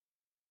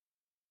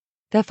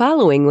The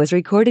following was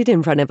recorded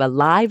in front of a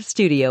live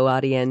studio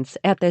audience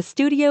at the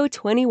Studio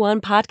 21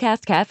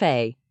 Podcast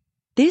Cafe.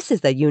 This is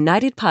the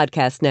United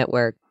Podcast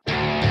Network.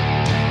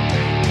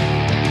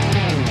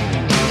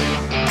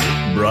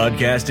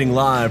 Broadcasting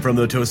live from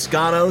the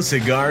Toscano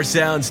Cigar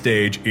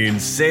Soundstage in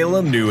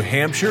Salem, New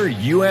Hampshire,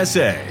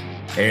 USA.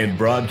 And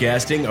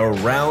broadcasting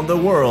around the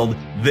world,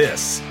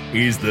 this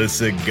is the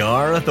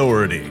Cigar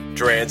Authority.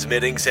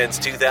 Transmitting since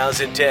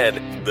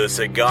 2010, the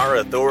Cigar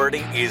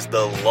Authority is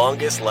the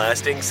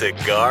longest-lasting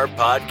cigar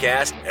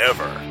podcast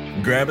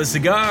ever. Grab a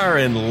cigar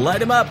and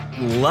light 'em up,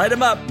 light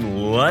 'em up,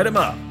 light 'em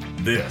up.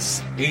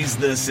 This is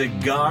the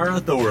Cigar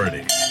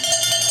Authority.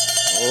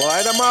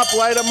 Light 'em up,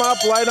 light 'em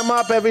up, light 'em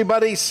up,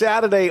 everybody.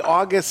 Saturday,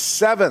 August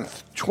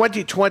 7th,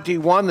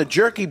 2021. The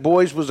Jerky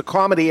Boys was a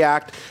comedy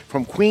act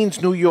from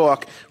Queens, New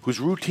York, whose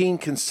routine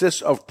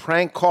consists of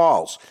prank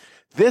calls.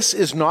 This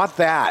is not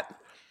that.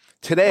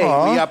 Today,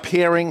 we are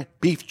pairing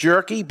beef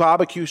jerky,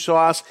 barbecue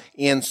sauce,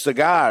 and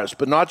cigars,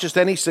 but not just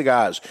any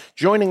cigars.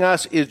 Joining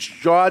us is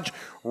George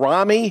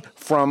Rami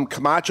from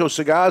Camacho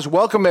Cigars.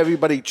 Welcome,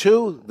 everybody,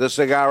 to the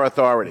Cigar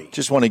Authority.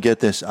 Just want to get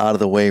this out of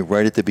the way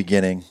right at the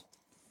beginning.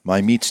 My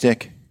meat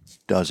stick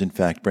does, in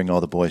fact, bring all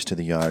the boys to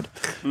the yard.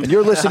 And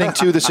you're listening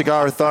to the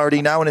Cigar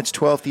Authority, now in its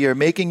 12th year,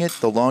 making it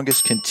the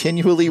longest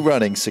continually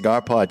running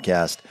cigar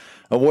podcast.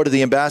 Awarded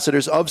the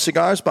Ambassadors of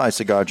Cigars by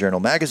Cigar Journal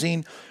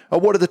Magazine.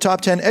 Awarded the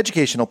Top 10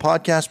 Educational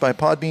Podcast by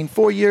Podbean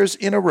 4 years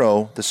in a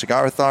row. The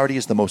Cigar Authority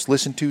is the most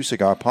listened to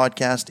cigar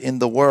podcast in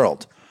the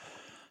world.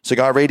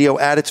 Cigar radio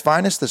at its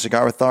finest, the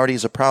Cigar Authority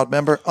is a proud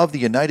member of the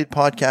United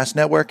Podcast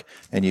Network,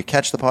 and you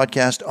catch the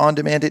podcast on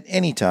demand at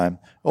any time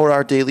or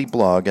our daily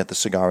blog at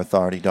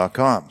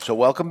thecigarauthority.com. So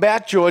welcome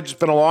back, George. It's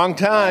been a long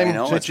time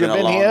since you've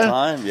been here. It's been a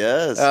long time,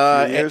 yes.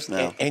 A few years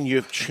now. And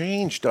you've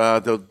changed.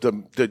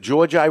 The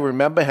George I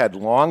remember had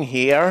long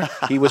hair.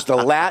 He was the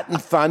Latin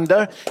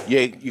Thunder.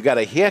 You got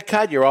a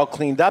haircut. You're all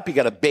cleaned up. You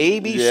got a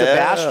baby,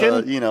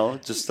 Sebastian.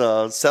 Just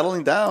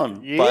settling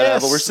down.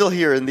 Yes. But we're still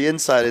here in the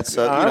inside. It's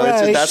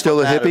right. that's Still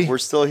what a matters. hippie? We're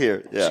still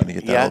here. Yeah. Just going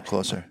to get that a little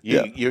closer.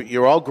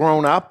 You're all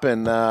grown up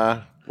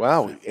and...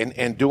 Wow,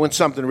 and doing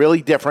something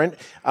really different.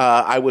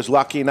 I was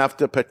lucky enough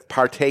to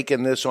partake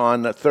in this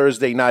on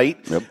Thursday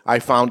night. Yep. I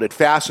found it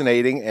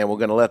fascinating, and we're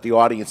going to let the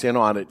audience in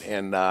on it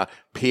and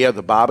pair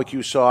the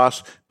barbecue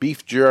sauce,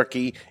 beef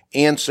jerky,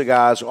 and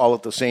cigars all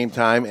at the same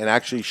time and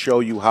actually show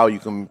you how you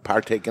can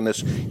partake in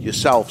this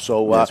yourself.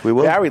 So, yes, we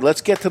will. Barry,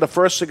 let's get to the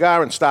first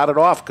cigar and start it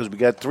off because we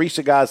got 3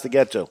 cigars to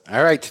get to.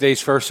 All right,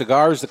 today's first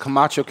cigar is the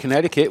Camacho,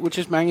 Connecticut, which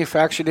is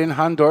manufactured in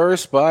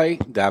Honduras by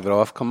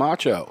Davidoff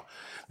Camacho.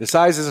 The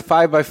size is a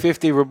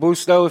 5x50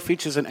 Robusto. It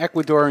features an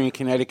Ecuadorian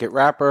Connecticut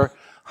wrapper,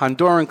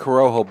 Honduran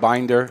Corojo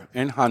binder,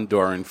 and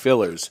Honduran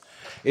fillers.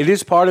 It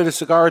is part of the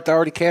Cigar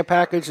Authority care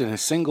package, and a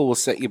single will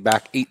set you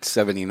back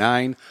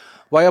 $8.79,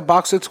 while a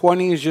box of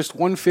 20 is just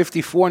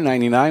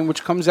 $154.99,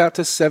 which comes out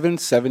to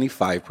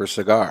 $7.75 per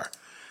cigar.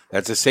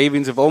 That's a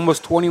savings of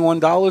almost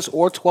 $21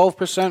 or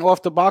 12%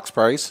 off the box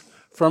price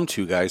from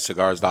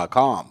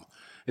twoguyscigars.com.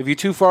 If you're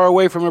too far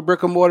away from a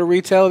brick-and-mortar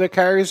retailer that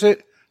carries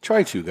it,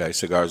 try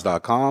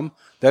twoguyscigars.com.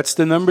 That's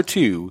the number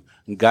 2,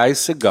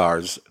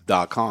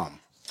 guyscigars.com.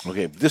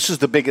 Okay, this is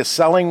the biggest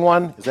selling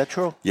one. Is that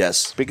true?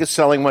 Yes. Biggest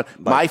selling one.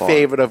 My far.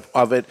 favorite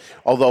of it,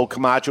 although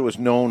Camacho is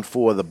known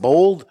for the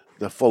bold,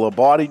 the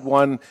fuller-bodied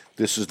one,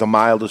 this is the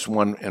mildest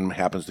one and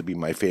happens to be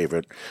my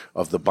favorite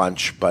of the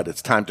bunch. But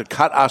it's time to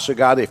cut our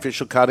cigar. The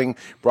official cutting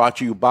brought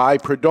to you by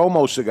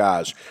Perdomo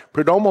Cigars.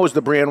 Perdomo is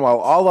the brand. While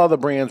all other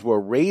brands were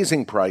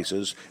raising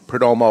prices,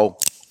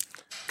 Perdomo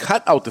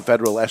cut out the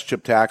federal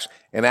S-chip tax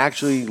and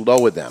actually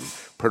lowered them.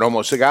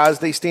 Perdomo Cigars,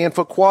 they stand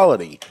for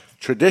quality,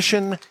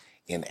 tradition,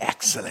 and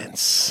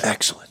excellence.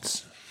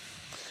 Excellence.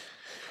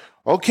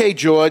 Okay,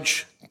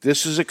 George,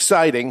 this is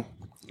exciting.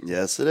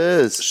 Yes, it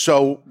is.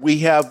 So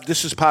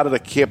this is part of the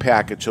care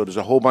package, so there's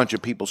a whole bunch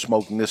of people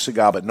smoking this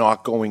cigar but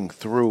not going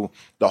through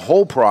the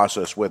whole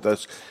process with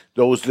us,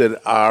 those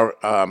that are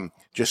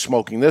just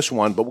smoking this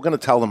one, but we're going to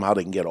tell them how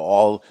they can get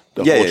all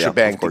the whole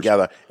shebang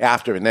together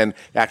after and then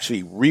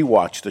actually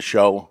rewatch the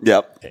show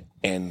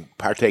and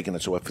partake in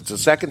it. So if it's the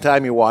second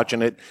time you're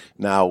watching it,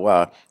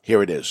 now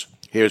here it is.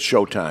 Here's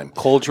showtime.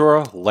 Cold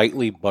drawer,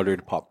 lightly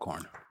buttered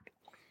popcorn.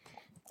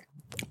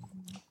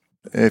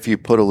 If you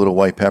put a little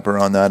white pepper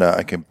on that,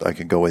 I can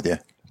go with you.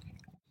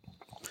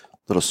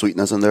 Little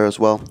sweetness in there as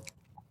well.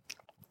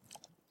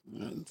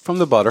 From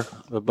the butter,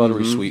 the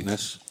buttery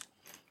sweetness.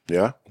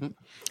 Yeah?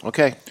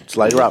 Okay, let's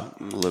light her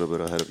up. I'm a little bit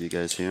ahead of you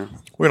guys here.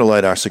 We're going to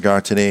light our cigar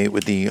today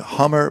with the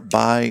Hummer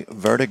by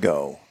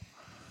Vertigo.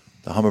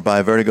 The Hummer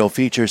by Vertigo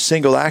features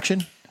single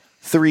action,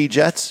 3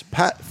 jets,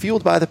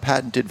 fueled by the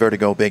patented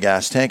Vertigo big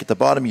ass tank. At the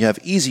bottom, you have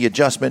easy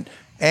adjustment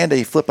and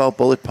a flip out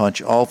bullet punch,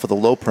 all for the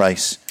low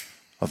price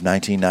of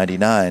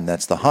 $19.99.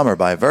 That's the Hummer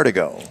by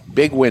Vertigo.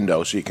 Big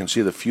window so you can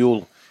see the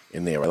fuel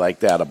in there. I like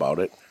that about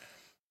it.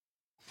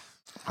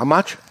 How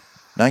much?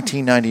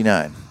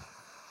 $19.99.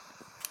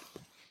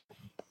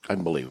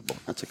 Unbelievable.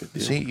 That's a good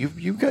deal. See,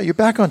 you're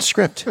back on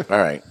script. All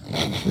right.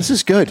 This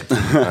is good. All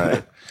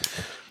right.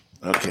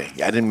 Okay,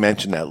 I didn't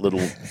mention that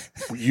little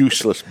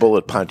useless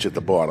bullet punch at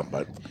the bottom,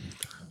 but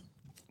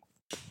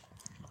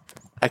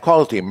I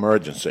call it the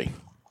emergency.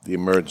 The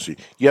emergency.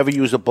 You ever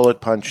use a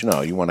bullet punch?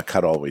 No, you want to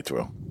cut all the way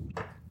through.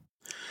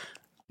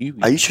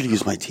 I usually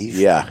use my teeth.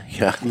 Yeah.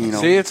 You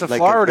know, See, it's a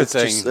Florida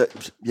thing.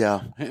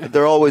 Yeah,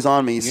 they're always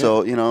on me,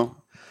 so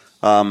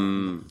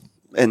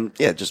and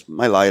yeah, just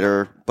my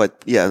lighter.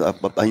 But yeah,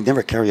 I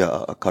never carry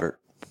a cutter.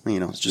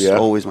 You know, it's just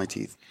always my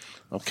teeth.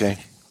 Okay.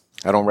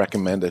 I don't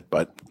recommend it,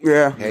 but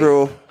yeah,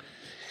 true.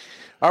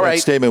 All right.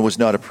 That statement was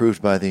not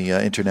approved by the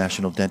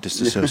International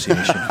Dentist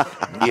Association.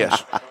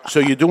 Yes. So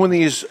you're doing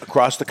these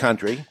across the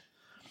country.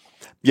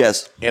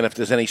 Yes. And if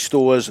there's any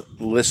stores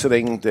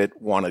listening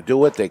that want to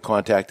do it, they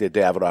contact their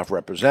Davidoff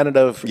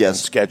representative and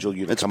schedule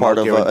you to come out there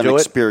and do it. It's part of an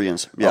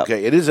experience. Yeah.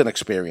 Okay, it is an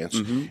experience.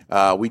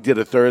 We did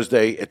it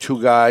Thursday at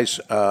Two Guys.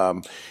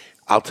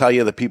 I'll tell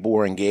you, the people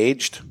were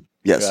engaged.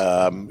 Yes.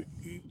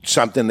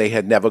 Something they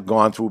had never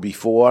gone through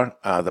before,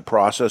 the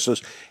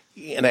processes,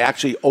 and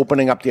actually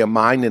opening up their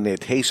mind and their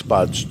taste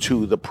buds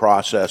to the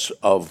process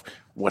of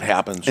what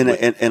happens.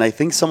 And I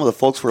think some of the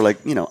folks were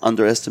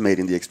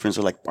underestimating the experience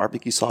of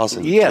barbecue sauce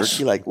and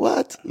jerky.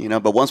 What?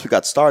 But once we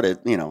got started,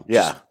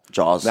 just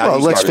jaws. Well,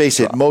 let's face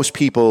it. Most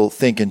people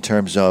think in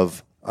terms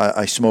of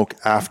I smoke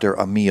after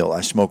a meal. I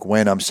smoke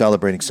when I'm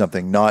celebrating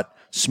something, not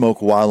smoke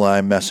while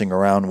I'm messing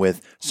around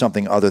with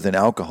something other than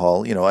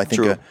alcohol. I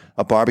think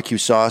a barbecue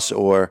sauce,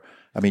 or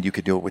you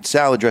could do it with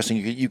salad dressing.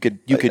 You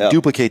could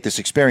duplicate this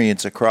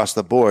experience across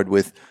the board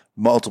with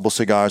multiple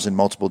cigars and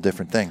multiple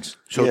different things.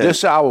 So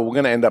this hour, we're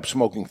going to end up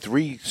smoking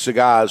 3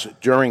 cigars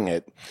during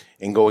it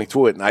and going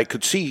through it. And I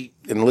could see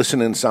and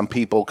listening to some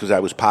people, because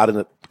I was part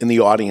of in the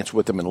audience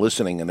with them and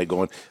listening, and they're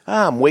going,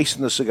 I'm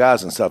wasting the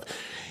cigars and stuff.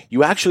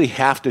 You actually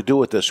have to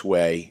do it this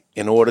way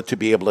in order to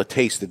be able to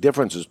taste the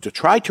differences, to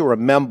try to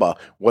remember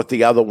what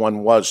the other one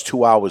was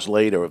 2 hours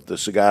later of the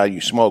cigar you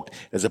smoked,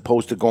 as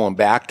opposed to going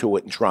back to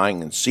it and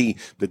trying and see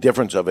the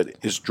difference of it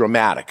is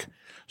dramatic.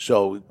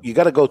 So you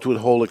got to go through the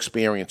whole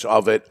experience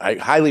of it. I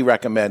highly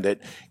recommend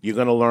it. You're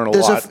going to learn a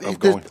lot.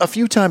 A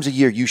few times a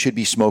year, you should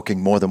be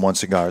smoking more than one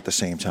cigar at the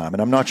same time.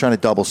 And I'm not trying to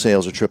double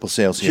sales or triple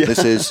sales here.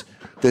 Yeah.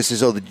 This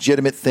is a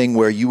legitimate thing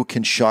where you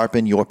can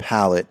sharpen your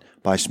palate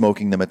by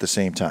smoking them at the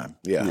same time.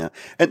 Yeah.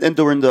 And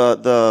during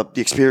the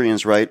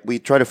experience, right, we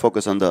try to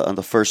focus on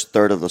the first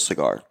third of the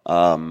cigar.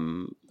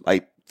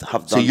 I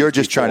have done. So you're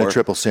just trying to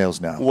triple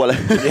sales now. Well,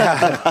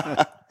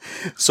 yeah.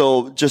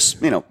 So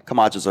just,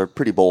 Camachos are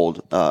pretty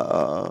bold,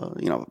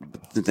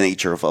 the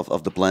nature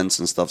of the blends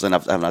and stuff. And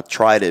I've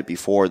tried it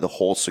before the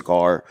whole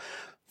cigar.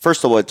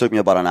 First of all, it took me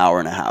about an hour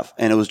and a half,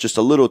 and it was just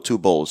a little too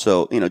bold.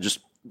 So, just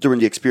during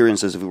the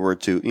experiences, if we were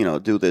to,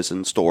 do this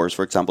in stores,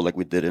 for example, like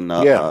we did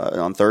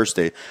on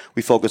Thursday,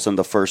 we focused on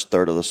the first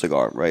third of the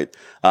cigar, right?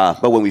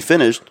 But when we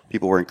finished,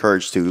 people were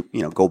encouraged to,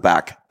 go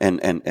back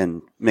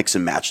and mix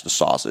and match the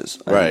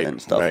sauces and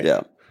stuff. Right.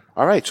 Yeah.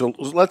 All right, so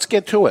let's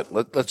get to it.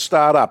 Let's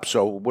start up.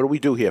 So what do we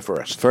do here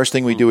first? First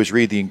thing we do is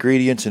read the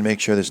ingredients and make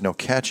sure there's no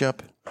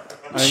ketchup.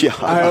 I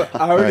already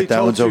All right,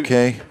 that one's you.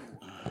 Okay.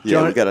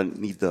 Yeah, we gotta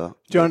need the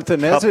Jonathan.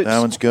 That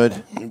one's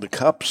good. The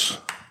cups.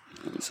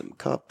 Need some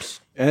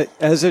cups.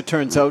 As it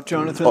turns out,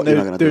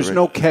 Jonathan, there's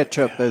no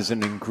ketchup as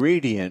an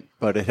ingredient,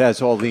 but it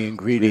has all the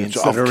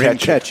ingredients that are in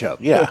ketchup.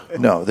 Yeah.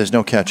 No, there's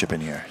no ketchup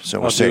in here, so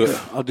we're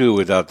safe. I'll do it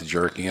without the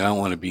jerky. I don't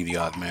want to be the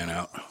odd man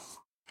out.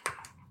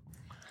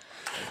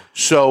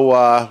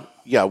 So,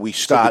 we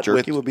start the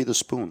jerky would be the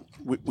spoon.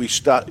 We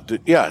start,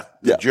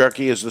 the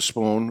jerky is the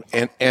spoon.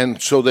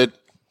 And so that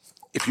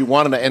if you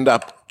wanted to end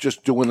up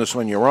just doing this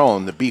on your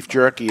own, the beef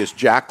jerky is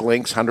Jack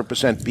Link's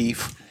 100%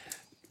 beef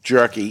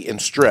jerky in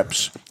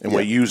strips, and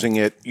we're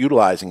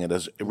utilizing it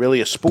as really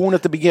a spoon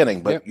at the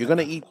beginning, but you're going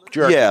to eat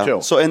jerky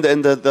too. So and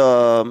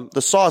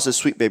the sauce is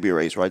Sweet Baby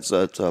Ray's, right?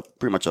 So it's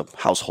pretty much a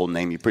household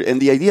name.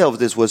 And the idea of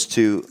this was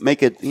to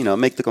make it,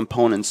 make the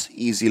components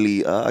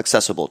easily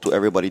accessible to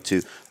everybody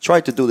to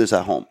try to do this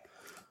at home.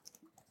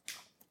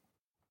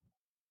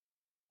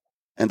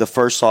 And the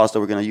first sauce that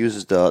we're going to use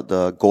is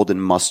the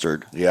golden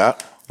mustard. Yeah.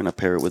 I'm going to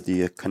pair it with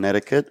the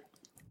Connecticut.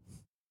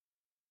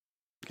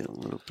 Get a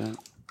little bit.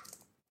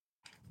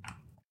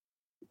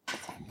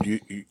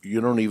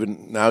 You don't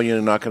even, now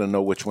you're not going to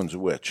know which one's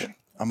which.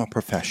 I'm a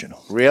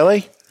professional.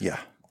 Really? Yeah.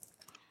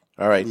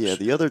 All right. Yeah,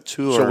 the other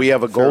two are. So we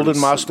have a golden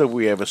mustard,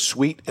 we have a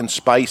sweet and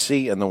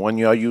spicy, and the one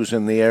you're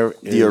using there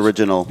is the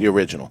original. The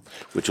original,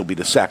 which will be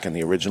the second.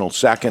 The original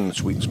second,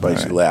 sweet and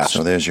spicy last.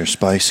 So there's your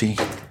spicy.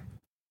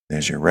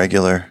 There's your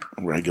regular.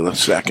 Regular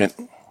second.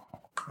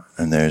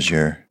 And there's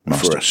your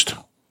mustard. First.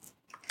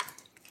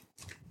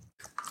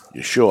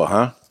 You sure,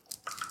 huh?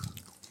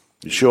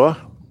 You sure?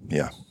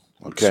 Yeah.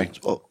 Okay.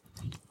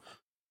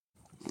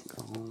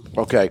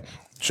 Okay.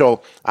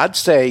 So I'd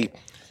say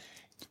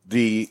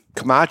the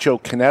Camacho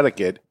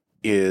Connecticut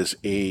is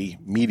a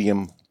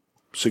medium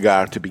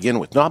cigar to begin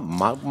with. Not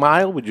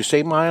mild. Would you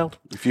say mild?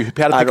 If you had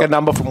to pick a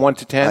number from 1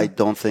 to 10? I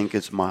don't think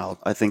it's mild.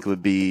 I think it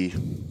would be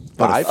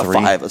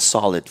 5? A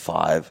solid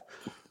 5.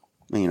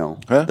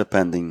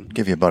 Depending.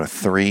 Give you about a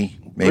 3.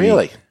 Maybe,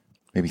 really?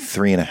 Maybe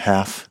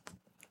 3.5.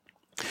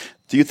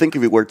 Do you think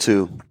if you were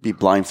to be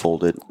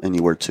blindfolded and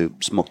you were to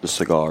smoke the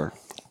cigar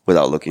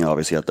without looking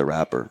obviously at the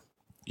wrapper?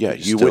 Yeah,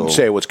 you wouldn't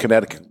say it was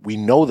Connecticut. We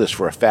know this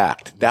for a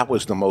fact. That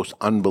was the most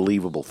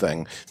unbelievable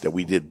thing that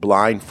we did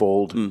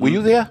blindfold. Were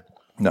you there?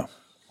 No.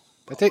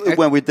 I think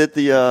When we did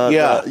the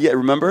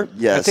remember?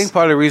 Yes. I think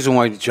part of the reason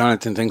why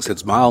Jonathan thinks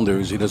it's milder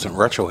is he doesn't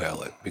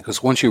retrohale it.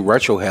 Because once you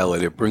retrohale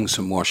it, it brings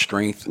some more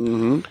strength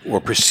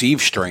or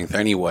perceived strength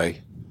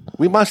anyway.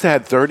 We must have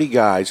had 30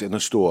 guys in the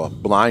store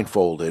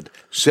blindfolded,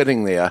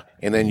 sitting there,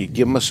 and then you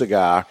give them a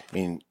cigar,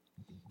 and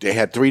they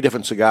had 3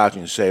 different cigars,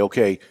 and you say,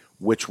 okay,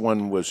 which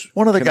one was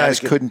One of the guys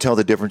couldn't tell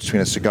the difference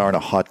between a cigar and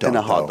a hot dog. And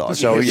a hot dog.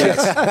 So, yes.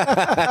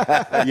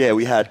 Yeah,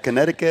 we had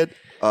Connecticut.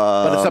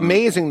 But it's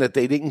amazing that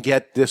they didn't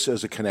get this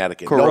as a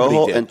Connecticut. Nobody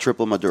Corojo did. and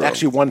Triple Maduro.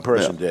 Actually, one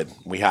person did.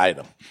 We hired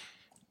him.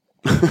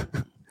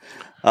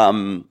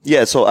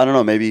 So I don't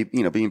know. Maybe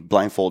being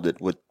blindfolded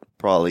would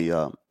probably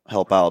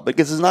help out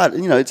because it's not.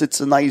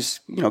 It's a nice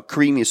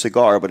creamy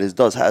cigar, but it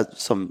does have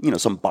some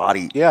some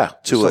body. Yeah,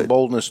 to some it.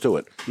 boldness to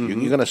it. You're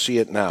going to see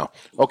it now.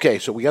 Okay,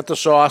 so we got the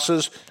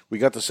sauces. We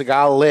got the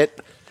cigar lit.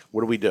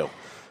 What do we do?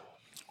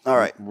 All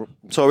right.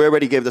 So we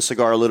already gave the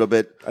cigar a little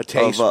bit A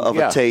taste, of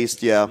yeah. a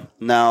taste. Yeah.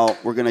 Now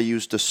we're gonna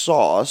use the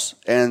sauce,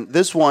 and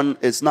this one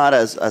is not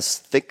as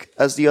thick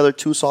as the other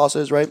 2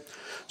 sauces, right?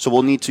 So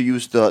we'll need to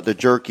use the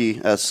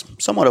jerky as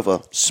somewhat of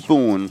a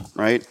spoon,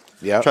 right?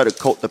 Yeah. Try to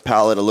coat the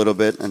palate a little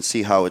bit and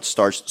see how it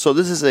starts. So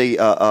this is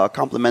a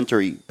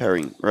complementary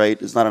pairing, right?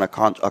 It's not a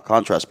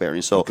contrast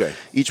pairing. So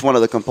each one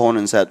of the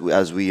components that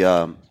as we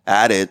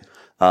add it.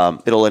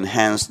 It'll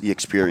enhance the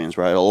experience,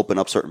 right? It'll open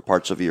up certain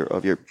parts of your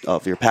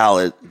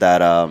palate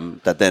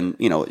that then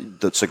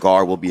the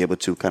cigar will be able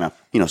to kind of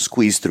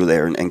squeeze through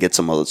there and get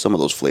some of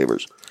those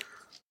flavors.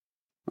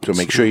 So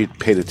make sure you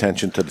paid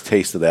attention to the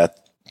taste of that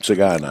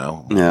cigar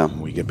now. Yeah. When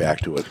we get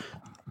back to it.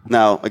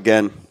 Now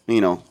again,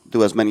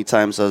 do as many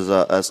times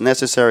as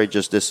necessary.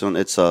 Just this one,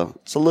 it's a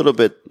little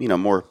bit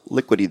more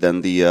liquidy than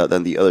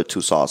the other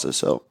 2 sauces.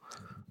 So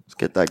let's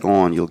get that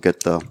going. You'll get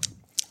the.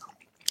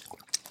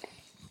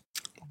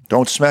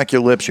 Don't smack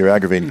your lips. You're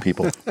aggravating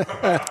people.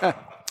 By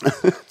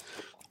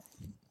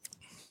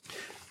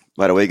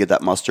the way, you get that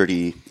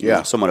mustardy,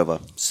 somewhat of a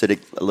acidic,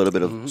 a little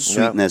bit of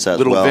sweetness as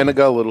well. A little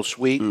vinegar, a little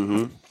sweet.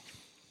 A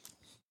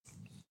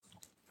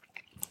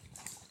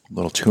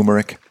little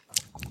turmeric.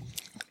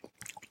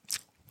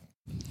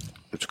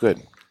 It's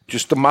good.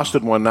 Just the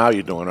mustard one now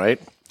you're doing, right?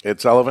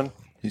 Ed Sullivan?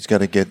 He's got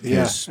to get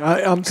his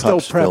I'm still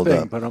cups filled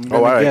prepping, up. but I'm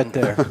going to get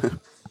there. And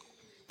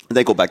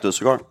then go back to the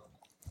cigar.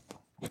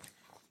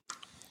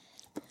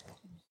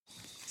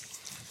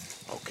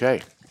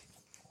 Okay.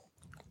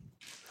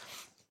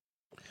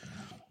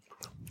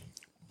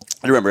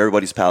 Remember,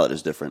 everybody's palate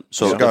is different.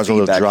 So the cigar's a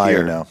little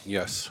drier now.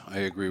 Yes, I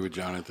agree with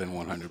Jonathan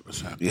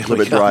 100%. A little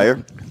bit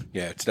drier.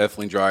 Yeah, it's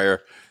definitely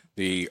drier.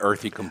 The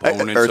earthy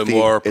components are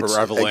more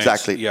prevalent.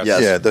 Exactly. Yes.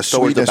 Yeah, the towards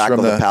sweetness the back from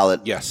of the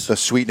palate. Yes. The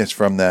sweetness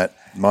from that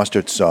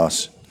mustard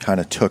sauce kind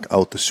of took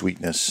out the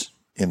sweetness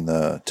in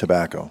the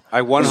tobacco.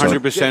 I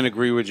 100%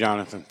 agree with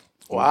Jonathan.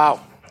 Wow.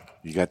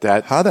 You got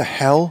that? How the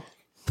hell?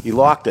 He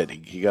locked it.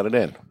 He got it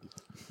in.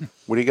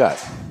 What do you got?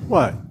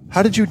 What?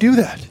 How did you do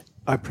that?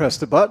 I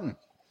pressed a button.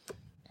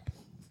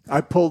 I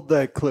pulled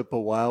that clip a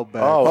while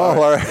back. All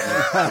right.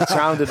 It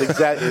sounded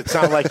exactly. It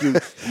sounded like you.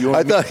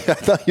 I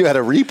thought you had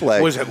a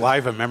replay. Was it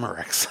live in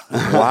Memorex?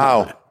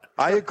 Wow.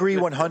 I agree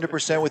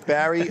 100% with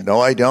Barry.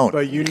 No, I don't.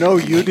 But you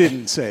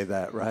didn't say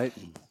that, right?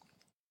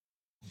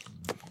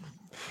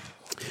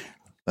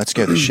 That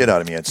scared the shit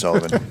out of me, Ed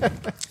Sullivan.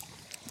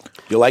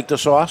 You like the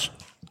sauce?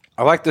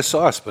 I like the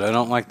sauce, but I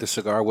don't like the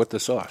cigar with the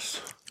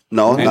sauce.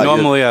 No, And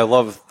normally I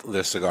love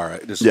this cigar.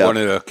 This is one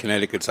of the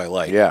Connecticut's I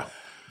like. Yeah.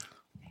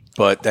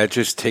 But that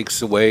just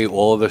takes away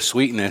all of the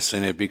sweetness,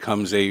 and it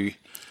becomes the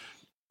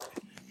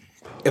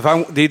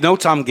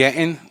notes I'm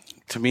getting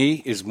to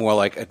me is more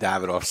like a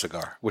Davidoff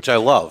cigar, which I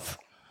love.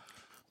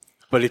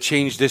 But it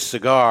changed this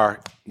cigar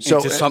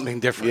into something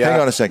different.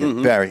 Hang on a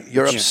second, Barry.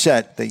 You're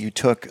upset that you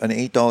took an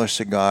 $8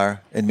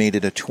 cigar and made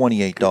it a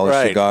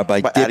 $28 cigar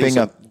by dipping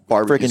a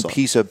friggin'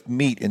 piece of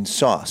meat in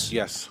sauce.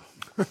 Yes.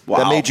 Wow.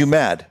 That made you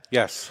mad.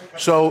 Yes.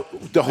 So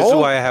This is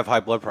why I have high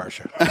blood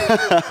pressure.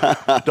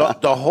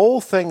 the whole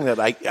thing that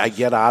I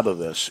get out of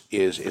this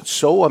is it's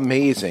so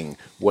amazing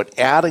what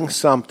adding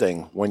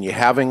something when you're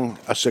having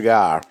a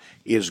cigar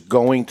is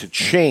going to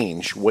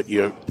change what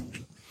you're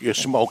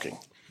smoking.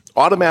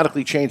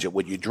 Automatically change it.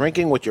 What you're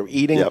drinking, what you're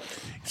eating. Yep.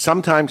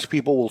 Sometimes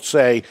people will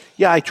say,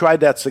 yeah, I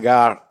tried that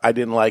cigar. I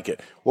didn't like it.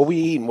 What were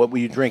you eating? What were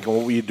you drinking?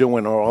 What were you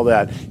doing? Or all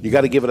that. You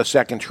got to give it a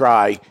second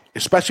try,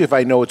 especially if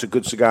I know it's a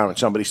good cigar and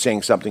somebody's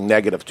saying something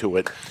negative to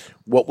it.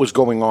 What was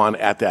going on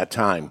at that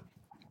time?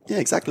 Yeah,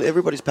 exactly.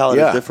 Everybody's palate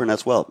is different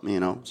as well,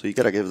 So you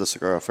got to give the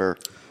cigar a fair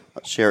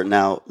share.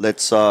 Now,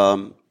 let's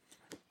add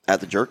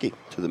the jerky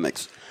to the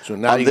mix. So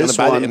now you're going to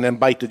bite it and then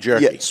bite the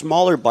jerky. Yeah,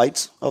 smaller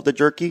bites of the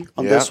jerky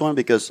on this one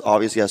because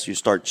obviously as you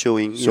start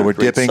chewing, we're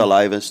dipping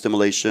saliva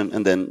stimulation,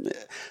 and then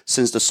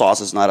since the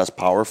sauce is not as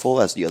powerful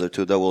as the other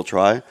two that we'll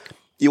try,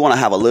 you want to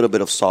have a little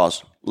bit of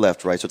sauce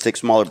left, right? So take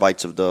smaller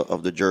bites of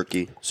the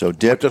jerky. So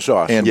dip the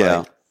sauce. and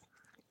bite.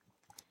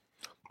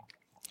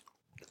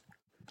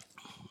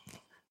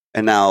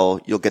 And now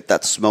you'll get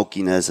that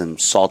smokiness and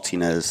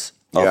saltiness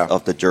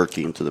of the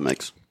jerky into the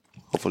mix.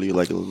 Hopefully you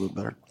like it a little bit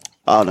better.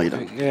 Oh, no, you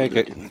don't. Yeah,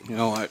 you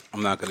know what?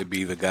 I'm not going to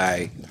be the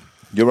guy.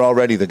 You're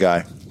already the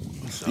guy.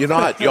 So. You're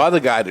not. You're the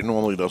guy that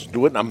normally doesn't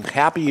do it, and I'm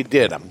happy you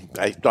did.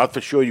 I thought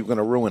for sure you were going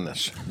to ruin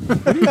this.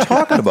 What are you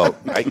talking about?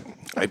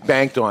 I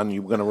banked on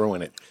you were going to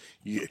ruin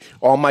it.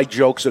 All my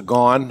jokes are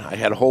gone. I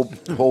had a whole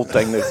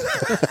thing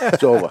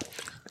it's over.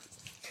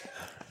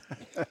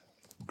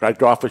 I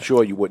thought for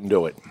sure you wouldn't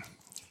do it.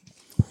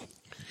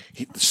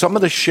 Some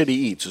of the shit he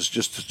eats is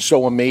just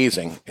so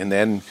amazing, and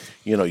then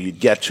you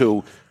get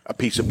to a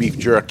piece of beef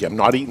jerky. I'm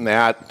not eating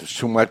that. There's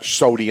too much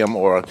sodium,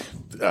 or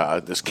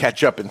there's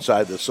ketchup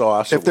inside the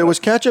sauce. If there was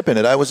ketchup in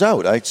it, I was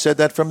out. I said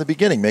that from the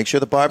beginning. Make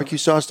sure the barbecue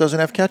sauce doesn't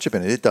have ketchup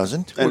in it. It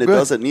doesn't. And it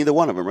doesn't. Neither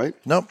one of them, right?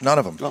 Nope, none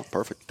of them. Oh,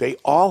 perfect. They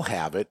all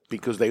have it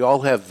because they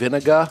all have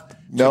vinegar,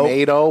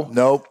 tomato.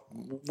 Nope.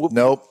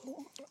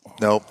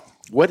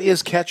 What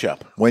is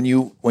ketchup? When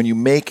you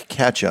make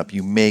ketchup,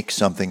 you make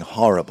something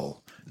horrible.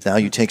 Now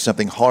you take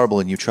something horrible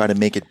and you try to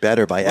make it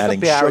better by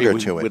adding sugar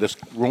to it. With a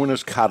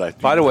ruinous cutter.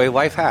 By the way,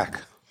 life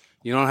hack.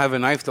 You don't have a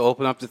knife to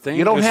open up the thing?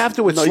 You don't have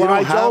to. It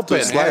slides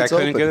open. I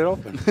couldn't get it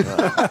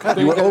open.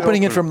 You were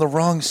opening it from the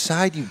wrong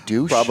side, you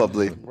douche.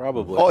 Probably.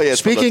 Oh, yeah.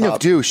 Speaking of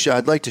douche,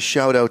 I'd like to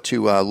shout out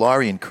to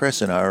Laurie and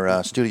Chris in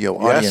our studio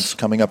audience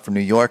coming up from New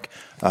York.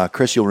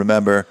 Chris, you'll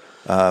remember,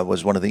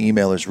 was one of the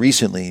emailers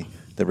recently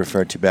that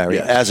referred to Barry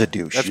as a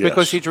douche. That's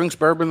because he drinks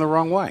bourbon the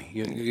wrong way.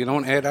 You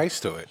don't add ice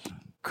to it.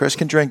 Chris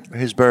can drink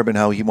his bourbon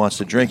how he wants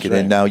to drink it,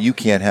 and now you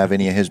can't have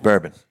any of his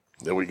bourbon.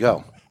 There we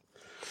go.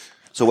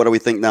 So what do we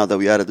think now that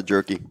we added the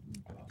jerky?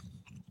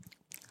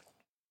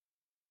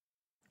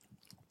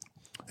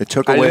 It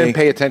took I away. didn't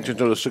pay attention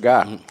to the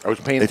cigar. I was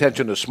paying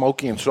attention to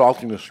smoky and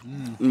saltiness.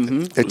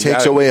 It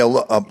takes away a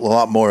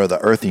lot more of the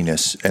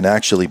earthiness and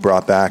actually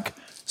brought back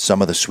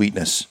some of the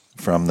sweetness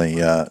from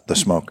the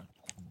smoke.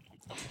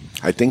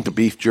 I think the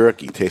beef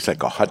jerky tastes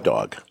like a hot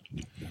dog.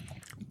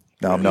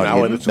 Now I'm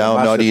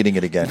not eating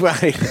it again.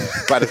 Right,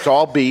 but it's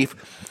all beef.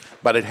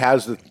 But it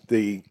has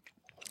the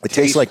It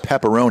tastes like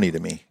pepperoni to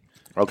me.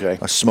 Okay,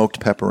 A smoked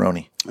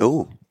pepperoni.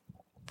 Oh,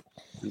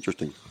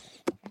 interesting.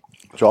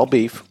 it's all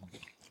beef.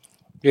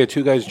 Yeah,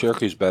 Two Guys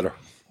jerky is better.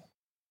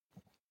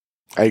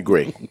 I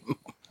agree.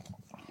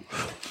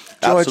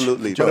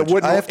 Absolutely. But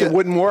it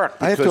wouldn't work.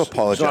 I have to because it's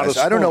not apologize.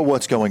 a I don't know spoon.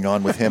 what's going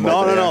on with him.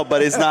 No,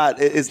 but it's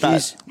not. It's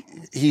not.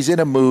 He's in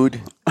a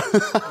mood.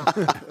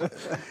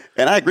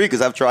 And I agree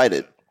because I've tried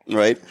it,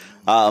 right?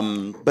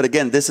 But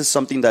again, this is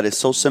something that is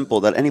so simple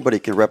that anybody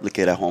can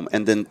replicate at home.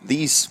 And then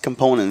these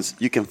components,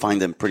 you can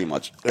find them pretty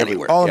much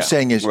anywhere. All I'm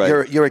saying is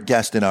Right. you're a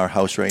guest in our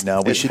house right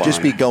now. We It's should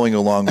just fine. be going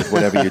along with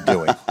whatever you're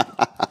doing.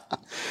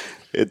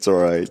 It's all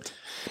right.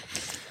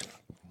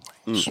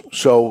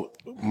 So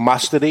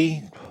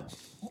mustardy,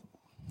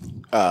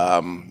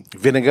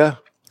 vinegar,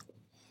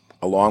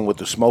 along with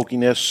the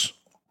smokiness,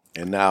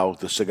 and now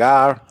the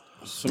cigar.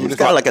 It's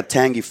got like a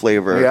tangy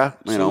flavor. Yeah.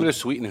 You Some know, of the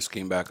sweetness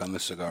came back on the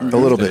cigar. A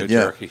little instead bit, of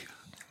yeah. Jerky.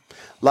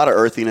 a lot of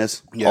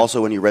earthiness. Yeah.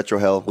 Also, when you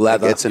retrohale,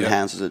 Leather. it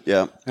enhances it.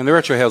 Yeah. And the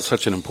retrohale is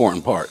such an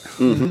important part.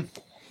 Mm-hmm.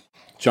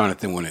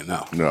 Jonathan wouldn't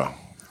know. No,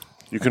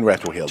 you can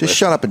retrohale. Just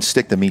shut up and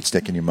stick the meat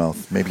stick in your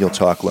mouth. Maybe you'll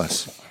talk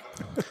less.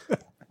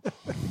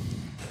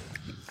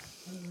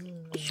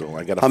 So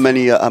I got How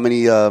many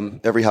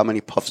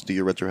puffs do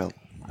you retrohale?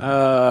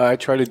 I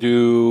try to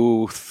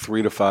do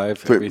 3 to 5.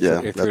 Three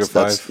to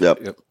five.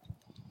 Yep.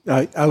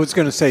 I was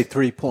going to say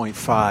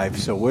 3.5,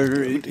 so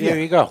we're... There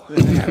you go.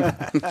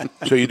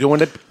 So you're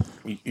doing it?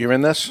 You're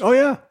in this? Oh,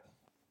 yeah.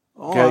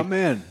 Oh, Okay. I'm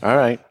in. All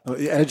right.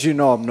 As you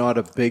know, I'm not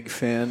a big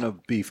fan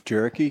of beef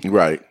jerky,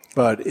 Right.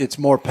 but it's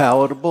more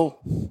palatable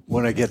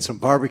when I get some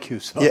barbecue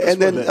sauce. Yeah, and with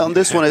then it. on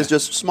this one is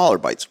just smaller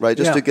bites, right?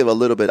 Just Yeah. to give a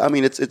little bit. I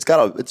mean, it's very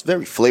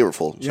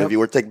flavorful. So Yep. if you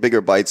were to take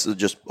bigger bites, it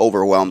just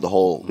overwhelm the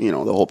whole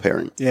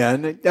pairing. Yeah,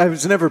 and I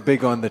was never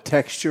big on the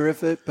texture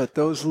of it, but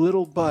those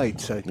little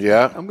bites, I'm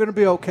going to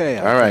be okay.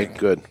 I All right.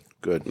 think.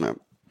 Good. Yeah.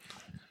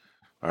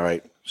 All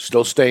right.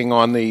 Still staying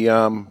on the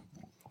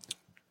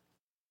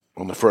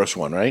first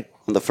one, right?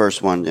 On the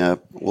first one, yeah,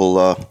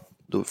 we'll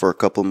do it for a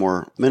couple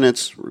more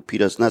minutes.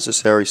 Repeat as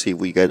necessary. See if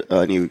we get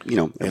any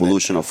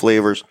evolution of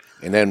flavors.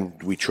 And then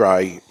we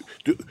try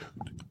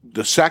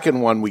the second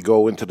one. We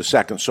go into the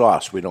second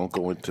sauce. We don't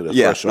go into the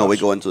first sauce. No, we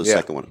go into the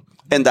second one,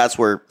 and that's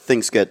where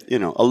things get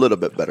a little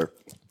bit better.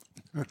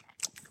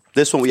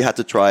 This one we had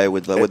to try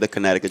with the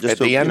Connecticut just at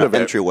the end of it,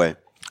 entryway.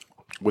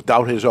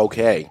 Without his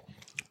okay,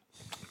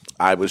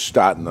 I was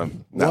starting to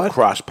now What?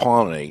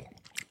 cross-pollinate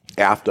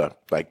after,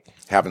 like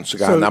having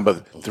cigar So- number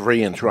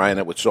 3 and trying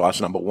it with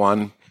sauce number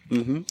 1. Oh,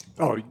 you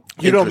don't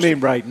Interesting. mean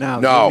right now.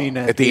 No, you mean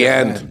at the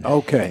end.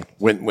 Okay.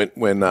 When we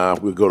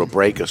go to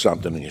break or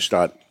something and you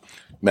start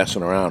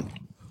messing around.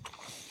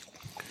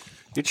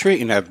 You're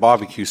treating that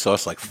barbecue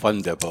sauce like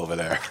Fun Dip over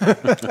there.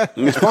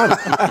 It's fun.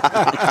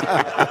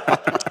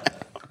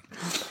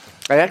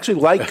 I actually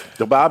like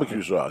the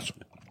barbecue sauce.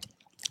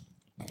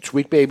 It's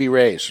Sweet Baby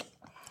Ray's.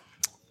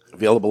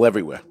 Available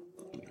everywhere.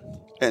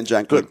 And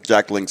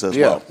Jack Links as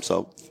well.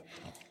 So,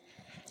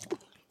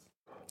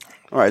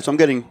 all right. So I'm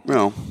getting,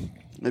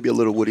 maybe a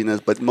little woodiness,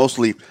 but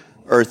mostly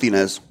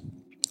earthiness,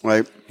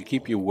 right? You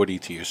keep your woody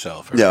to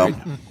yourself. Yeah.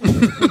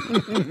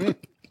 Right?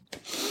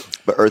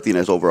 But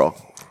earthiness overall.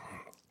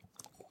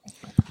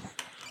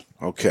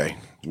 Okay.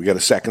 We got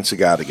a second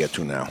cigar to get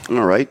to now.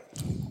 All right.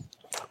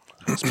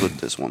 Let's put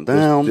this one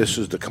down. This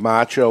is the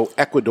Camacho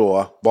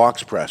Ecuador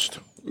box pressed.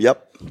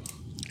 Yep.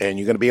 And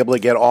you're going to be able to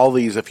get all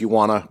these if you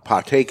want to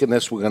partake in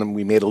this.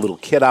 We made a little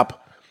kit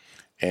up,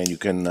 and you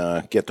can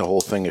get the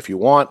whole thing if you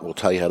want. We'll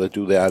tell you how to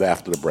do that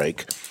after the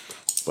break.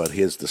 But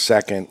here's the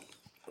second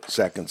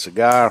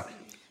cigar.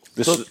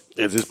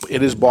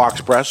 It is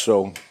box pressed,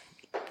 so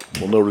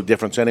we'll know the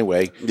difference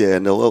anyway. Yeah,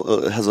 and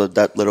it has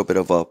that little bit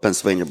of a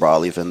Pennsylvania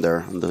broadleaf in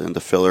there in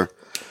the filler.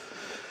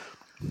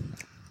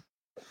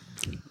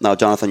 Now,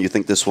 Jonathan, you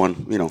think this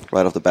one,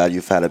 right off the bat,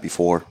 you've had it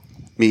before.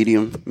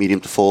 Medium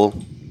to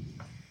full?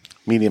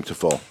 Medium to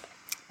full.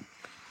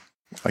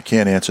 I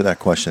can't answer that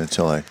question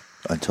until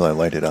I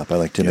light it up. I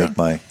like to make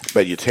my...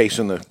 But you're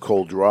tasting the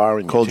cold draw.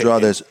 And cold draw,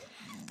 there's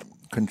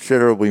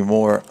considerably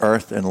more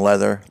earth and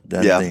leather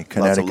than the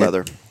Connecticut. Lots of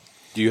leather.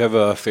 Do you have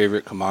a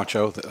favorite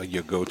Camacho,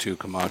 your go-to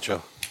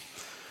Camacho?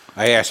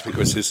 I ask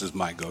because this is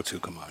my go-to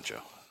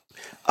Camacho.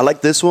 I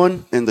like this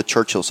one in the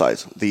Churchill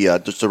size,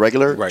 just the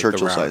regular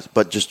Churchill size.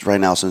 But just right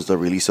now, since the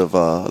release of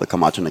the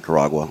Camacho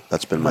Nicaragua,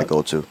 that's been my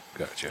go-to.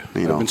 Gotcha. I've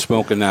been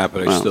smoking that,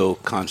 but I still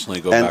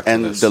constantly go back to this.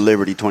 And the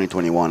Liberty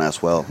 2021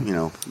 as well,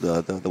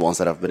 the ones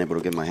that I've been able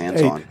to get my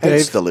hands on. Dave,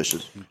 it's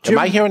delicious. Am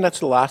I hearing that's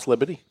the last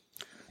Liberty?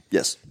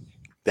 Yes.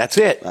 That's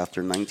it?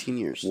 After 19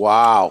 years.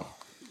 Wow.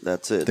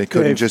 That's it. They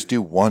couldn't just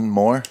do one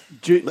more?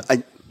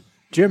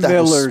 Jim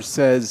Miller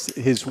says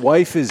his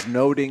wife is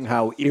noting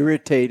how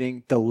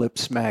irritating the lip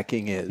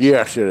smacking is.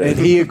 Yes, it is.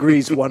 And he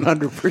agrees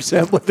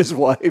 100% with his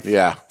wife.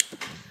 Yeah.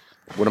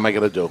 What am I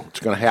going to do? It's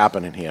going to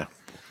happen in here.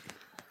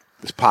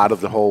 It's part of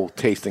the whole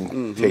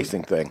tasting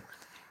thing.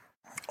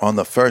 On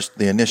the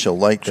initial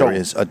light, there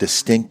is a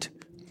distinct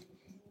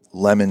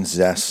lemon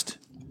zest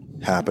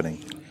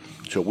happening.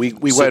 So we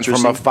went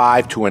from a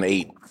 5 to an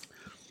 8.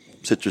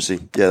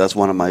 Citrusy. Yeah, that's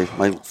one of my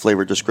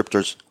flavor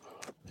descriptors.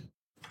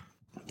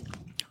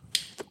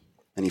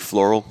 Any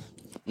floral?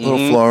 A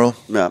little floral.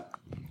 Yeah.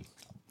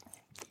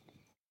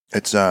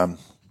 It's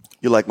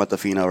You like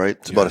Matafina, right?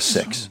 It's about a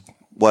 6.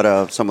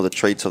 What some of the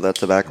traits of that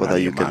tobacco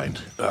that you can?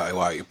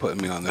 Wow, you're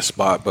putting me on the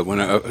spot. But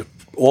when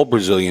all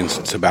Brazilian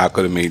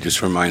tobacco to me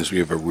just reminds me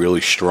of a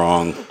really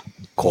strong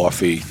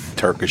coffee,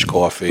 Turkish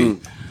coffee.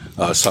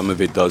 Some of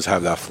it does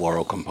have that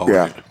floral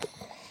component. Yeah.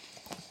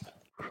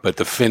 But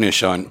the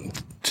finish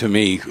to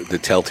me, the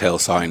telltale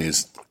sign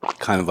is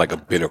kind of like a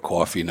bitter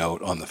coffee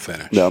note on the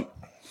finish. Yeah.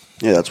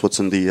 Yeah, that's what's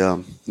in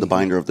the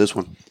binder of this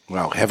one.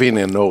 Wow, heavy in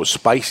the nose,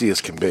 spicy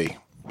as can be.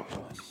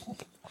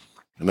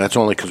 And that's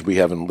only because we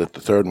haven't lit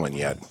the third one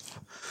yet.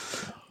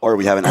 Or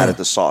we haven't added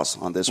the sauce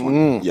on this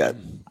one yet.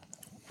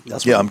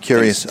 I'm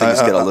curious.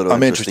 Things get a little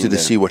I'm interested to there.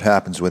 see what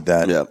happens with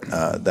that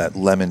that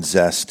lemon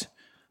zest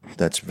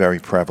that's very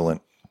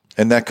prevalent.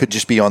 And that could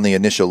just be on the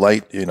initial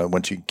light.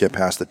 Once you get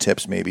past the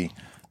tips, maybe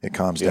it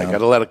calms down. Yeah, got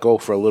to let it go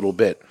for a little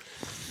bit.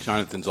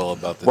 Jonathan's all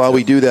about this. While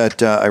we do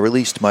that, I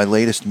released my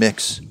latest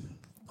mix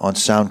on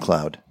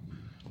SoundCloud.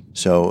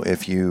 So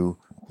if you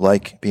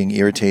like being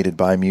irritated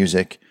by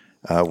music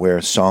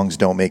where songs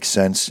don't make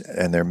sense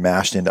and they're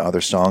mashed into other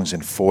songs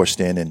and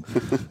forced in, and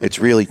it's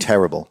really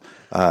terrible.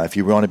 If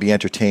you want to be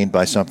entertained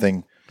by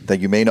something that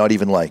you may not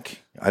even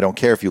like, I don't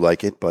care if you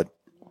like it, but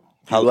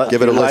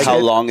give it a listen. How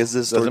long is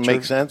this? Does it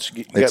make sense?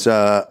 It's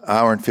an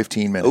hour and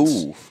 15 minutes.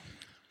 Ooh.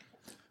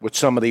 With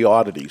some of the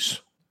oddities.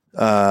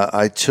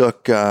 I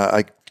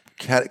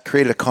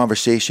created a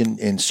conversation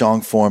in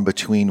song form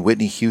between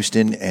Whitney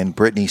Houston and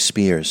Britney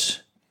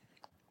Spears.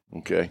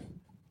 Okay.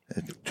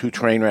 2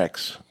 train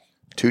wrecks.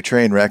 2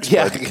 train wrecks,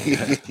 Yeah.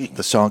 but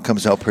the song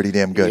comes out pretty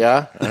damn good.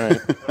 Yeah? All right.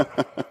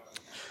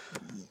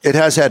 It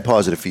has had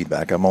positive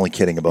feedback. I'm only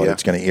kidding about Yeah. it.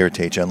 It's going to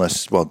irritate you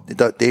unless,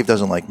 Dave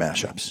doesn't like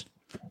mashups.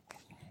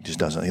 He just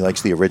doesn't. He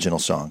likes the original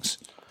songs.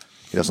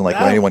 He doesn't like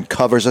when anyone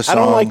covers a song. I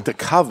don't like the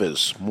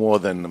covers more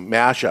than the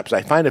mashups.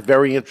 I find it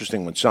very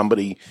interesting when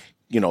somebody,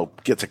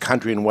 gets a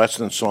country and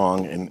western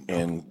song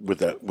and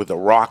with a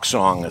rock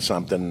song or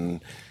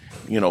something,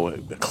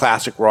 a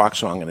classic rock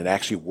song, and it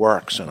actually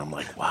works. And I'm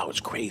like, wow, it's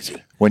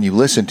crazy. When you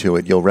listen to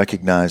it, you'll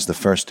recognize the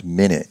first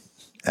minute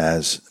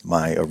as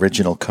my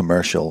original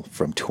commercial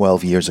from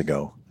 12 years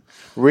ago.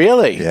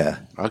 Really? Yeah.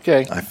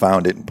 Okay. I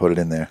found it and put it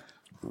in there.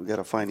 We got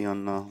to find you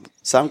on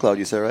SoundCloud,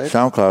 you said, right?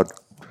 SoundCloud.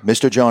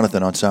 Mr.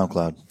 Jonathan on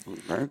SoundCloud.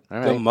 All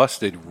right. The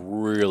mustard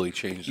really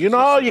changed. You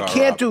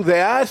can't do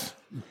that.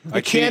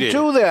 You can't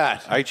do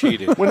that. I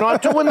cheated. We're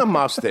not doing the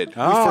mustard. We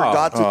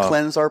forgot to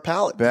cleanse our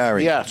palate.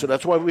 Barry. Yeah, so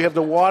that's why we have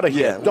the water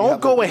here. Don't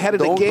go ahead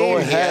of the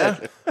game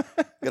here. You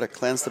got to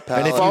cleanse the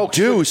palate. And if you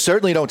do,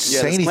 certainly don't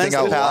say let's anything cleanse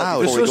out the palate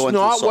loud. This before we is go into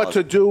not the what sauce.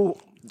 to do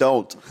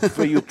Don't.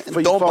 for you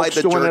Don't buy folks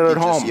the doing it jerky at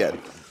home. just yet.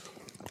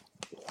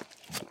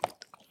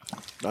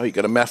 No, you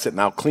got to mess it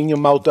now. Clean your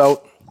mouth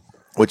out.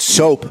 With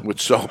soap. With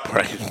soap,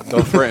 right?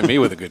 Don't threaten me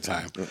with a good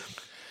time.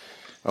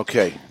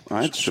 Okay. All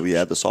right. Should we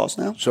add the sauce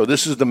now? So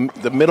this is the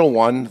middle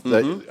one.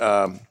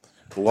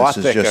 A lot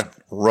This is thicker. just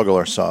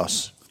regular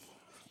sauce.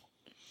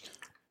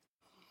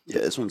 Yeah,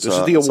 this one's This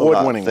is the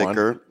award-winning one.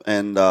 thicker.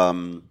 And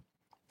some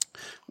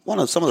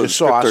of the The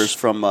sauce.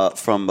 descriptors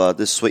from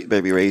this Sweet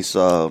Baby Ray's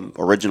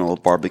original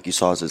barbecue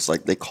sauce is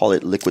like they call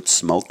it liquid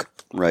smoke,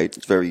 right?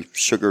 It's very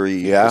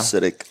sugary,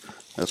 acidic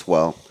as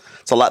well.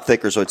 It's a lot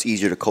thicker, so it's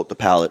easier to coat the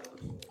palate.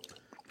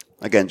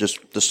 Again,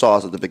 just the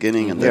sauce at the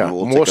beginning, and then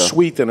we'll more take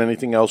sweet than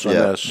anything else on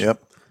this.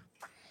 Yep.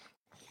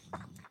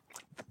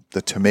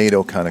 The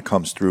tomato kind of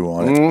comes through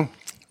on it,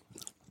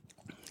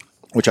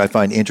 which I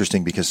find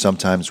interesting because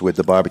sometimes with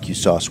the barbecue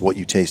sauce, what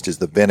you taste is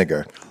the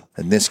vinegar.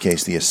 In this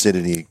case, the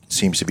acidity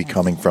seems to be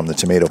coming from the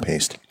tomato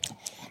paste.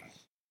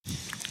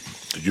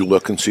 Did you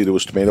look and see there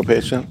was tomato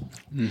paste in?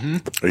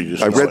 Or you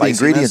just I read the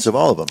ingredients of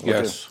all of them.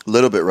 Yes. a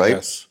little bit, right?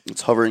 Yes.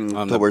 It's hovering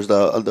On towards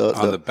on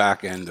the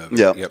back end of it.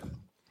 Yeah. Yep.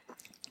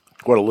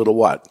 What, a little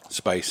what?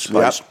 Spice.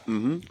 Yep.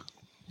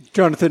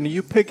 Jonathan, are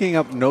you picking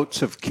up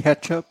notes of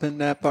ketchup in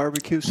that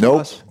barbecue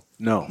sauce?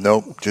 No.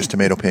 Nope, just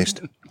tomato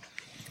paste.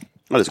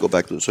 Let's go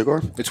back to the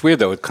cigar. It's weird,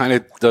 though. It kind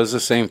of does the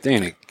same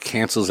thing. It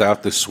cancels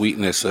out the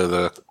sweetness of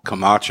the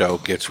Camacho,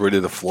 gets rid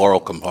of the floral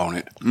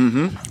component,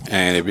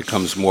 and it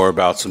becomes more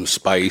about some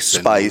spice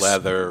and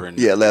leather. And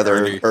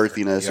leather,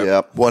 earthiness,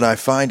 What I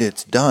find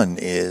it's done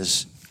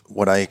is,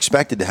 what I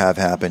expected to have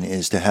happen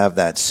is to have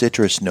that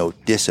citrus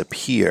note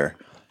disappear,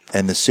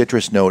 and the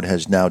citrus note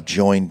has now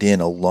joined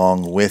in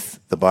along with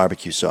the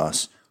barbecue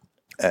sauce.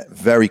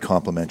 Very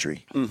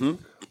complimentary.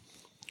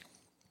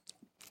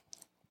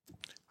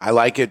 I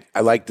like it.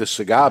 I like the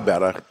cigar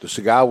better. The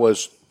cigar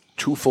was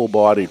too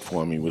full-bodied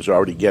for me. It was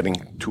already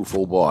getting too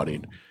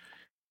full-bodied.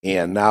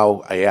 And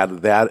now I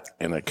added that,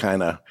 and it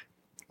kind of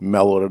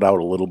mellowed it out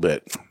a little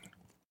bit.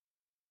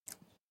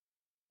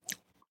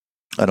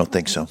 I don't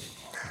think so.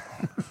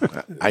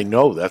 I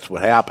know that's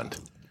what happened.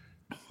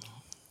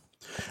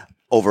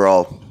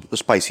 Overall, the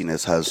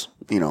spiciness has,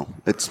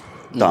 it's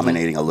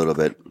dominating a little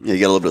bit. You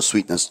get a little bit of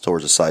sweetness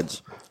towards the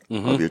sides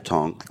of your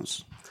tongue.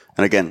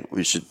 And again,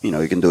 we should,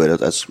 you can do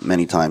it as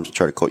many times.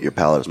 Try to coat your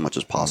palate as much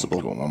as possible.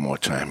 Do it one more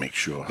time, make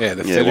sure. Yeah,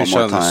 the finish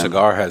on the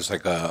cigar has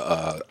like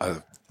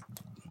a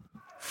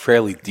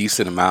fairly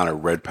decent amount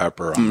of red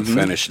pepper on the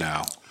finish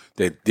now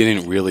that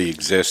didn't really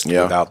exist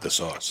without the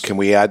sauce. Can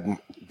we add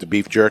the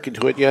beef jerky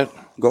to it yet?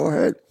 Go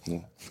ahead.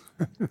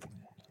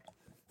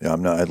 Yeah,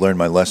 I'm not. I learned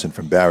my lesson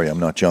from Barry. I'm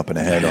not jumping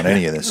ahead on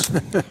any of this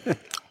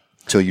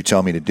until you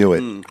tell me to do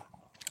it.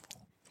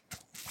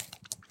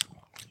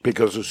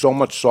 Because there's so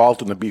much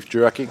salt in the beef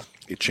jerky,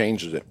 it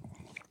changes it.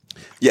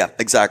 Yeah,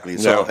 exactly.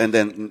 So and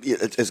then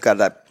it's got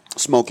that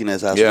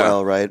smokiness as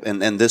well, right?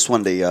 And this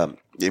one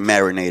they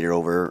marinated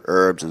over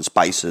herbs and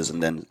spices,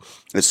 and then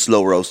it's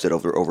slow roasted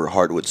over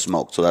hardwood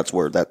smoke. So that's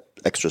where that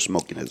extra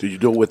smokiness. Did you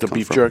do it with the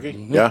beef jerky?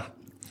 Yeah.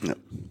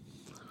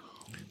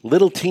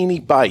 Little teeny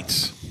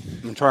bites.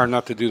 I'm trying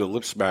not to do the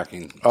lip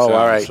smacking. Oh, sound,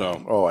 all right.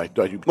 So. Oh, I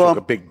thought you took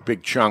a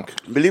big chunk.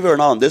 Believe it or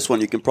not, on this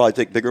one you can probably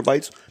take bigger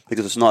bites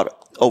because it's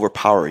not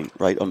overpowering.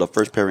 Right on the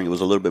first pairing, it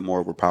was a little bit more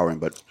overpowering,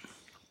 but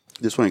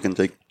this one you can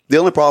take. The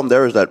only problem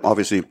there is that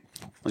obviously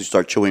as you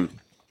start chewing,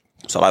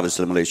 saliva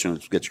stimulation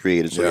gets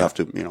created, so you have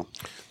to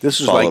This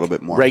is a like little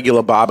bit more.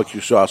 regular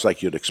barbecue sauce,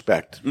 like you'd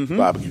expect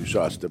barbecue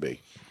sauce to be.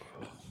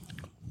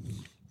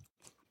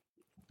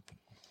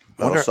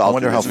 I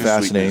wonder how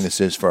fascinating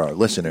this is for our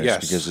listeners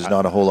because there's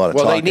not a whole lot of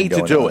Well, they talking need to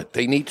going do on. it.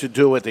 They need to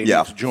do it. They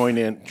need to join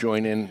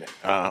in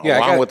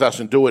along with us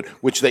and do it,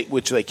 which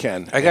they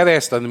can. I got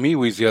asked on the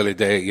MeWe's the other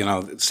day,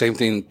 same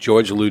thing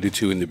George alluded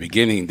to in the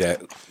beginning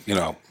that,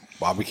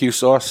 barbecue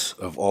sauce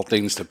of all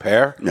things to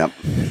pair. Yep.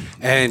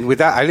 And with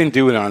that, I didn't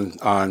do it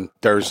on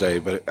Thursday,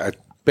 but I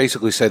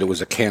basically said it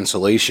was a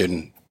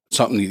cancellation,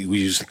 something that we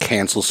use to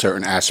cancel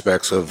certain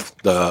aspects of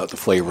the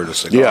flavor of the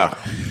cigar.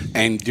 Yeah.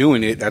 And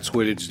doing it, that's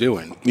what it's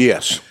doing.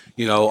 Yes.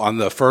 On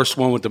the first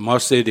one with the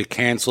mustard, it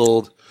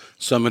canceled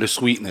some of the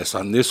sweetness.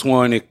 On this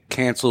one, it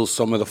cancels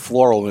some of the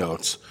floral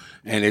notes,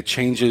 and it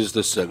changes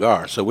the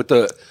cigar. So with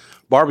the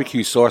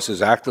barbecue sauce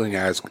is acting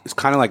as, it's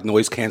kind of like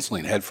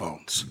noise-canceling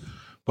headphones.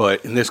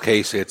 But in this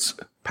case, it's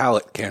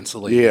palate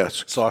canceling.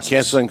 Yes, sauces.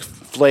 canceling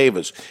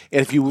flavors.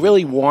 And if you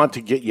really want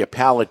to get your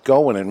palate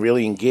going and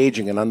really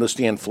engaging and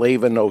understand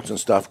flavor notes and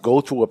stuff, go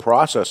through a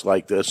process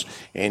like this,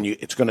 and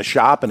it's going to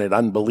sharpen it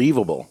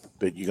unbelievable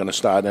that you're going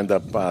to end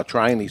up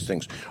trying these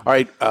things. All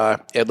right,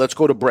 Ed, let's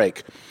go to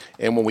break.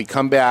 And when we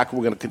come back,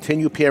 we're going to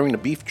continue pairing the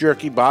beef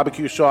jerky,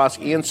 barbecue sauce,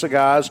 and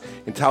cigars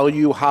and tell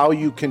you how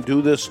you can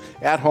do this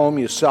at home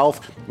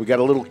yourself. We got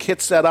a little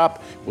kit set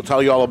up. We'll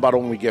tell you all about it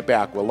when we get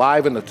back. We're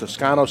live in the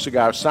Toscano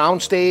Cigar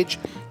Soundstage,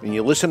 and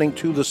you're listening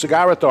to The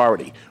Cigar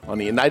Authority on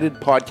the United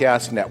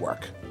Podcast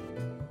Network.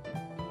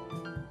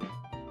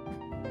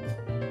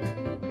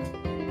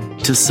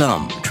 To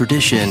some,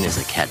 tradition is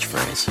a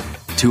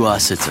catchphrase. To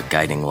us, it's a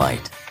guiding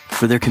light.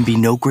 For there can be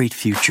no great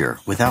future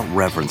without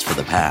reverence for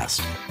the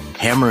past.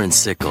 Hammer and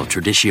Sickle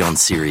Tradition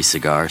Series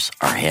cigars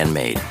are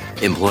handmade,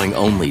 employing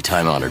only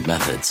time-honored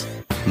methods.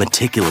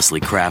 meticulously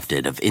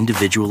crafted of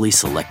individually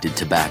selected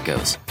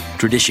tobaccos.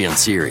 Tradición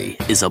Siri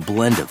is a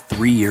blend of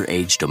 3-year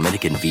aged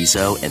Dominican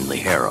Viso and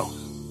Ligero,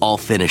 all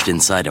finished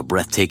inside a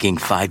breathtaking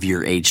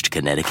 5-year aged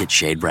Connecticut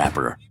shade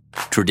wrapper.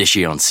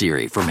 Tradición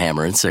Siri from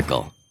Hammer and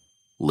Sickle.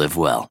 Live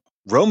well.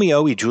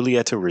 Romeo y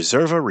Julieta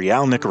Reserva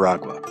Real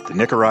Nicaragua, the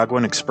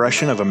Nicaraguan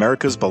expression of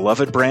America's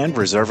beloved brand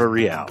Reserva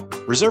Real.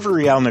 Reserva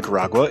Real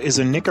Nicaragua is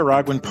a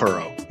Nicaraguan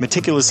puro,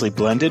 meticulously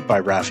blended by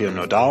Rafael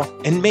Nodal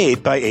and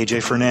made by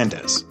AJ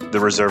Fernandez. The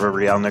Reserva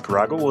Real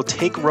Nicaragua will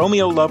take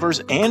Romeo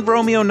lovers and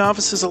Romeo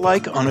novices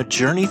alike on a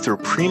journey through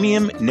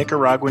premium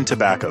Nicaraguan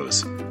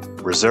tobaccos.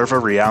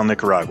 Reserva Real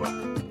Nicaragua.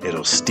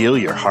 It'll steal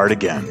your heart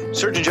again.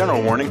 Surgeon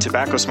General warning: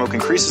 tobacco smoke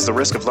increases the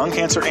risk of lung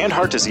cancer and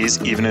heart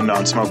disease even in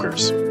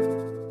non-smokers.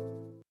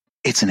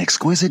 It's an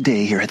exquisite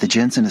day here at the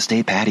Jensen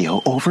Estate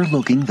patio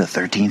overlooking the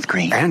 13th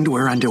green. And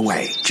we're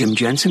underway. Jim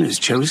Jensen has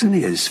chosen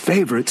his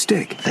favorite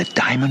stick. The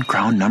Diamond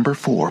Crown No.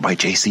 4 by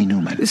J.C.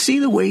 Newman. See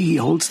the way he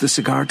holds the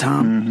cigar,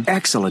 Tom? Mm-hmm.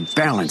 Excellent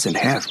balance and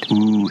heft.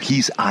 Ooh,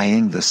 he's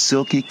eyeing the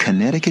silky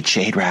Connecticut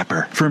shade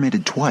wrapper.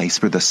 Fermented twice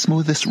for the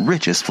smoothest,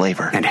 richest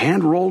flavor. And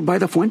hand-rolled by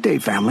the Fuente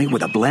family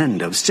with a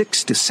blend of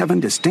 6 to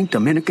 7 distinct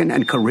Dominican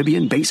and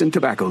Caribbean basin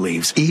tobacco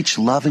leaves. Each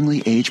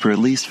lovingly aged for at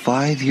least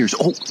 5 years.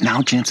 Oh,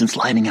 now Jensen's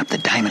lighting up the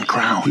Diamond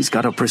Crown. He's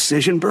got a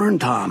precision burn,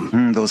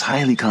 Tom. Those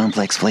highly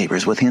complex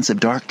flavors with hints of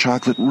dark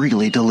chocolate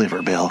really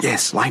deliver, Bill.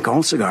 Yes, like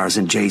all cigars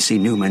in J.C.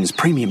 Newman's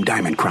premium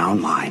Diamond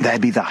Crown line.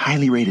 That'd be the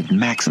highly rated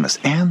Maximus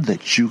and the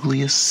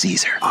Julius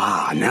Caesar.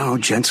 Ah, now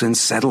Jensen's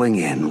settling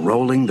in,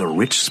 rolling the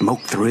rich smoke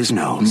through his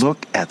nose.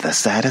 Look at the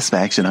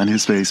satisfaction on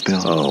his face,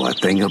 Bill. Oh, a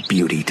thing of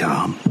beauty,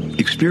 Tom.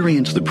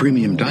 Experience the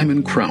premium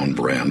Diamond Crown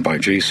brand by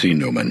J.C.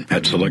 Newman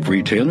at select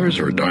retailers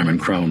or Diamond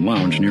Crown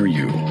Lounge near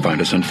you.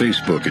 Find us on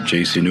Facebook at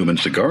J.C. Newman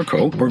Cigar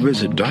Co. or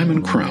visit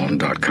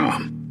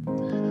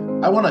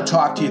diamondcrown.com. I want to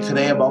talk to you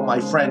today about my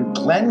friend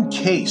Glenn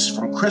Case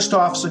from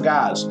Christoph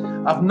Cigars.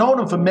 I've known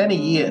him for many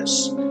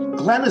years.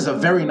 Glenn is a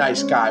very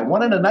nice guy,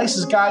 one of the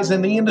nicest guys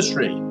in the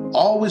industry.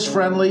 Always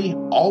friendly,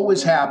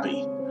 always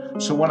happy.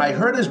 So when I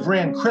heard his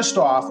brand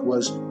Christoph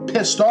was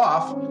pissed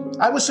off,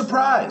 I was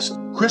surprised.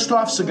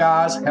 Christoph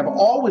Cigars have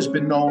always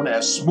been known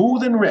as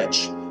smooth and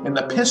rich, and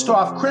the pissed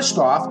off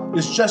Christoph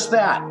is just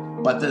that.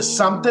 But there's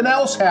something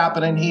else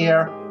happening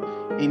here.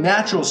 A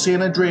natural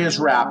San Andreas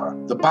wrapper,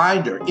 the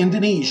binder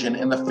Indonesian,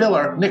 and the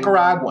filler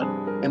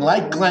Nicaraguan. And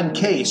like Glen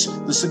Case,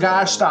 the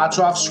cigar starts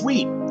off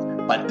sweet,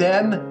 but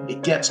then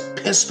it gets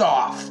pissed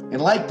off.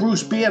 And like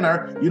Bruce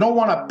Banner, you don't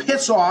want to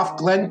piss off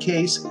Glen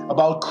Case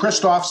about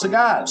Christoph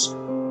Cigars.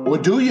 Or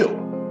do you?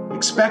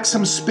 Expect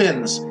some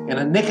spins and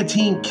a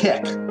nicotine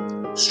kick.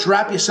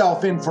 Strap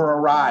yourself in for a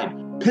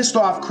ride. Pissed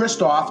off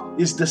Christoph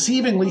is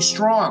deceivingly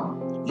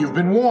strong. You've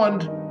been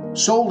warned.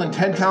 Sold in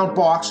 10-count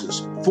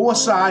boxes, 4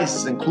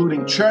 sizes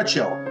including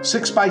Churchill,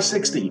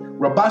 6x60,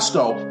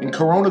 Robusto, and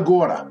Corona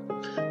Gorda.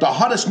 The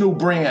hottest new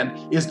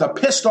brand is the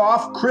Pissed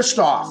Off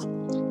Christoph.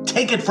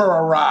 Take it for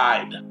a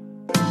ride.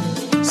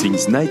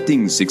 Since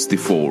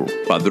 1964,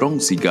 Padron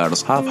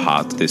Cigars have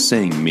had the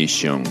same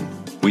mission,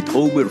 with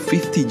over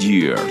 50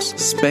 years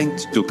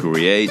spent to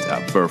create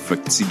a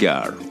perfect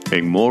cigar,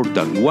 and more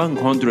than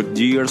 100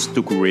 years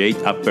to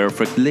create a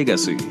perfect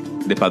legacy.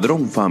 The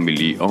Padron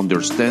family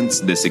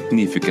understands the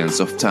significance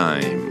of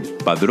time.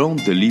 Padron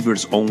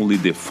delivers only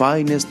the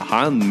finest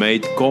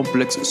handmade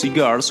complex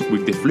cigars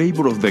with the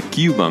flavor of the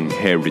Cuban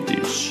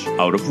heritage,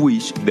 out of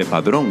which the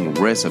Padron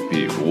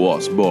recipe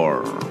was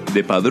born.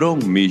 The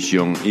Padron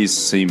mission is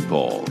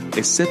simple: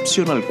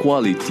 exceptional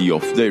quality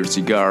of their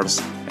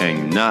cigars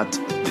and not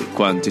the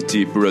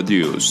quantity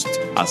produced.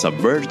 As a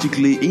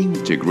vertically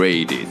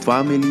integrated,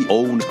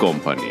 family-owned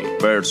company,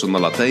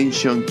 personal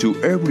attention to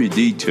every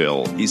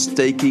detail is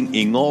taken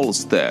in all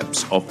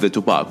steps of the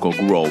tobacco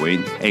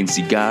growing and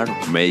cigar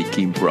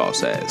making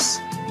process.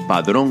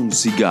 Padron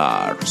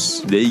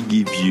Cigars. They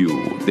give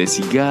you, the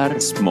cigar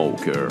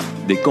smoker,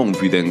 the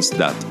confidence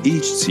that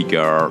each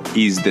cigar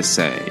is the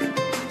same.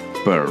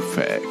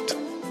 Perfect.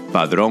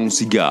 Padron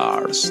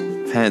Cigars.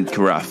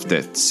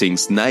 Handcrafted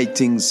since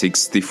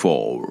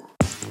 1964.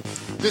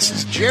 This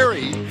is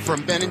Jerry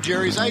from Ben &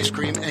 Jerry's Ice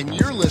Cream, and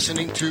you're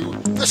listening to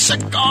The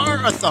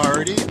Cigar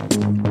Authority.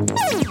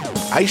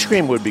 Ice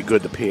cream would be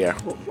good to pair.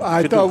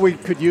 I thought we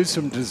could use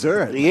some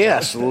dessert.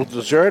 Yes, a little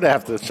dessert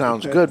after. It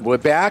sounds good. We're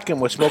back,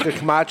 and we're smoking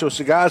Camacho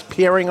cigars,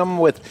 pairing them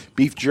with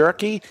beef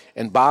jerky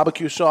and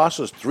barbecue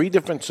sauces. 3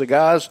 different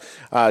cigars.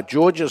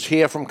 George is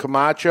here from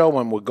Camacho,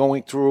 and we're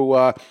going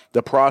through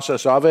the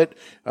process of it.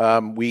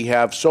 We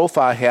have so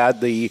far had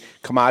the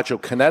Camacho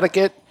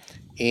Connecticut,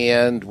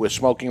 and we're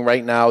smoking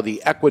right now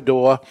the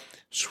Ecuador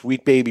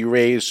Sweet Baby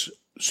Ray's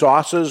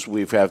sauces.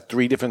 We've had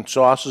 3 different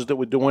sauces that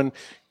we're doing,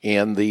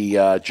 and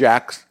the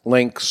Jack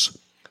Link's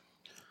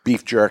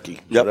beef jerky.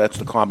 Yep. So that's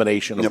the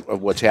combination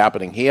of what's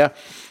happening here.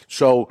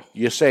 So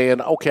you're saying,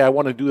 okay, I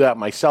want to do that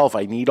myself.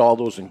 I need all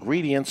those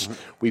ingredients.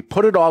 Mm-hmm. We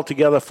put it all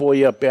together for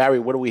you. Barry,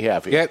 what do we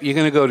have here? Yep, you're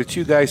going to go to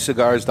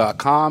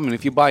twoguyscigars.com, and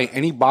if you buy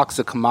any box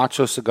of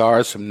Camacho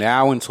cigars from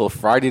now until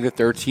Friday the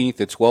 13th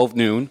at 12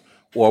 noon,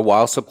 or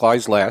while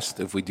supplies last.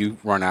 If we do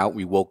run out,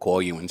 we will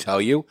call you and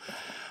tell you.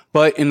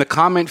 But in the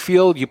comment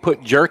field, you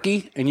put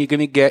jerky, and you're going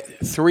to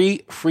get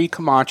 3 free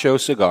Camacho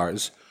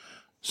cigars,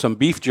 some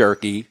beef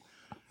jerky,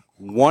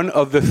 one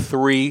of the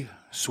 3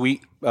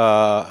 sweet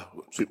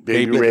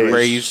Baby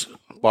Ray's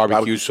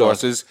barbecue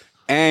sauces,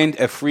 and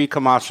a free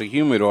Camacho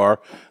humidor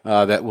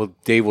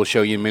Dave will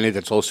show you in a minute.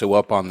 That's also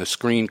up on the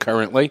screen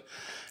currently.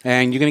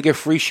 And you're going to get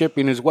free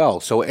shipping as well.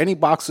 So any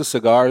box of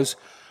cigars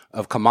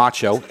of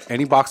Camacho,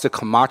 any box of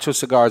Camacho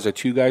cigars at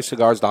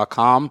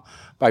twoguyscigars.com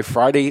by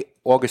Friday,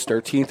 August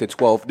 13th at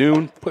 12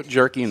 noon. Put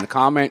jerky in the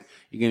comment.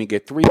 You're going to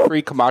get 3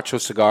 free Camacho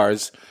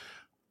cigars.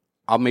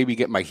 I'll maybe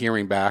get my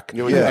hearing back.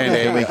 Can we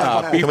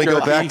go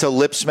back to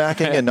lip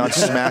smacking and not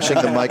smashing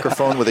the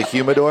microphone with a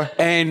humidor?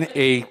 And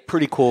a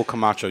pretty cool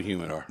Camacho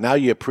humidor. Now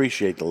you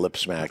appreciate the lip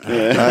smacking.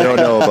 I don't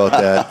know about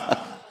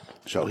that.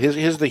 So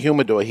here's the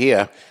humidor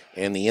here,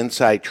 and the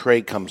inside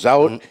tray comes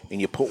out,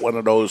 and you put one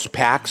of those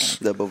packs.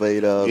 The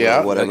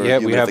Boveda, whatever. Yeah,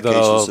 we have the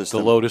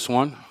Lotus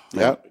one.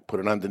 Yeah,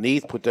 put it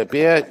underneath, put that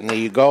beer, and there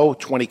you go,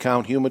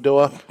 20-count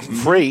humidor,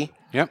 free.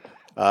 Yep.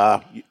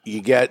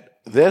 You get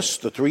this,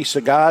 the 3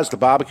 cigars, the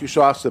barbecue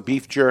sauce, the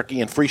beef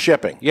jerky, and free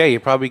shipping. Yeah, you're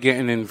probably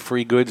getting in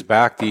free goods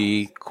back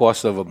the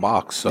cost of a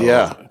box. So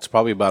it's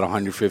probably about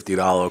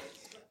 $150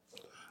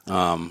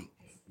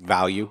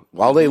 value.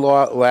 While they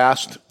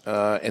last,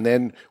 and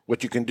then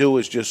what you can do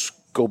is just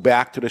go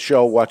back to the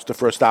show, watch the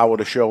first hour of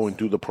the show, and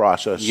do the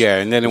process. Yeah,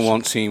 and then it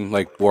won't seem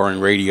like boring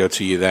radio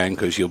to you then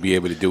because you'll be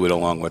able to do it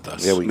along with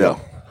us. There we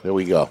go. There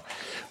we go.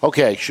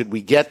 Okay, should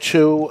we get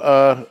to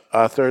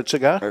our third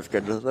cigar? Let's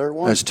get to the third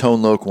one. As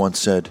Tone Loc once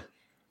said,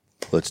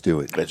 let's do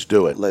it. Let's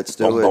do it. Let's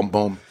do it. Boom,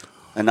 boom.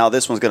 And now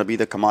this one's going to be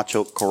the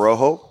Camacho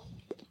Corojo,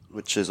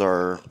 which is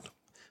our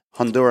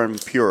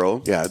Honduran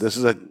Puro. Yeah, this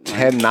is a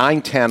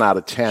 9-10 out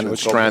of 10 in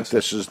strength.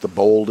 This is the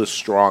boldest,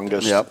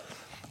 strongest. Yep.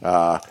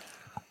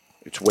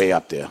 It's way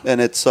up there. And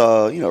it's,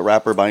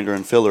 wrapper, binder,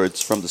 and filler.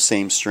 It's from the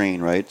same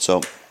strain, right?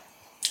 So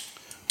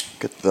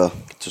get to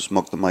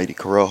smoke the mighty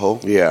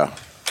Corojo. Yeah.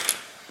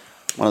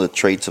 One of the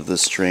traits of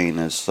this strain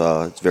is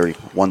it's very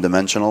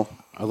one-dimensional.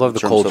 I love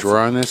the cold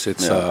draw on this.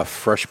 It's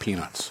fresh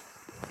peanuts.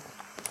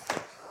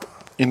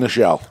 In the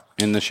shell.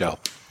 In the shell.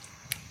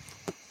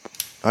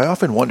 I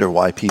often wonder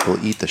why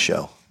people eat the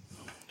shell.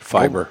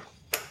 Fiber.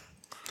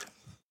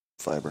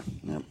 Fiber,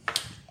 yeah.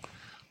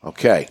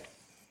 Okay.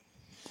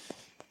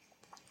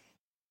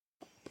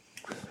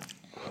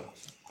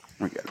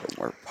 We got a bit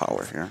more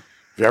power here.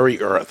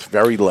 Very earth,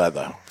 very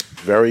leather,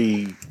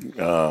 very...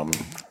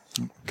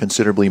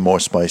 considerably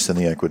more spice than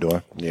the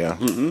Ecuador. Yeah.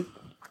 Mm-hmm.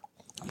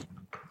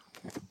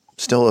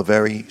 Still a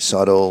very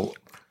subtle...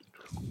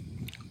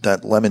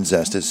 That lemon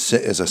zest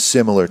is a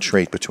similar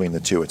trait between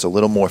the two. It's a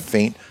little more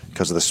faint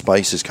because of the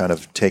spice is kind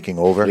of taking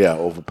over. Yeah,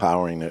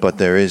 overpowering it. But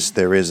there is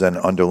an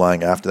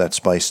underlying, after that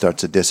spice starts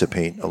to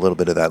dissipate, a little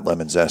bit of that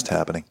lemon zest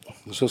happening.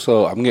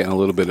 So I'm getting a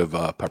little bit of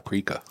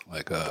paprika,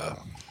 like a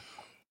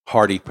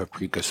hearty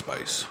paprika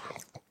spice.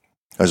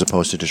 As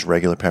opposed to just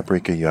regular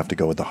paprika, you have to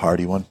go with the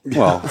hearty one?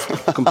 Well,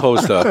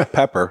 composed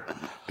pepper,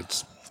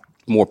 it's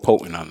more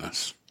potent on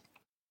this.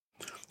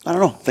 I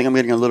don't know. I think I'm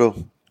getting a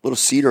little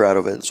cedar out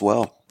of it as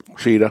well.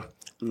 Cedar.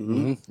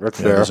 Mm-hmm.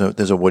 That's fair.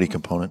 There's a woody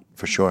component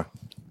for sure.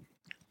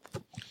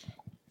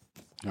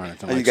 All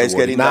right, are you guys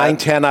getting 9,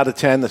 10 out of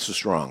 10? This is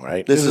strong,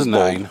 right? This is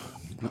 9.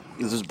 Bold.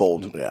 This is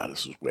bold. Yeah,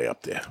 this is way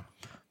up there.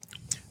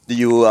 Do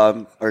you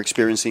are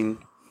experiencing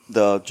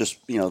the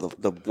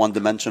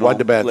one-dimensional?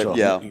 One-dimensional.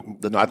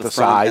 Not the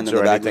sides and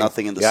or back, anything.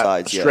 nothing in the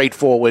sides.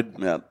 Straightforward.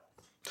 Yeah.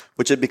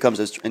 Which it becomes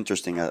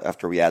interesting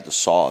after we add the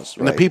sauce.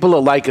 Right? And the people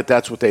that like it,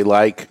 that's what they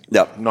like.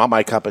 Yep. Not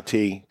my cup of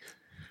tea.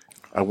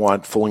 I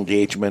want full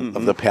engagement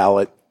of the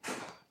palate.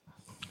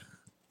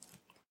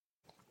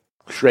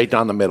 Straight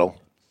down the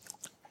middle.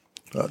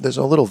 There's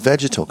a little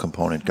vegetal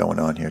component going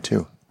on here,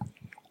 too.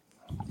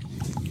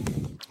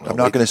 I'm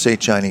not going to say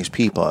Chinese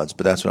pea pods,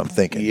 but that's what I'm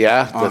thinking.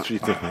 Yeah, that's what you're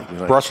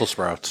thinking. Brussels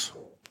sprouts.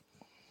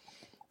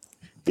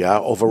 Yeah,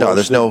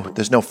 over-roasted. No,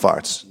 there's no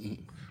farts.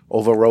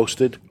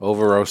 Over-roasted.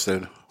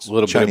 Over-roasted. A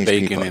little Chinese bit of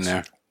pea bacon in pods.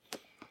 there.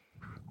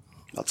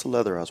 Lots of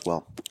leather as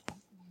well.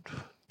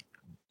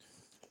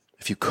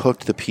 If you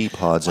cooked the pea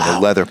pods in a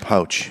leather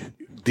pouch.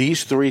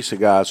 These 3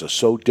 cigars are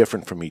so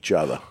different from each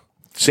other.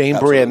 Same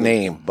Absolutely. brand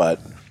name, but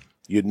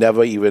you'd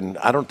never even,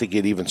 I don't think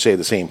you'd even say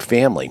the same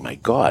family. My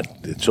God,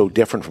 it's so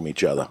different from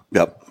each other.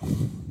 Yep.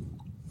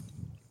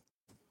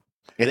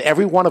 And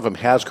every one of them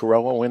has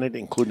Corojo in it,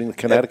 including the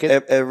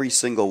Connecticut? Every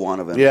single one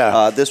of them.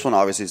 Yeah. This one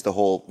obviously is the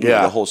whole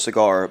the whole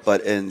cigar,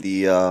 but in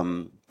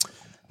the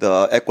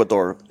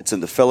Ecuador, it's in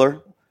the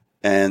filler,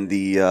 and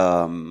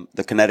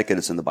the Connecticut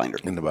is in the binder.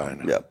 In the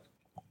binder. Yep.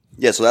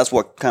 Yeah, so that's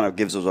what kind of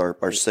gives us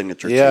our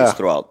signature taste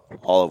throughout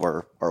all of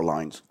our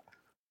lines.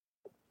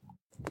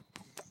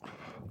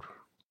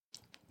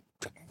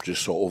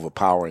 Just so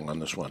overpowering on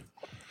this one.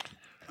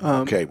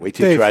 Okay, wait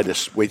till you try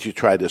this. Wait till you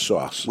try this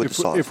sauce.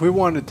 If we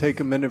want to take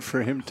a minute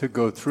for him to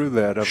go through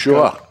that, I've Sure.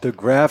 got the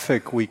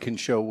graphic we can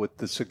show with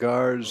the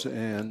cigars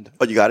and.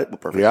 Oh, you got it?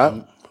 Perfect.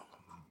 Yeah.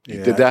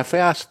 You did that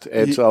fast,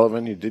 Ed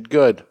Sullivan. You did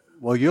good.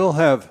 Well,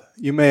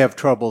 you may have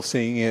trouble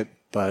seeing it,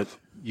 but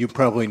you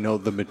probably know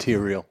the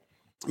material.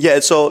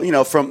 Yeah,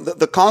 so, from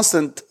the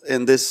constant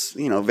in this,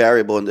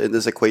 variable in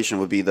this equation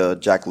would be the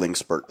Jack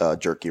Link's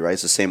jerky, right?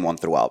 It's the same one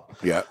throughout.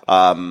 Yeah.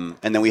 And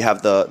then we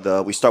have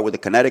we start with the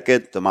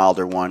Connecticut, the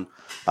milder one,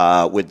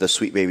 with the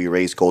Sweet Baby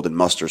Ray's golden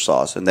mustard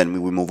sauce. And then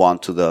we move on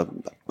to the,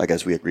 I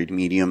guess we agreed,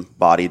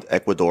 medium-bodied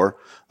Ecuador.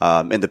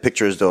 And the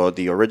picture is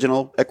the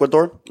original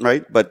Ecuador,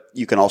 right? But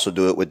you can also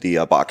do it with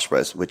the box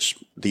press,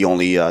 which the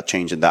only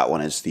change in that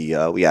one is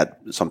we add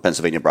some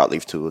Pennsylvania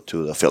broadleaf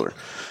to the filler.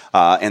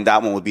 And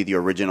that one would be the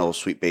original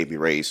Sweet Baby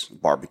Ray's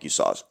barbecue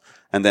sauce.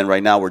 And then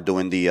right now we're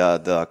doing the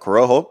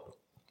Corojo,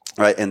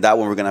 right? And that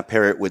one we're going to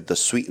pair it with the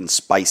sweet and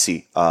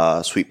spicy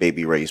Sweet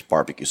Baby Ray's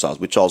barbecue sauce,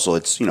 which also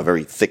it's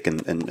very thick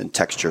in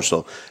texture,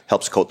 so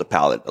helps coat the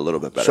palate a little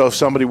bit better. So if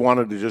somebody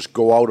wanted to just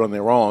go out on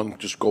their own,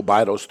 just go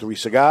buy those 3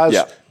 cigars,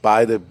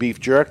 buy the beef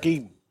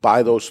jerky,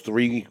 buy those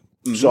 3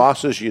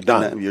 sauces, you're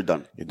done. You're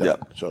done. Yeah.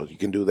 So you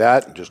can do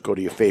that and just go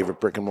to your favorite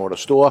brick and mortar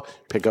store,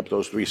 pick up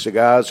those 3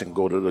 cigars, and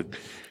go to the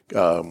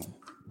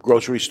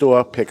grocery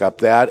store, pick up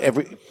that.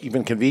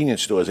 Even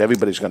convenience stores,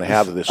 everybody's going to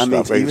have this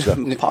stuff.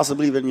 Right?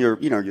 Possibly even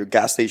your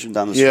gas station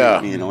down the street.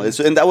 Yeah.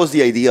 And that was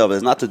the idea of it.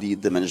 It's not to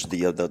diminish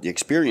the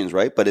experience,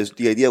 right? But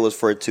the idea was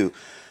for it to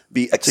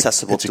be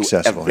accessible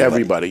to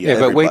everybody. Yeah,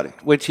 but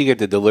wait till you get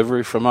the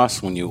delivery from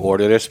us when you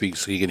order this,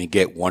 because you're going to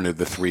get one of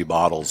the 3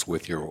 bottles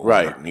with your order.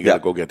 Right. And you got to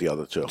go get the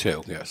other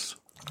 2. Yes.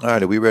 All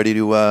right, are we ready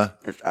to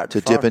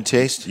dip and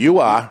taste? You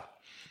are.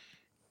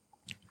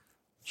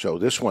 So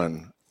this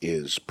one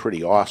is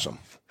pretty awesome.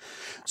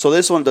 So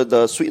this one,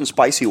 the sweet and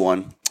spicy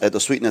one, the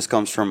sweetness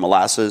comes from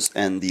molasses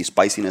and the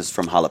spiciness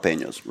from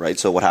jalapenos, right?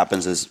 So what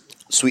happens is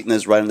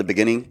sweetness right in the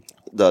beginning,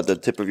 the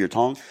tip of your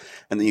tongue,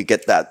 and then you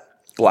get that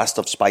blast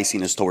of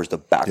spiciness towards the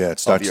back it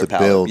starts of your to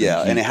palate. build.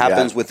 Yeah, and it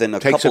happens within a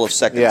couple of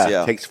seconds.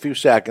 Yeah, it takes a few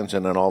seconds,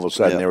 and then all of a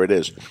sudden, there it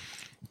is.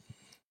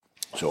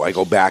 So I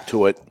go back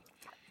to it,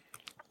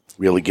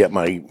 really get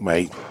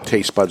my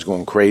taste buds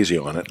going crazy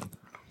on it.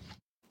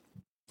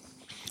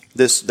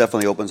 This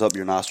definitely opens up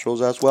your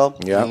nostrils as well.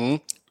 Yeah. Mm-hmm.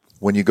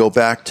 When you go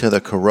back to the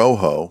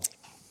Corojo,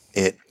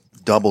 it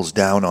doubles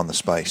down on the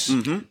spice.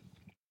 Mm-hmm.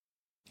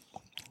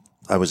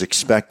 I was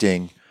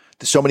expecting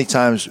so many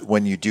times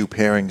when you do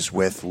pairings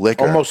with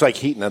liquor, almost like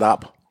heating it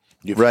up.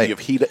 You've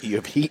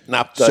heaten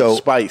up the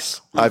spice.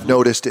 I've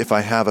noticed if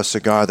I have a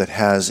cigar that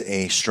has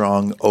a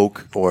strong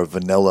oak or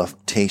vanilla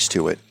taste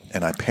to it,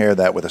 and I pair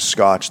that with a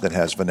Scotch that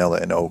has vanilla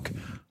and oak,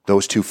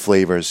 those 2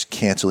 flavors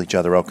cancel each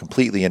other out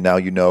completely, and now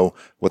you know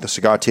what the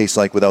cigar tastes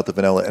like without the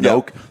vanilla and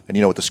oak, and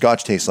you know what the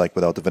Scotch tastes like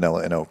without the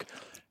vanilla and oak.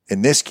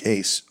 In this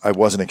case, I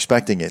wasn't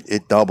expecting it.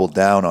 It doubled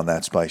down on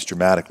that spice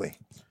dramatically.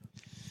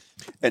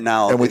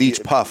 And with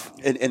each puff,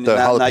 the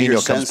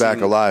jalapeno comes back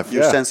alive.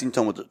 You're sensing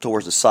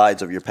towards the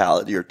sides of your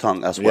palate, your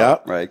tongue as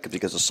well, right?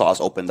 Because the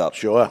sauce opened up.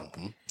 Sure.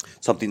 Mm-hmm.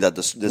 Something that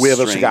this where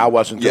the cigar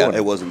wasn't doing it. Yeah,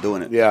 it wasn't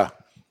doing it. Yeah,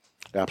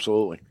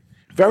 absolutely.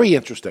 Very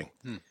interesting.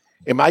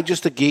 Am I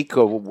just a geek,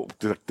 or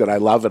that I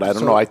love it? I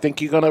don't know. I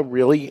think you're going to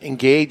really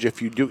engage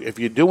if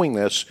you're doing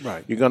this.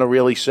 Right. You're going to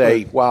really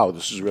say, "Wow,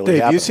 this is really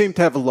Dave, happening." you seem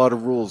to have a lot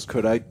of rules.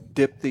 Could I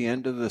dip the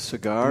end of the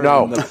cigar?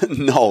 No,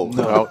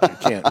 no, you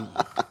can't.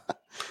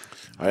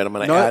 All right, I'm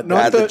going to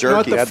add the jerky.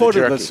 Not the add foot the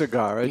jerky. of the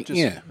cigar.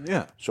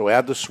 Yeah. So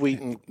add the sweet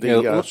and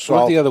look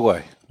salt. the other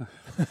way.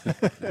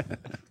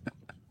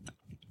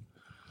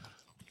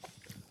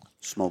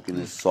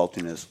 Smokiness,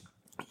 saltiness.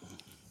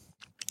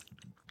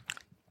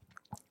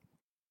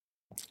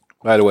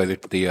 By the way, the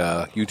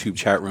YouTube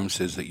chat room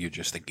says that you're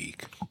just a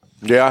geek.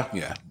 Yeah?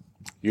 Yeah.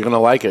 You're going to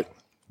like it.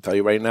 I'll tell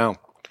you right now.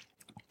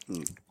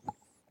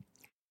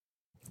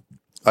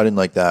 I didn't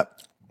like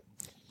that.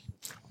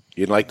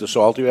 You didn't like the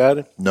salt you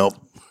added? Nope.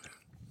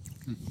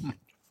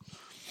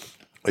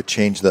 It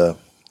changed the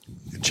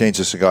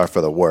cigar for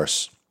the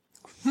worse.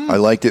 I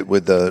liked it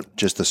with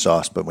just the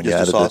sauce, but when you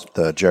added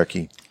the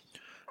jerky,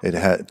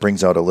 it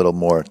brings out a little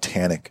more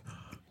tannic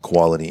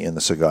quality in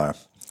the cigar.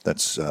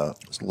 That's less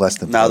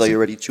than now pleasant. that you're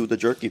ready to chew the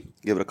jerky,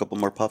 give it a couple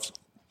more puffs.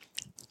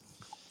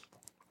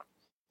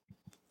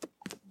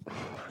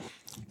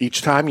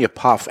 Each time you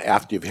puff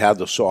after you've had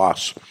the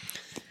sauce,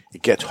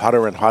 it gets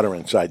hotter and hotter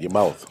inside your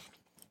mouth.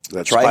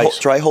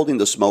 Try holding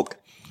the smoke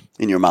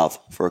in your mouth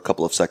for a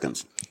couple of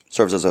seconds.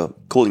 Serves as a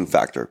cooling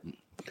factor.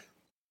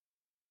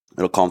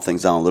 It'll calm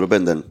things down a little bit,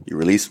 and then you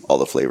release, all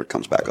the flavor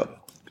comes back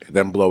up.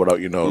 Then blow it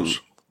out your nose.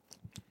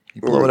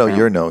 You blow it out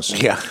your nose.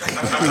 Yeah.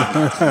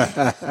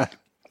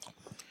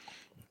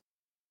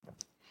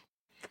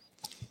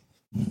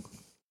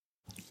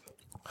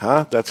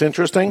 Huh? That's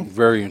interesting.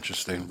 Very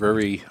interesting.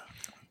 Very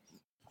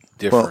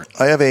different.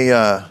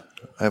 Well,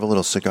 I have a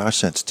little Cigar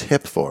Sense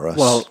tip for us.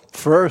 Well,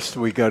 first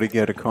we got to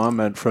get a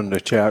comment from the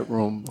chat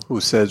room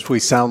who says we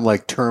sound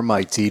like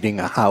termites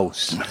eating a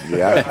house.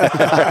 Yeah.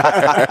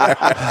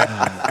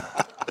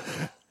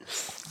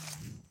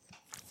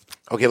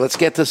 Okay, let's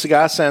get to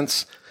Cigar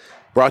Sense,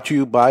 brought to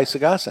you by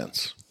Cigar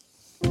Sense.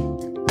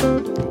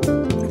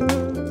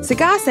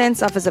 Cigar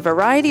Sense offers a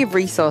variety of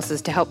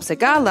resources to help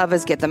cigar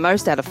lovers get the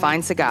most out of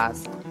fine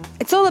cigars.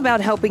 It's all about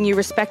helping you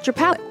respect your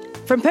palate.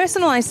 From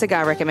personalized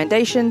cigar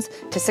recommendations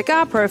to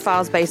cigar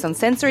profiles based on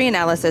sensory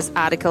analysis,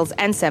 articles,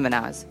 and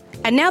seminars.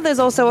 And now there's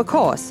also a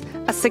course,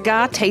 a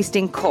cigar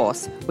tasting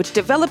course, which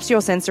develops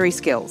your sensory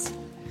skills.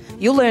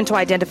 You'll learn to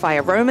identify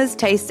aromas,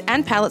 tastes,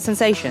 and palate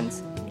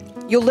sensations.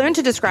 You'll learn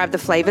to describe the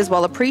flavors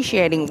while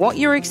appreciating what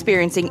you're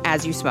experiencing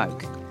as you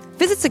smoke.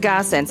 Visit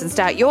Cigar Sense and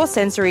start your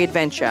sensory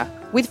adventure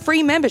with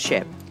free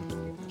membership.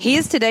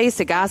 Here's today's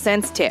Cigar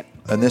Sense tip.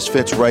 And this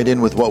fits right in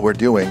with what we're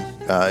doing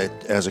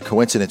as a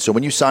coincidence. So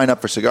when you sign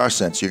up for Cigar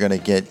Sense, you're going to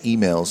get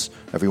emails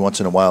every once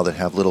in a while that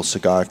have little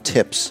cigar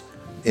tips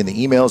in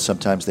the emails.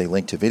 Sometimes they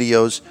link to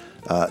videos.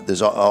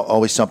 There's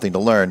always something to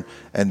learn.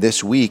 And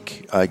this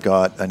week, I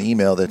got an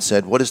email that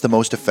said, what is the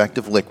most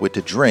effective liquid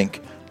to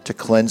drink to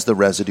cleanse the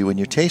residue in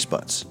your taste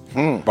buds?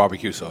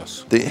 Barbecue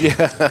sauce. We're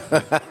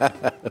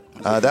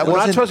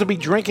not supposed to be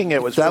drinking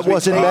it. That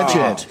wasn't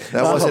mentioned.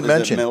 That wasn't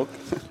mentioned.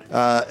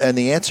 And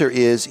the answer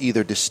is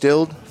either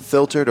distilled,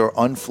 filtered, or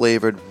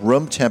unflavored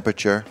room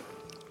temperature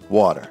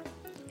water.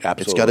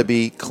 Absolutely. It's got to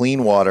be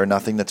clean water,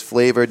 nothing that's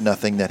flavored,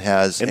 nothing that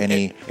has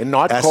any and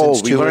not essence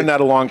cold. We to learned it.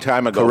 that a long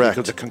time ago. Correct.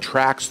 Because it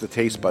contracts the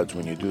taste buds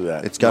when you do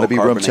that. It's got to be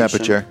room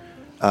temperature,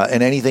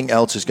 and anything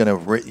else is going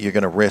to you're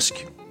going to risk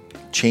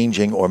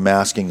changing or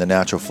masking the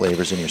natural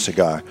flavors in your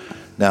cigar.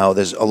 Now,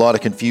 there's a lot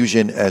of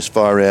confusion as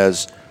far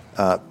as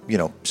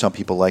some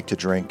people like to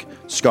drink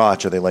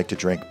Scotch or they like to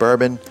drink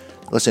bourbon.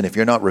 Listen, if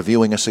you're not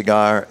reviewing a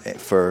cigar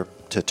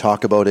to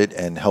talk about it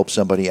and help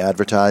somebody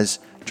advertise,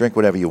 drink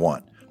whatever you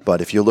want. But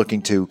if you're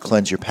looking to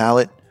cleanse your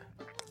palate,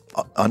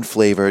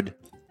 unflavored,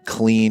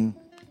 clean,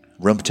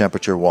 room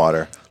temperature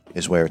water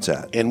is where it's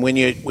at. And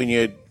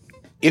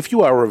if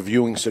you are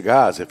reviewing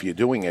cigars, if you're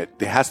doing it,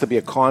 there has to be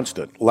a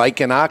constant.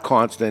 Like in our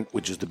constant,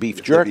 which is the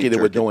beef jerky that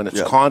we're doing,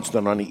 it's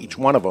constant on each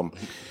one of them.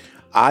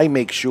 I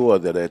make sure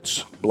that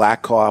it's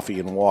black coffee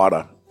and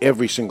water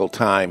every single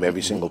time,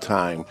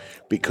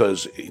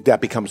 because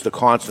that becomes the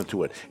constant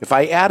to it. If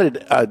I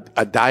added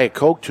a Diet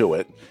Coke to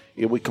it,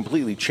 it would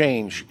completely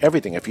change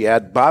everything. If you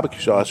add barbecue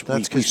sauce, that's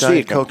we because see Diet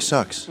it. Coke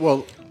sucks.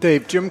 Well,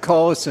 Dave, Jim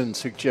Collison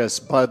suggests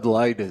Bud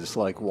Light is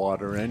like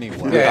water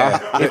anyway. Yeah.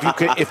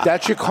 if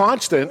that's your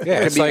constant,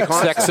 Yeah, it it's can be like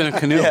constant. sex in a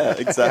canoe. Yeah,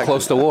 exactly.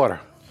 Close to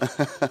water.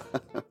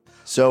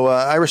 So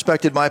I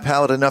respected my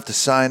palate enough to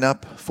sign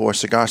up for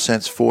Cigar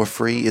Sense for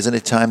free. Isn't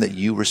it time that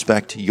you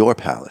respect your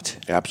palate?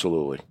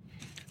 Absolutely.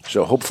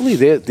 So hopefully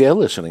they're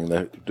listening.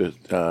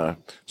 The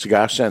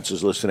Cigar Sense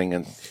is listening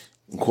and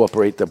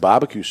incorporate the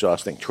barbecue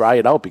sauce thing. Try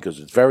it out because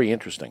it's very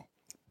interesting.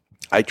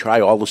 I try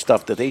all the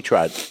stuff that they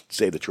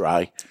say to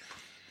try.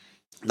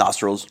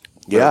 Nostrils.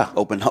 Yeah.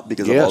 Open up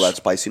because of all that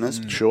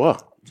spiciness. Sure.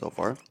 So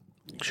far.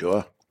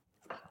 Sure.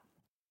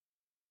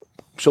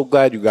 So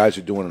glad you guys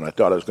are doing it. I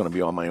thought I was going to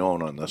be on my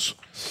own on this.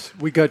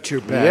 We got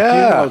your back.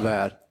 Yeah. You know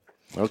that.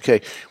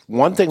 Okay.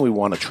 One thing we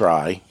want to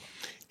try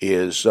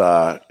is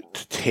to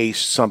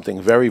taste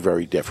something very,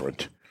 very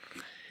different,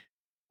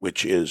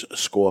 which is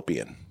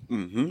scorpion.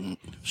 Mm-hmm.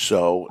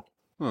 So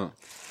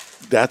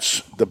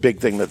that's the big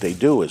thing that they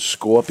do is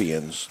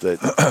scorpions.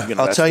 That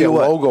I'll that's tell the you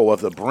what. logo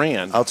of the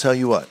brand. I'll tell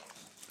you what,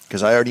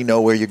 because I already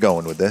know where you're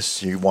going with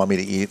this. You want me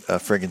to eat a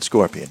friggin'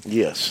 scorpion.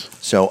 Yes.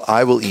 So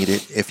I will eat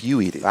it if you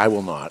eat it. I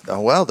will not.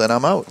 Oh, well, then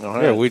I'm out. All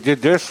right. Yeah, we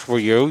did this for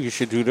you. You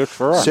should do this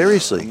for us.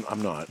 Seriously.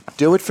 I'm not.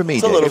 Do it for me,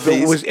 It's a Dave.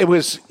 little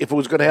If it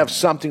was going to have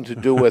something to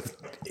do with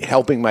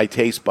helping my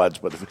taste buds,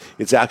 but if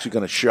it's actually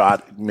going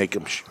to make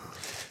them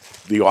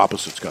the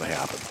opposite's going to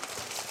happen.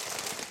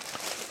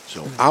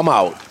 So I'm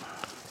out.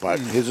 But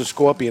here's a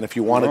scorpion. If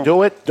you want to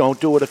do it, don't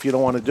do it. If you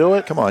don't want to do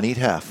it, Come on, eat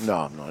half. no,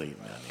 I'm not eating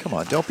that. Come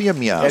on, don't be a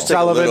meow. That's Take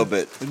a little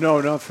Sullivan. bit.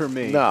 No, not for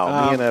me. No,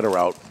 me and Ed are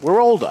out. We're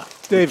older.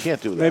 Dave, we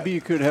can't do that. Maybe you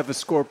could have a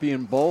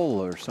scorpion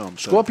bowl or something.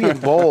 Scorpion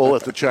bowl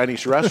at the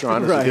Chinese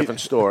restaurant is Right. a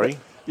different story.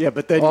 Yeah,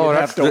 but then Oh, you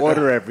that's have to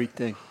order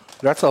everything.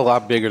 That's a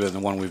lot bigger than the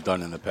one we've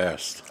done in the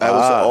past.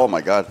 Oh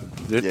my God.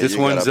 This you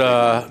got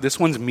a big this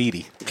one's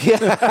meaty.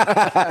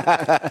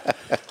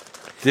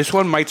 This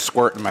one might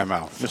squirt in my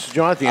mouth. Mr.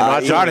 Jonathan, you're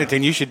not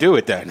Jonathan, you should do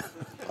it then.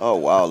 Oh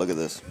wow, look at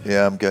this.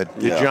 Yeah, I'm good.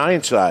 the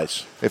giant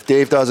size. If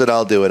Dave does it,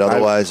 I'll do it.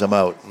 Otherwise, I'm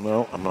out.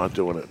 No, I'm not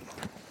doing it.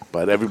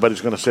 But everybody's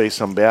going to say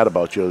something bad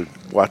about you.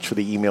 Watch for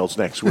the emails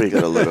next week.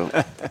 Get a little.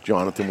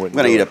 Jonathan wouldn't.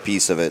 I'm gonna do eat a it.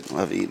 piece of it.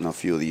 I've eaten a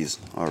few of these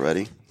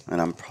already,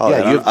 and I'm probably.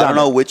 Yeah, you've I don't done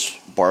know it.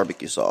 which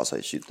barbecue sauce I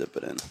should dip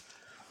it in.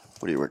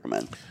 What do you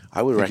recommend?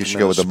 I would I think recommend you should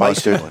go with the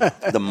spicy mustard.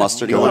 one. The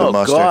mustard. Go with the Oh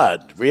mustard.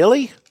 God,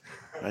 really?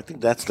 I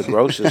think that's the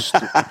grossest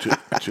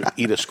to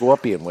eat a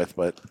scorpion with,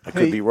 but I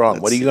could be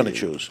wrong. What are you going to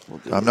choose?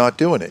 I'm not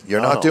doing it.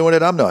 You're not doing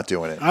it. I'm not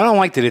doing it. I don't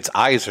like that its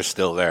eyes are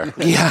still there.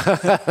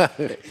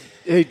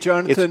 Hey,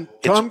 Jonathan,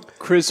 It's- Tom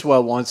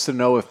Criswell wants to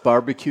know if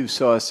barbecue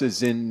sauce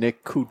is in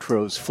Nick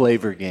Kutro's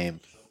flavor game.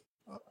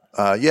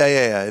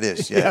 Yeah, it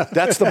is. Yeah.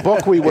 That's the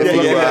book we would.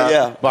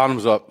 Yeah.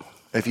 Bottoms up.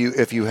 If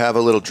you have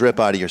a little drip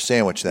out of your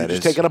sandwich, that Just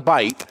is. taking a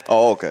bite.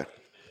 Oh, okay.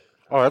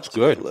 Oh, that's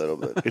good. A little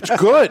bit. It's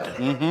good.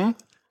 Mm-hmm.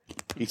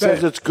 He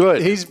says it's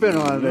good. He's been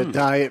on a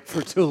diet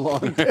for too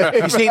long.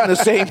 He's eating the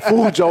same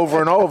foods over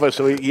and over,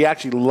 so he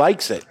actually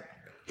likes it.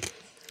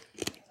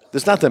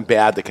 There's nothing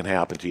bad that can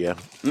happen to you.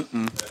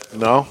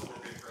 No?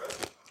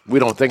 We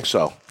don't think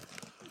so.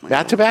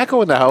 Matt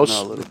Tobacco in the house?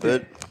 No, a little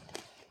bit.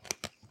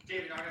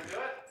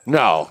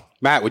 No.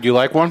 Matt, would you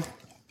like one?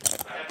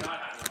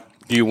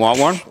 Do you want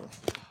one?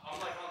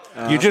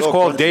 You just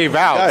called Dave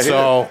out,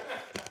 so...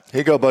 Here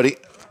you go, buddy.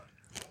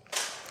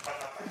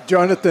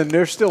 Jonathan,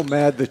 they're still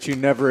mad that you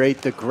never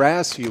ate the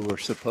grass you were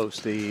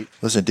supposed to eat.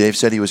 Listen, Dave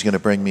said he was going to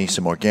bring me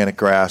some organic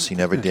grass. He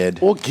never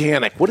did.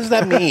 Organic? What does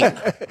that mean?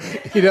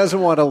 He doesn't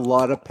want a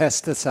lot of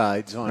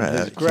pesticides on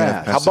his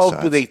grass. How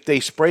about they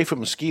spray for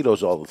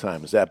mosquitoes all the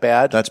time? Is that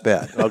bad? That's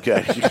bad.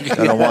 Okay. I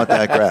don't want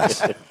that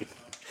grass.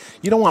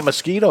 You don't want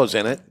mosquitoes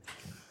in it.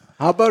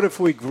 How about if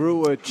we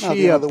grew a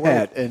chia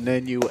pet and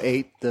then you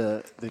ate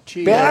the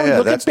chia? Barry,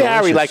 look at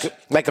Barry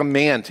like a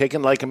man,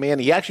 taking like a man.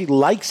 He actually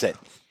likes it.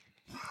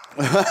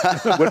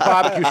 What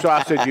barbecue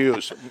sauce did you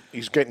use?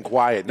 He's getting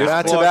quiet now.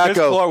 Not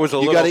tobacco.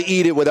 You got to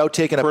eat it without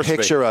taking a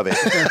picture of it.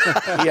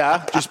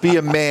 Yeah. Just be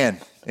a man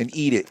and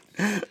eat it.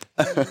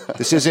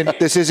 This isn't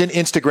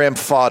Instagram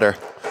fodder.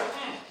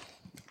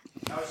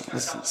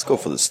 Let's go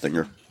for the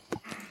stinger.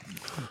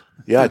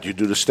 Yeah, did you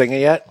do the stinger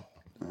yet?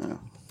 Yeah,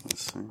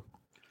 let's see.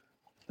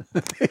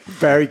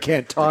 Barry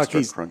can't talk.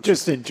 He's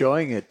just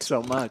enjoying it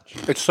so much.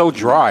 It's so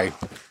dry.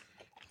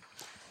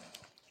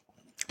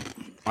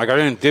 Like I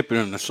didn't dip it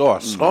in the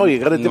sauce. Oh, you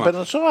got to dip it in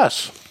the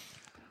sauce.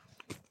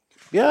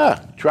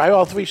 Yeah, try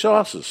all three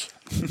sauces.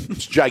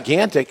 It's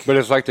gigantic. But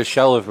it's like the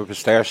shell of a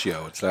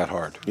pistachio. It's that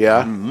hard.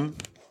 Yeah.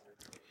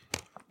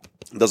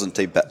 It doesn't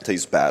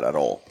taste bad at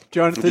all.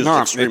 Jonathan,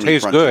 No, it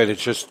tastes good.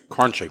 It's just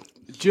crunchy.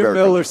 Jim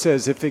Miller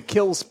says if it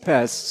kills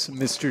pests,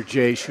 Mr.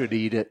 J should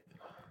eat it.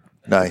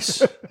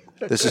 Nice.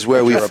 This is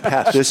where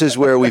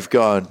we've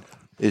gone.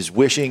 Is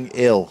wishing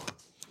ill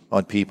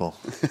on people.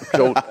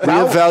 So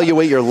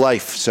reevaluate your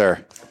life,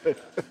 sir.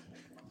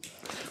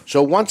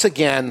 So once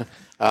again,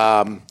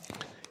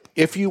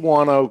 if you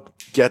want to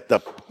get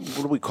what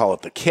do we call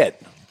it? The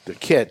kit.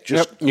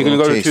 Just you're going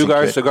to go to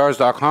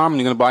twoguyscigars.com and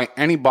you're going to buy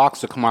any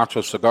box of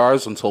Camacho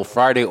cigars until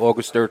Friday,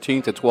 August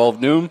 13th at 12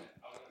 noon.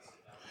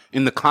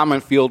 In the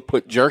comment field,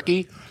 put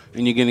jerky,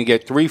 and you're going to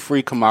get 3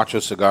 free Camacho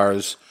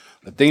cigars,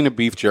 a thing of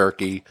beef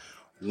jerky,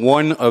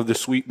 1 of the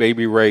Sweet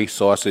Baby Ray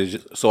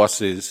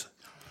sauces,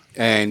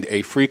 and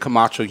a free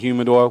Camacho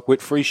humidor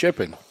with free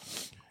shipping.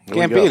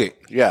 Can't beat it.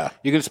 Yeah.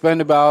 You can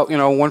spend about,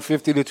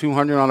 $150 to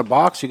 $200 on a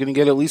box. You're going to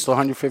get at least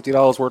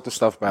 $150 worth of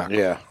stuff back.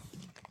 Yeah.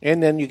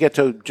 And then you get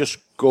to just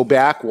go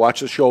back,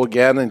 watch the show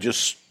again, and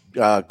just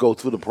go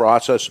through the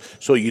process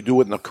so you do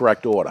it in the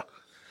correct order.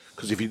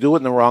 Because if you do it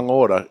in the wrong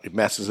order, it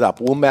messes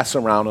up. We'll mess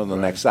around in the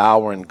next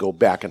hour and go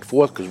back and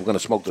forth because we're going to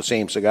smoke the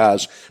same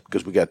cigars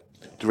because we got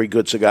 3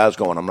 good cigars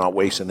going. I'm not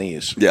wasting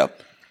these. Yeah.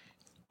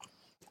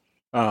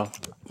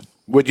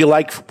 What'd you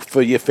like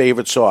for your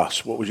favorite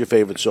sauce? What was your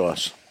favorite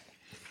sauce?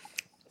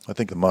 I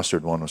think the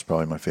mustard one was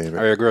probably my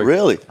favorite. I agree.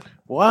 Really?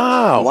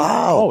 Wow.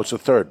 Oh, it's the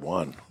third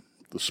one.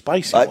 The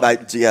spicy one.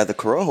 The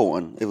Corojo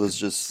one. It was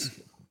just,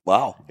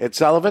 wow. Ed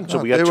Sullivan? So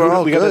we got they were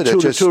all we got good. the It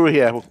two just- to two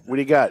here. What do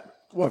you got?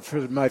 What for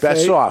my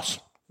Best sauce.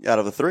 Out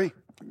of the 3.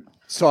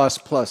 Sauce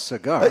plus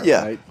cigar.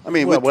 Yeah. Right? I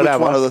mean, Well, which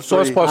whatever. one of the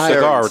Sauce 3? plus pairings?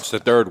 cigar, it's the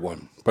third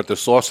one. But the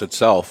sauce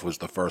itself was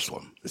the first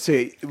one.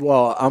 See,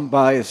 well, I'm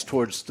biased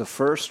towards the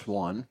first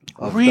one.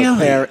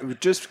 Really?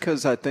 Just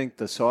because I think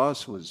the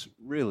sauce was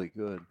really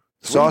good.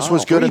 Sauce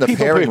was good and the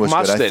People pairing pick was good. I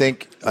mustard.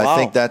 think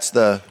Wow. that's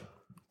the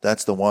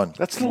one.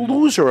 That's the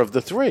loser of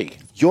the 3.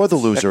 You're the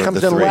loser That of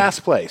comes the in 3. last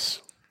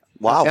place.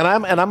 Wow. And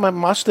I'm a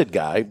mustard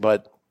guy,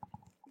 but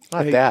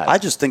not that. I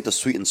just think the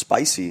sweet and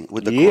spicy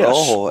with the Yes.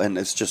 Corojo, and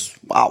it's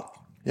just, wow.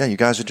 Yeah, you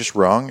guys are just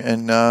wrong.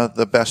 And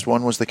the best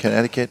one was the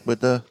Connecticut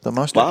with the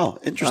mustard. Wow,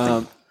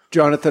 interesting.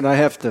 Jonathan, I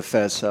have to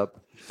fess up.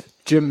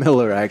 Jim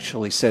Miller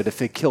actually said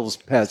if it kills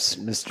pests,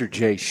 Mr.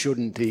 J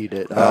shouldn't eat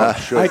it.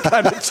 I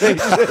kind of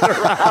changed it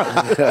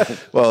around.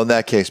 Well, in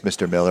that case,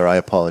 Mr. Miller, I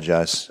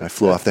apologize. I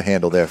flew off the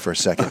handle there for a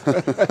second.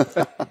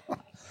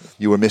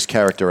 You were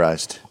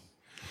mischaracterized.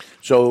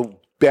 So,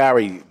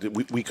 Barry,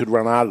 we could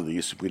run out of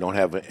these if we don't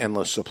have an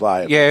endless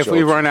supply of Yeah, them. if So we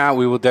it's- run out,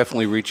 we will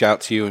definitely reach out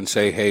to you and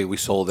say, hey, we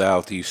sold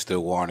out. Do you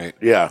still want it?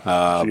 Yeah,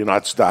 so you're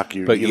not stuck.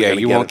 But yeah,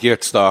 you won't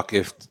get stuck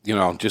if,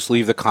 just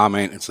leave the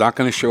comment. It's not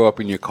going to show up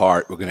in your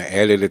cart. We're going to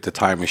add it at the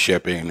time of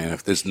shipping. And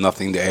if there's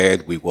nothing to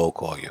add, we will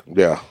call you.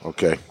 Yeah,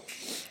 okay.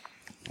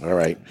 All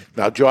right.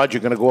 Now, George,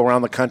 you're going to go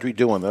around the country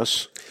doing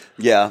this.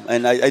 Yeah,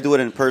 and I do it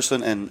in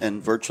person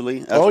and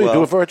virtually as well. You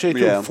do it virtually too?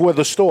 Yeah. For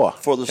the store?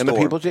 For the and store. the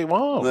people say,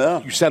 wow.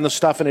 Yeah. You send the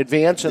stuff in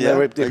advance and Yeah,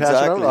 they pass it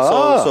exactly.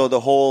 on? So the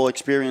whole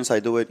experience, I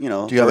do it, Do you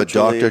have a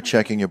virtually. doctor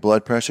checking your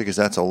blood pressure? Because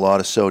that's a lot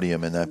of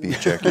sodium in that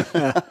beef jerky.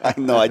 I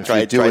know. I If try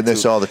you're doing try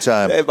this to- all the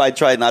time. I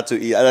try not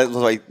to eat. That's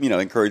why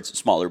encourage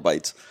smaller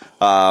bites.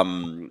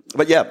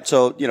 But yeah,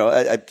 so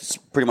it's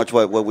pretty much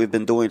what we've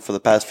been doing for the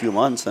past few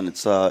months, and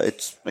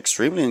it's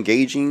extremely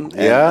engaging.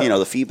 And, Yeah.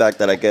 the feedback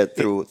that I get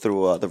through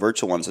the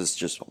virtual ones is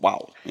just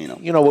wow.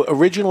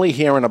 Originally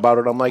hearing about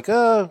it, I'm like,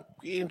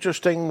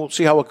 interesting. We'll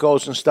see how it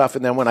goes and stuff.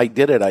 And then when I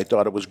did it, I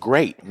thought it was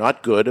great.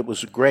 Not good. It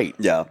was great.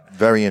 Yeah.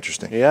 Very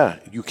interesting. Yeah.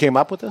 You came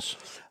up with this?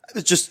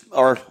 It's just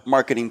our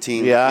marketing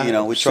team. Yeah, you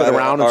know, we sit try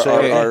around our, and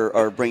say,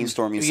 our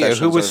brainstorming sessions.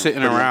 Who was are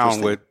sitting pretty around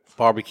interesting. with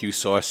barbecue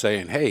sauce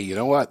saying, "Hey, you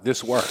know what?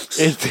 This works."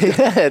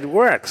 It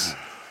works.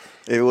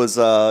 It was,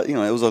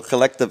 it was a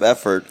collective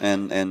effort,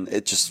 and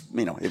it just,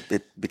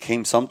 it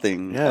became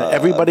something.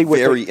 Everybody with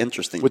very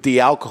interesting with the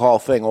alcohol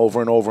thing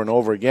over and over and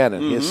over again,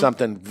 and here's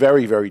something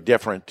very, very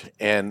different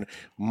and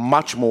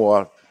much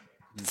more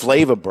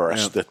flavor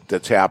burst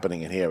that's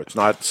happening in here. It's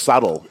not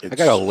subtle. I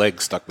got a leg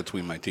stuck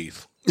between my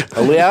teeth.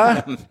 Oh,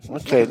 yeah?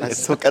 Okay. I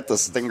still got the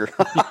stinger.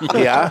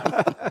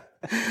 Yeah.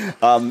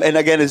 And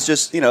again, it's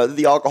just,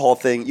 the alcohol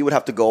thing, you would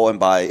have to go and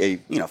buy a,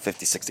 $50,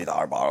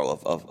 $60 bottle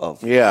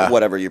of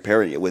whatever you're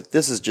pairing it with.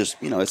 This is just,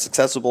 it's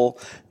accessible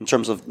in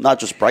terms of not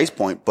just price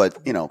point,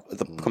 but,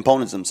 the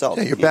components themselves.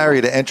 Yeah, your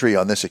barrier to entry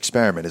on this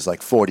experiment is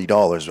like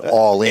 $40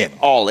 all in.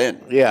 All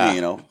in.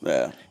 Yeah.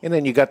 Yeah. And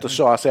then you got the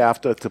sauce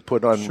after to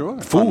put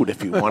on food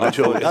if you wanted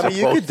to. I mean,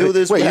 you could do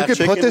this Wait, with you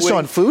could put chicken this wings.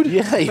 on food?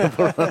 Yeah. You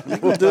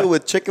could do it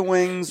with chicken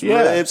wings,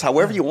 ribs,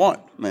 however you want,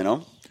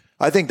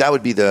 I think that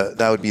would be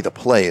the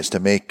play, is to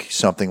make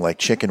something like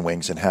chicken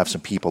wings and have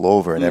some people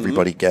over, and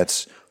everybody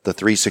gets the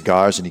 3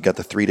 cigars, and you got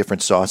the 3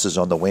 different sauces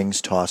on the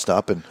wings tossed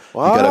up, and you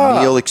got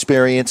a meal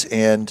experience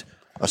and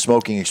a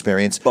smoking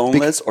experience.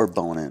 Boneless or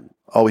bone-in?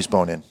 Always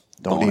bone-in.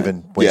 Don't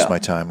even waste my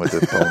time with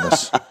the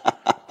boneless.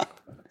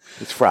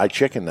 It's fried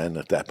chicken then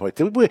at that point.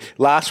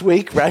 Last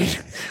week,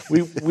 right?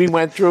 We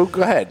went through.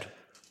 Go ahead.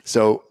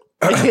 So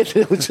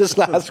it was just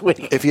last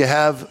week. if you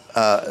have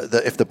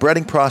if the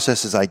breading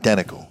process is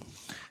identical,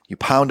 you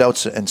pound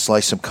out and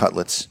slice some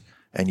cutlets,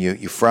 and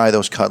you fry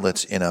those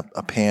cutlets in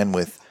a pan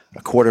with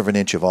 1/4 of an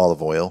inch of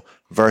olive oil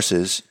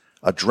versus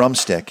a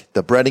drumstick.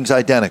 The breading's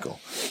identical,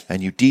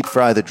 and you deep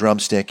fry the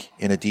drumstick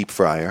in a deep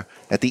fryer.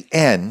 At the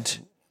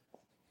end,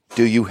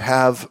 do you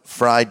have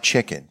fried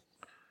chicken?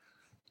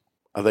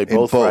 Are they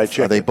both fried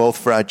chicken? Are they both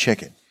fried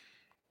chicken?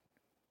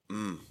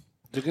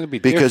 They're going to be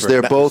Because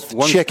different. they're both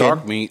one's chicken.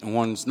 dark meat and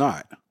one's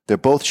not. They're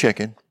both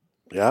chicken.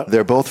 Yeah.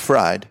 They're both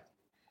fried.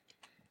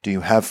 Do you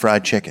have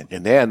fried chicken?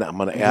 And then I'm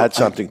going to add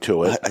something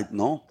to it.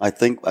 No, I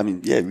think,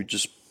 we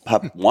just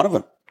have one of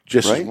them.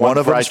 Just right? One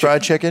of them's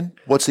fried chicken?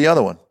 What's the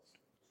other one?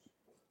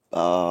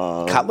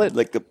 Cutlet?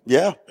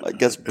 I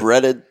guess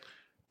breaded.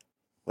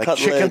 Like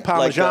cutlet, chicken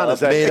parmesan. like, is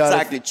that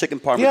exactly,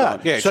 chicken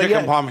parmesan. Yeah,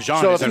 chicken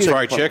parmesan isn't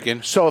fried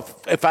chicken. So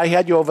if I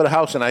had you over the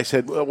house and I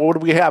said, well, what are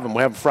we having?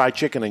 We're having fried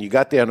chicken, and you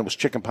got there and it was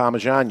chicken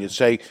parmesan, you'd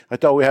say, I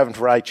thought we were having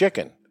fried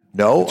chicken.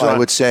 No, I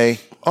would say,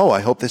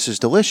 I hope this is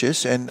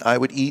delicious, and I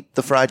would eat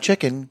the fried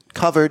chicken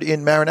covered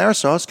in marinara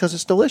sauce because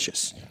it's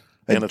delicious.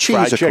 And it's cheese,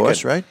 fried of chicken.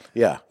 course, right?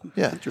 Yeah.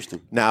 Yeah.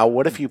 Interesting. Now,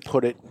 what if you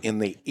put it in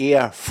the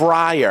air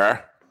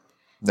fryer?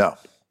 No.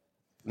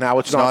 Now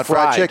it's not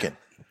fried chicken.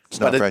 It's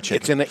not but fried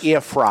chicken. It's in the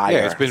air fryer.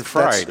 Yeah, it's been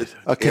fried. That's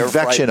a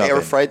convection oven.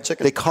 Air fried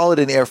chicken. They call it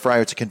an air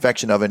fryer. It's a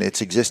convection oven. It's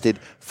existed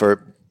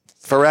for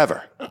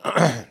forever.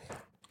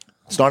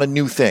 It's not a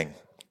new thing.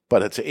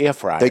 But it's an air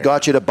fryer. They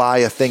got you to buy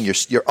a thing.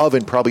 Your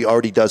oven probably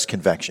already does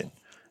convection.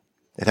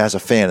 It has a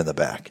fan in the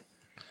back.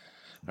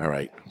 All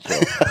right. So,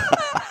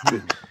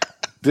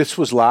 this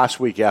was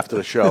last week after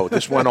the show.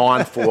 This went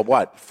on for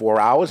what? 4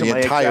 hours? The Am I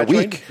entire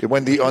exaggerating? week. It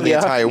went on the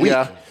entire week.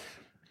 Yeah.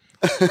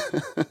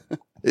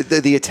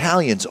 The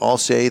Italians all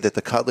say that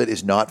the cutlet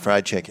is not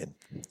fried chicken.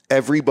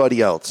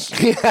 Everybody else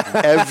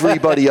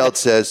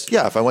says,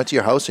 yeah, if I went to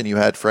your house and you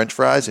had French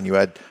fries and you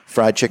had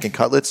fried chicken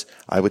cutlets,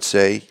 I would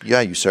say, yeah,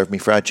 you served me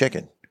fried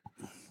chicken.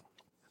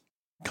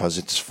 Because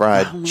it's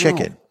fried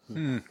chicken.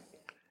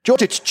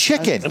 George, it's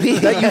chicken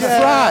that you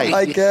fry.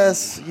 I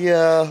guess,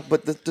 yeah.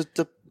 But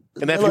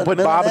And if you put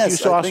barbecue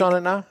sauce on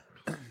it now?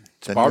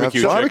 Then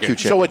barbecue you have barbecue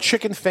chicken. So a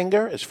chicken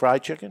finger is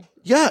fried chicken?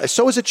 Yeah,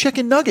 so is a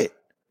chicken nugget.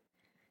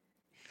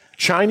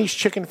 Chinese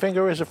chicken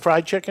finger is a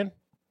fried chicken?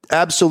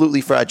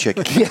 Absolutely fried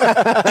chicken.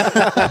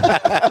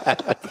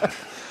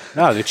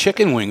 No, the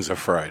chicken wings are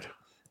fried.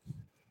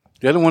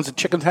 The other one's a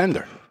chicken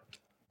tender.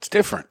 It's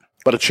different.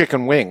 But a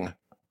chicken wing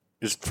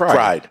It's fried.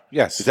 fried.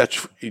 Yes. Is that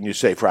and you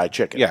say fried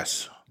chicken?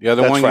 Yes. The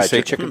other That's one you fried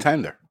say chicken. chicken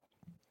tender.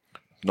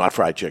 Not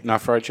fried chicken.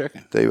 Not fried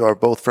chicken. They are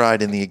both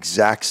fried in the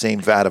exact same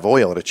vat of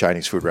oil at a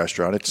Chinese food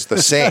restaurant. It's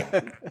the same.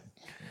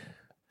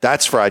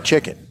 That's fried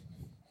chicken.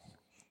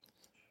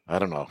 I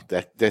don't know.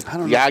 The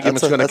know.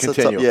 argument's going to That's a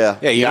continue. yeah.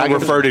 Yeah, you The don't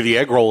argument- refer to the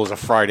egg roll as a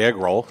fried egg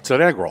roll. It's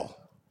an egg roll.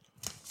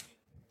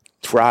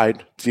 It's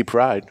fried. Deep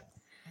fried.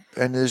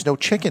 And there's no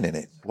chicken in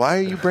it. Why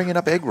are you bringing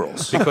up egg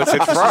rolls? Because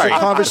it's This is a fried.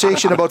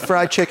 conversation about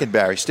fried chicken,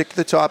 Barry. Stick to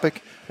the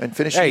topic and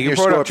finish Hey, your you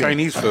brought up scorpion.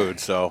 Chinese food,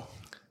 so.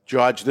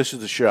 George, this is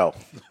the show.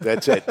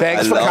 That's it.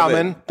 Thanks I for love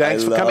coming. it.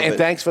 Thanks I for love coming. it. And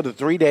thanks for the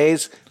 3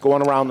 days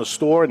going around the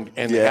store and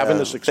having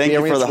this Thank you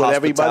experience for the with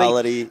everybody.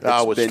 hospitality.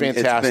 Oh, it was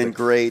fantastic. It's been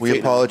great. We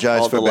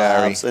apologize All for the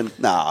Barry. laughs and,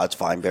 it's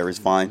fine. Barry's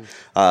fine.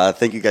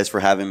 Thank you guys for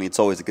having me. It's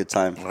always a good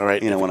time. All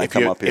right. When I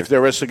come up here. If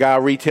there is a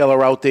cigar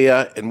retailer out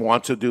there and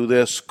wants to do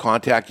this,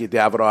 contact your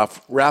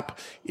Davidoff rep.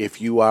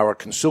 If you are a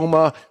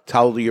consumer,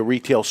 tell your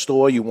retail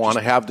store you want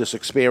to have this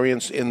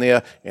experience in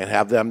there and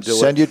have them do it.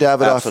 Send your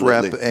Davidoff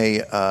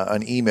Absolutely. rep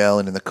an email,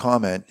 and in the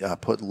comment,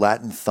 put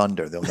Latin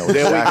Thunder. They'll know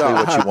There we exactly go.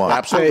 what you want.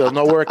 Absolutely. They'll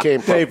know where it came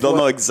from. They'll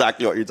know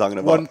exactly what you're talking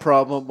about. One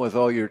problem with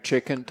all your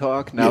chicken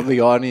talk, now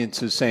the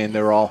audience is saying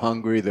they're all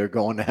hungry, they're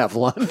going to have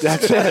lunch.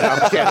 That's it.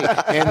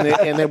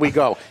 Okay. And there we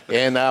go.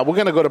 And we're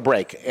going to go to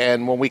break.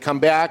 And when we come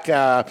back,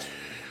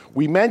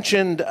 we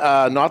mentioned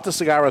not the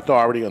Cigar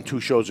Authority on 2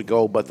 shows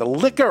ago, but the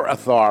Liquor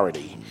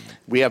Authority.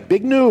 We have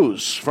big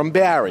news from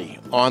Barry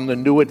on the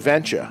new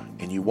adventure,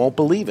 and you won't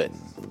believe it.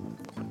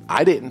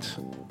 I didn't,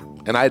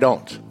 and I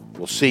don't.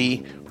 We'll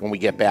see when we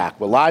get back.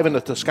 We're live in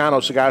the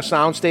Toscano Cigar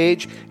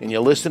Soundstage, and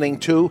you're listening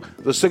to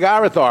The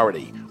Cigar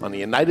Authority on the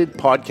United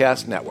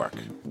Podcast Network.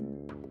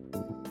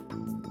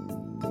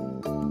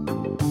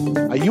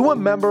 Are you a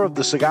member of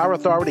the Cigar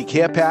Authority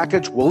Care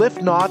Package? Well,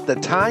 if not, the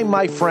time,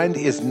 my friend,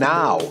 is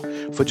now.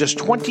 For just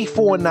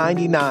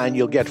 $24.99,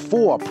 you'll get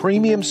 4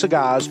 premium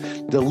cigars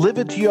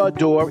delivered to your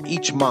door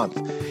each month.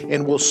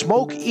 And we'll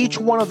smoke each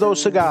one of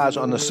those cigars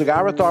on the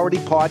Cigar Authority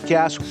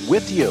podcast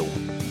with you.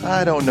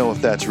 I don't know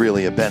if that's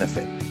really a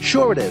benefit.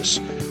 Sure it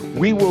is.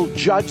 We will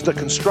judge the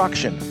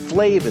construction,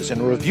 flavors,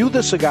 and review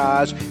the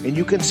cigars, and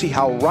you can see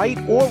how right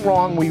or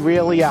wrong we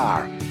really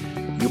are.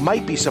 You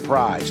might be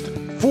surprised.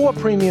 4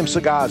 premium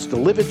cigars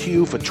delivered to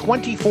you for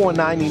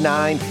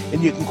 $24.99,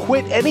 and you can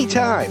quit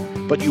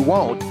anytime, but you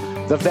won't.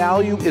 The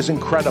value is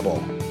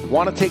incredible.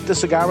 Want to take the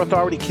Cigar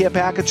Authority Care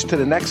Package to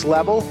the next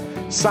level?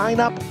 Sign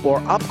up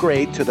or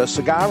upgrade to the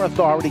Cigar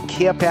Authority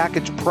Care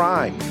Package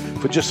Prime.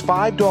 For just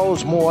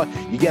 $5 more,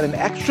 you get an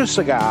extra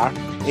cigar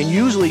and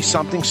usually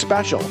something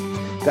special.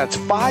 That's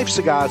 5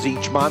 cigars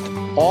each month,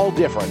 all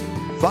different.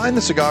 Find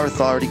the Cigar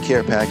Authority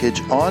Care Package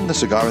on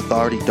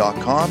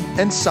thecigarauthority.com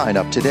and sign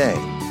up today.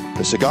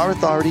 The Cigar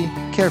Authority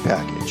Care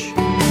Package.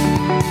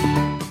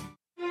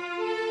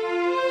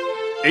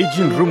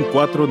 Aging Room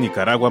 4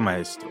 Nicaragua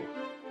Maestro.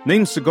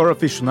 Named Cigar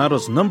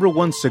Aficionado's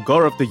 #1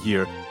 cigar of the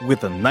year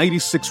with a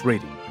 96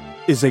 rating,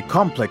 is a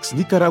complex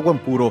Nicaraguan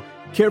puro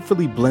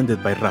carefully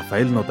blended by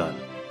Rafael Nodal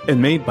and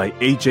made by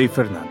A.J.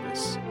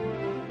 Fernandez.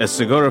 As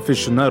Cigar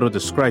Aficionado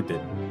described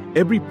it,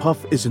 every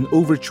puff is an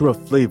overture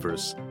of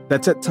flavors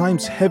that's at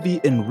times heavy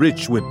and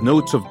rich with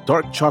notes of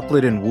dark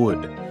chocolate and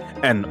wood,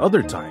 and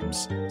other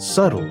times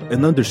subtle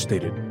and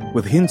understated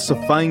with hints of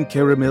fine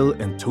caramel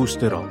and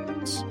toasted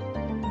almonds.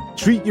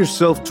 Treat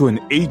yourself to an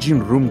Aging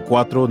Room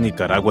 4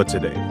 Nicaragua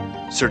today.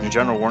 Certain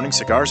general warning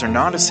cigars are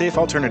not a safe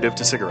alternative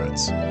to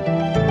cigarettes.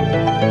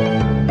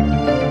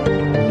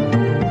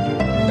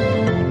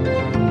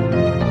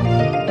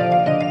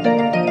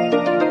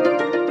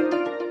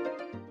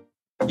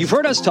 You've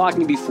heard us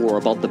talking before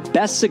about the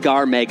best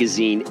cigar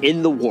magazine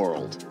in the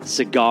world,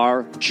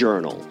 Cigar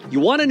Journal. You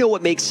want to know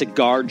what makes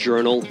Cigar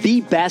Journal the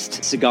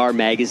best cigar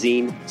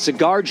magazine?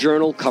 Cigar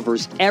Journal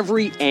covers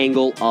every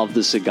angle of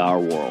the cigar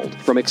world,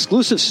 from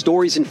exclusive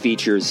stories and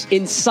features,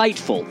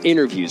 insightful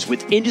interviews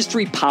with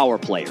industry power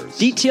players,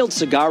 detailed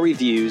cigar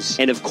reviews,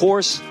 and of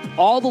course,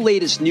 all the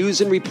latest news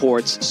and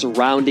reports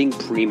surrounding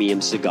premium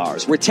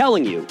cigars. We're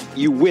telling you,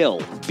 you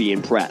will be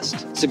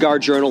impressed. Cigar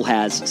Journal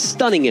has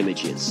stunning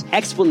images,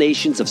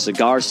 explanations of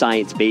cigar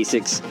science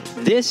basics.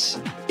 This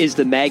is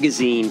the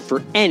magazine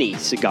for any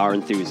cigar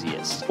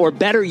enthusiast, or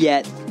better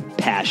yet,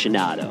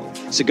 passionado.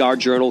 Cigar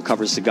Journal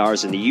covers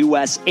cigars in the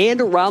U.S.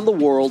 and around the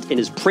world and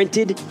is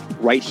printed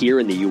right here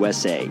in the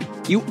USA.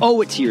 You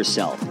owe it to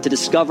yourself to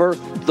discover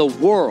the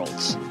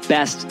world's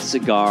best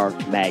cigar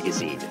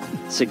magazine,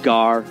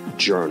 Cigar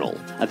Journal.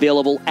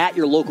 Available at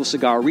your local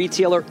cigar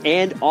retailer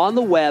and on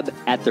the web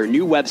at their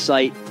new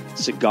website,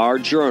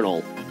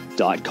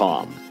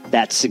 cigarjournal.com.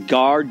 That's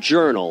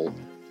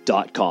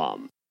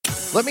cigarjournal.com.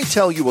 Let me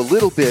tell you a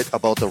little bit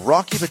about the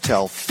Rocky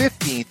Patel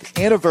 15th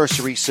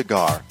anniversary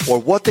cigar, or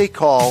what they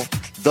call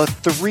the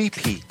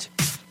three-peat.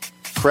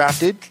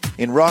 Crafted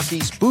in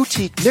Rocky's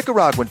boutique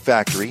Nicaraguan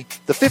factory,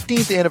 the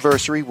 15th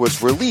anniversary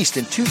was released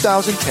in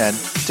 2010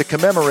 to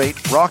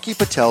commemorate Rocky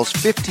Patel's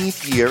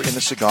 15th year in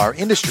the cigar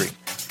industry,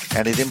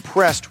 and it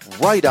impressed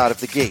right out of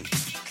the gate.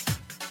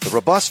 The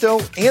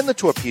Robusto and the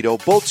Torpedo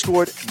both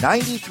scored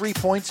 93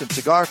 points in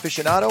Cigar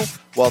Aficionado,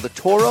 while the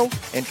Toro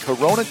and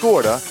Corona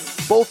Gorda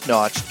both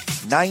notched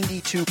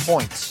 92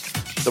 points.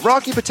 The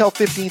Rocky Patel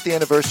 15th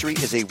anniversary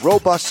is a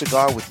robust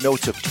cigar with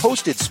notes of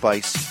toasted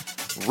spice,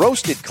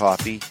 roasted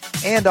coffee,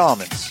 and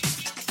almonds.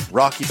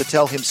 Rocky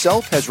Patel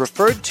himself has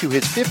referred to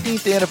his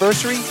 15th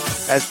anniversary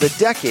as the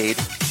decade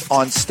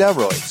on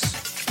steroids.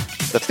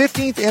 The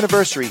 15th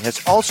anniversary has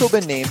also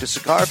been named to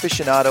Cigar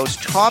Aficionado's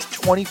top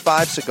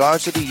 25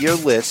 cigars of the year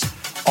list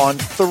on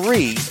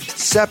 3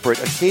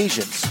 separate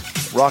occasions.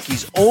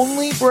 Rocky's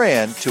only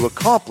brand to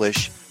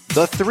accomplish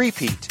the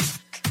three-peat.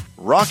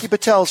 Rocky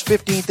Patel's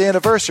 15th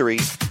anniversary,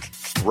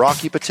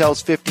 Rocky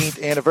Patel's 15th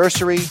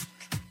anniversary,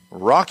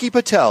 Rocky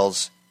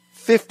Patel's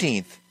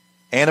 15th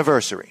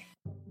anniversary.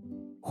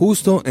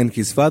 Justo and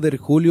his father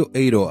Julio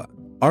Eiroa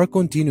are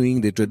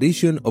continuing the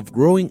tradition of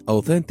growing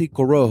authentic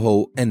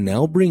Corojo and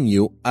now bring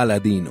you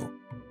Aladino.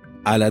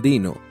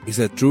 Aladino is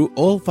a true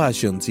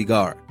old-fashioned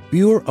cigar,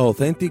 pure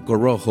authentic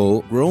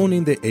Corojo grown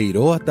in the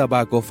Eiroa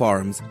tobacco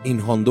farms in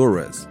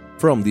Honduras,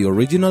 from the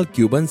original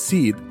Cuban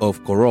seed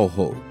of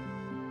Corojo.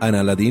 An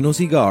Aladino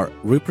cigar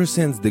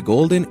represents the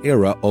golden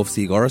era of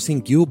cigars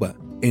in Cuba,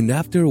 and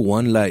after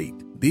one light,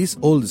 this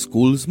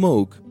old-school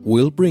smoke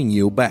will bring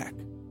you back.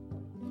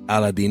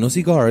 Aladino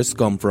cigars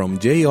come from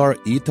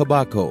JRE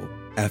Tobacco,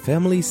 a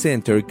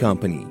family-centered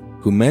company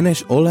who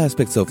manage all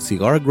aspects of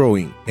cigar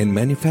growing and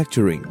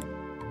manufacturing.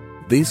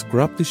 This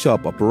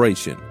crop-to-shop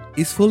operation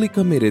is fully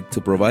committed to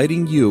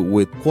providing you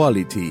with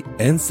quality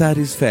and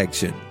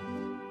satisfaction.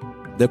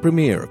 The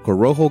premier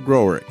Corojo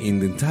grower in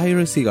the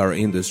entire cigar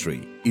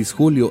industry is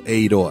Julio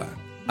Eiroa,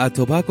 a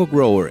tobacco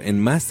grower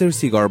and master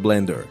cigar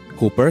blender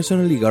who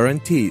personally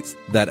guarantees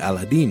that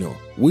Aladino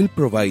will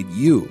provide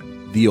you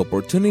the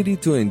opportunity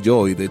to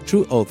enjoy the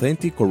true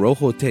authentic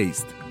Corojo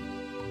taste.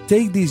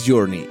 Take this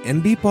journey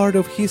and be part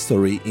of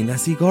history in a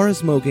cigar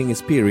smoking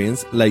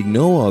experience like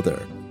no other.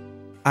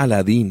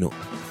 Aladino.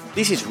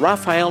 This is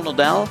Rafael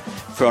Nodal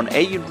from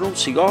Agent Room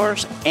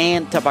Cigars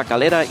and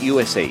Tabacalera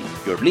USA.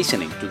 You're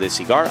listening to the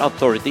Cigar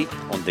Authority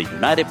on the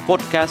United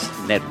Podcast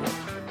Network.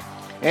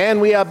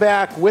 And we are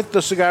back with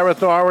the Cigar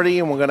Authority,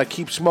 and we're going to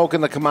keep smoking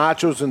the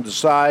Camachos and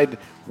decide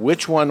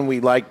which one we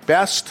like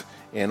best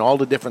and all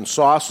the different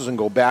sauces and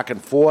go back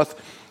and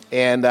forth.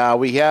 And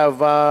we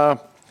have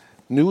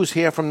news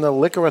here from the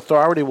Liquor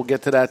Authority. We'll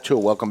get to that too.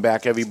 Welcome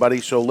back, everybody.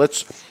 So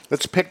let's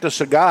pick the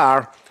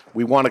cigar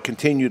we want to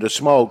continue to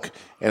smoke,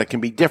 and it can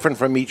be different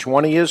from each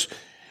one of yours.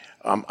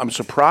 I'm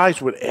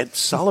surprised with Ed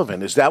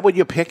Sullivan. Is that what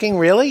you're picking,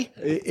 really?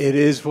 It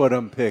is what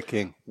I'm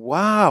picking.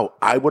 Wow.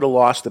 I would have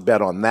lost the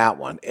bet on that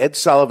one. Ed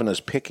Sullivan is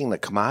picking the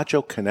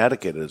Camacho,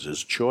 Connecticut as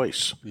his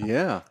choice.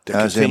 Yeah. To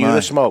continue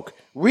to smoke.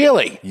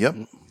 Really? Yep.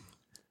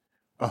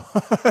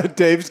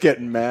 Dave's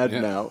getting mad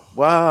now.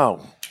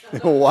 Wow.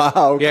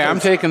 Wow. Yeah,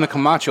 I'm taking the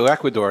Camacho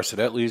Ecuador, so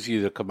that leaves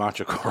you the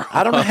Camacho Corojo.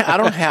 I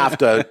don't have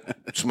to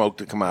smoke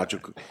the Camacho.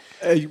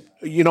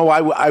 You know,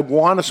 I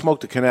want to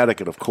smoke the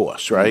Connecticut, of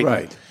course, right?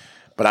 Right.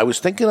 But I was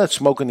thinking of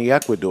smoking the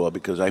Ecuador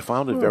because I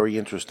found it very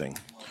interesting.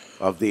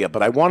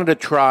 But I wanted to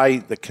try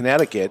the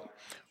Connecticut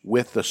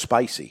with the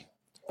spicy.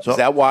 So, is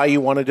that why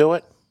you want to do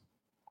it?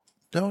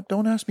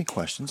 Don't ask me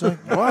questions.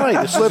 Why?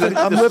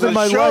 I'm living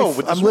my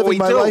life. I'm living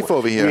my life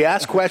over here. We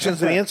ask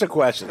questions and answer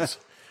questions.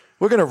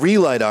 We're going to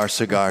relight our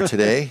cigar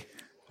today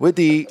with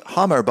the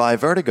Hummer by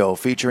Vertigo,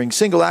 featuring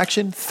single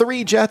action,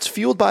 3 jets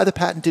fueled by the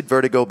patented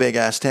Vertigo big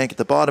ass tank at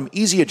the bottom,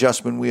 easy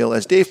adjustment wheel,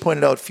 as Dave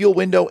pointed out, fuel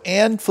window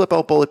and flip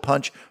out bullet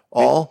punch,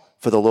 all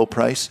for the low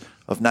price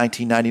of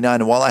 $19.99.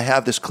 And while I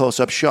have this close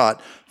up shot,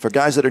 for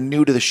guys that are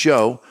new to the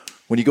show,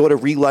 when you go to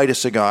relight a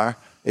cigar,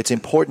 it's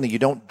important that you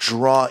don't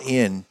draw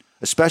in,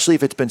 especially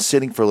if it's been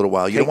sitting for a little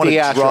while. You don't want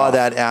to draw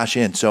that ash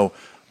in. So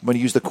I'm going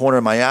to use the corner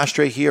of my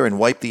ashtray here and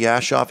wipe the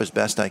ash off as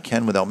best I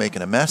can without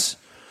making a mess.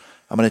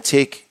 I'm going to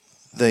take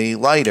the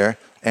lighter,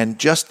 and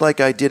just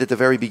like I did at the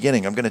very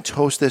beginning, I'm going to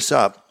toast this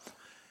up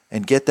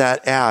and get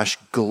that ash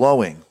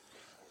glowing.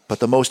 But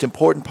the most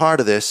important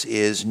part of this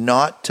is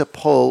not to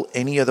pull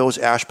any of those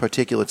ash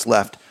particulates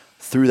left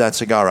through that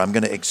cigar. I'm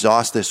going to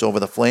exhaust this over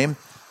the flame.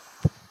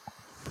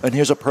 And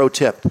here's a pro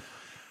tip.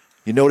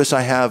 You notice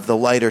I have the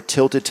lighter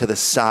tilted to the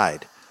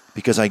side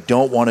because I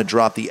don't want to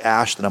drop the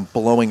ash that I'm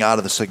blowing out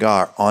of the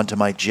cigar onto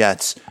my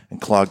jets and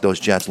clog those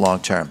jets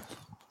long term.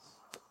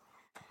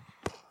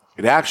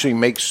 It actually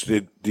makes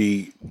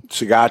the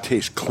cigar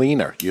taste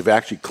cleaner. You've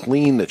actually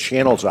cleaned the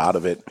channels out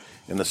of it,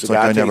 and the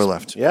cigar it's like I never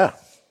left. Yeah.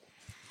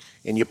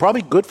 And you're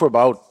probably good for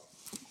about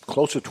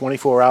close to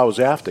 24 hours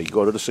after. You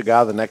go to the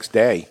cigar the next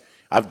day.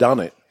 I've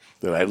done it.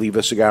 That I leave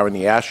a cigar in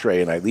the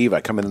ashtray, and I leave.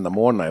 I come in the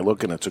morning, I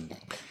look, and it's a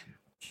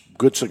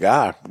good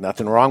cigar.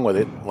 Nothing wrong with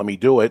it. Let me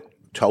do it.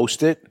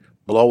 Toast it,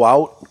 blow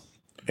out,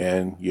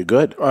 and you're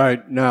good. All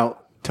right. Now,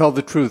 tell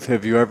the truth.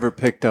 Have you ever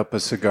picked up a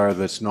cigar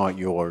that's not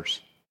yours?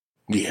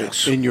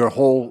 Yes. In your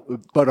whole,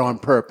 but on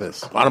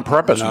purpose? On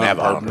purpose, No,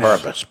 never on no.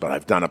 purpose, but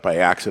I've done it by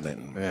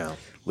accident. Yeah.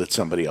 Lit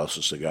somebody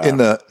else's cigar. In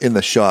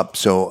the shop,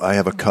 so I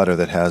have a cutter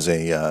that has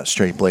a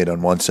straight blade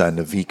on one side and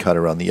a V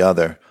cutter on the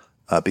other,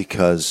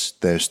 because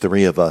there's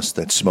 3 of us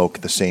that smoke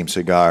the same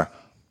cigar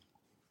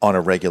on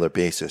a regular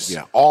basis.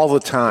 Yeah, all the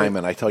time,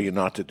 and I tell you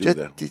not to do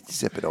that.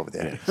 Zip it over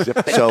there. Yeah, zip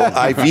it. So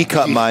I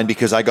V-cut mine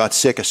because I got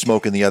sick of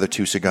smoking the other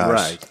 2 cigars.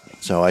 Right.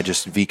 So I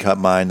just V-cut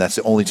mine. That's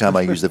the only time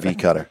I use the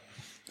V-cutter.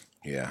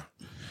 Yeah.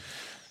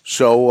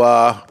 So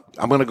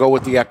I'm going to go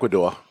with the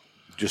Ecuador,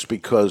 just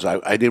because I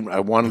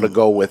wanted to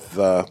go with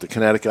the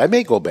Connecticut. I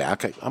may go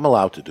back. I'm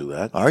allowed to do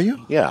that. Are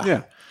you? Yeah.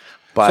 Yeah.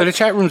 But So the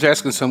chat room's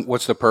asking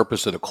what's the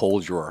purpose of the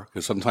cold drawer?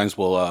 Because sometimes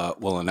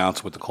we'll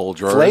announce what the cold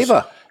drawer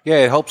Flavor. is. Yeah,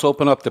 it helps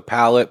open up the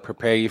palate,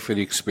 prepare you for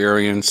the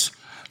experience.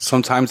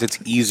 Sometimes it's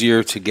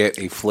easier to get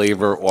a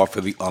flavor off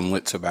of the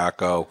unlit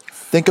tobacco.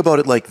 Think about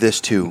it like this,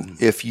 too.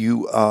 If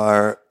you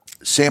are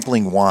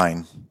sampling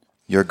wine,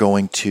 you're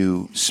going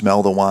to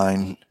smell the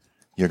wine.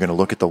 You're going to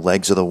look at the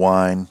legs of the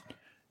wine.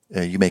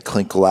 You may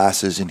clink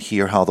glasses and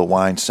hear how the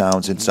wine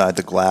sounds inside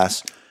the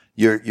glass.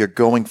 You're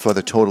going for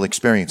the total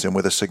experience. And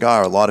with a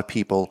cigar, a lot of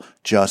people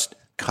just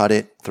cut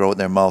it, throw it in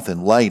their mouth,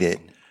 and light it,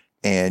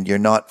 and you're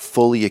not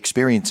fully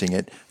experiencing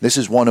it. This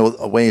is one of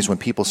the ways when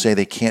people say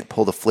they can't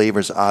pull the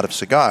flavors out of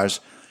cigars.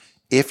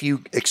 If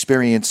you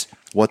experience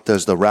what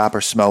does the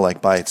wrapper smell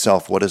like by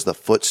itself? What does the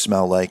foot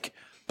smell like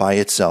by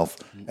itself?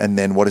 And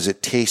then what does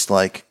it taste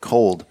like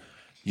cold?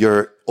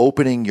 You're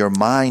opening your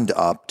mind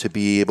up to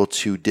be able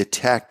to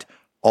detect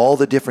all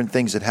the different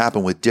things that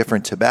happen with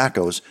different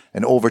tobaccos.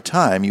 And over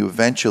time, your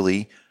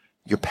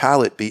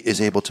palate is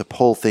able to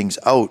pull things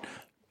out.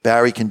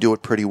 Barry can do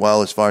it pretty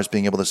well as far as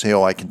being able to say,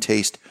 I can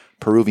taste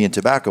Peruvian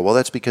tobacco. Well,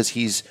 that's because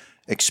he's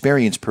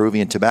experienced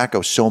Peruvian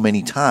tobacco so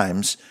many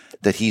times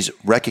that he's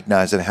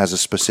recognized that it has a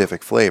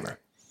specific flavor.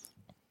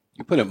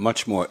 You put it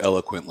much more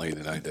eloquently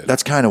than I did.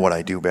 That's kind of what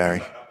I do,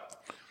 Barry.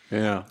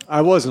 Yeah,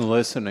 I wasn't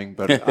listening,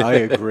 but I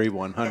agree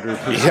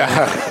 100%.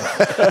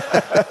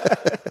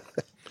 Yeah.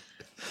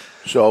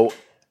 So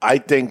I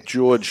think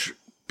George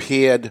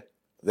paired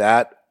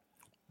that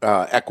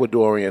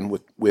Ecuadorian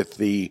with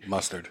the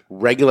mustard,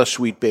 regular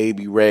Sweet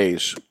Baby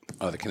Ray's.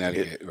 Oh, the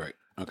Connecticut, right?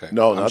 Okay.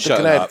 No, not the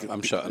Connecticut.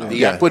 I'm shutting up.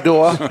 The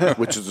Ecuador,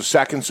 which is the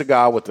second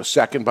cigar with the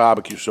second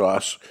barbecue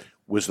sauce,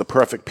 was the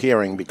perfect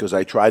pairing because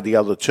I tried the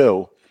other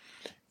two,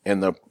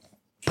 and the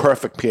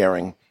perfect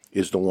pairing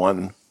is the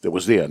one that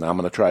was there. Now I'm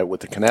going to try it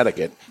with the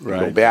Connecticut and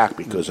go back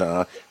because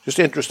just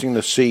interesting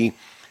to see,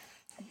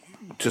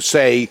 to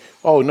say,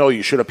 oh, no,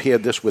 you should have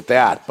paired this with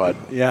that. But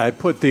yeah, I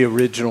put the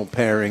original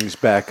pairings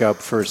back up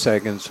for a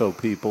second so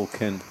people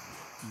can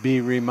be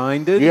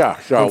reminded. Yeah.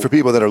 So and for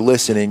people that are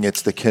listening,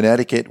 it's the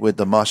Connecticut with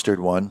the mustard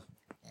one.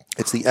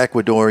 It's the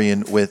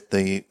Ecuadorian with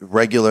the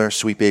regular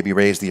Sweet Baby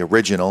Ray's, the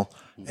original.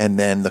 And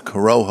then the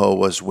Corojo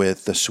was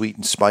with the sweet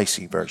and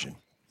spicy version.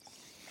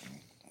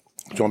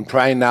 So I'm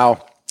trying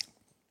now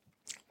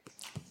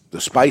the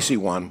spicy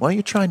one. Why don't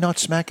you try not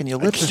smacking your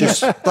lips?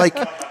 Just like,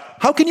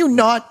 how can you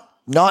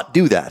not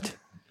do that?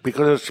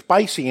 Because it's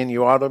spicy and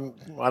you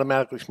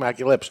automatically smack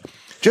your lips.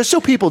 Just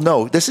so people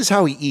know, this is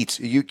how he eats.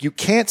 You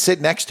can't sit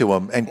next to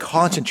him and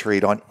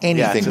concentrate on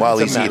anything while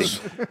he's eating.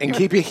 And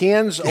keep your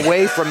hands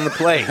away from the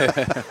plate.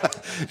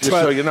 Just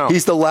so you know.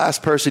 He's the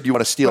last person you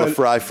want to steal a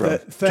fry from.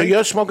 So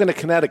you're smoking the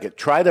Connecticut.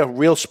 Try the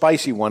real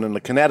spicy one in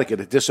the Connecticut.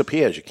 It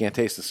disappears. You can't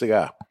taste the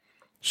cigar.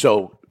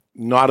 So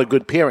not a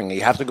good pairing.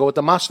 You have to go with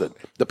the mustard.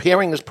 The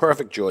pairing is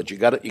perfect, George. You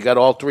got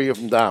all three of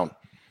them down.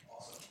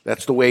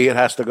 That's the way it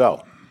has to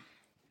go.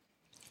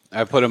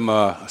 I put them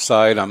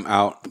aside. I'm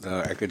out.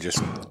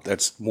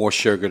 That's more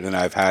sugar than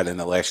I've had in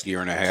the last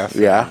year and a half.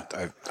 Yeah.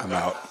 I'm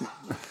out.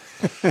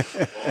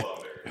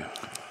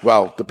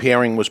 Well, the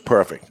pairing was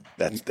perfect.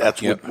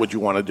 That's what you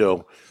want to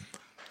do.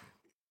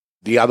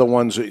 The other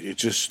ones,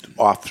 it's just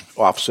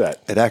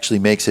offset. It actually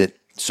makes it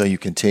so you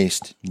can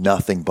taste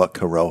nothing but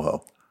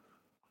Corojo.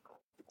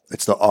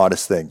 It's the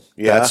oddest thing.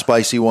 Yeah. That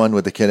spicy one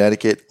with the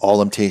Connecticut,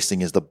 all I'm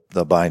tasting is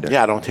the binder.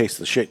 Yeah, I don't taste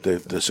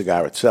the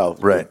cigar itself.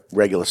 Right. The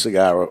regular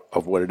cigar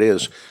of what it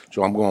is.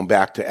 So I'm going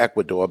back to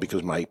Ecuador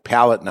because my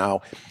palate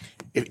now,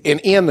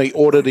 in the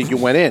order that you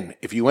went in,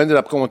 if you ended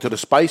up going to the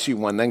spicy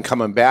one, then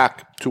coming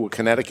back to a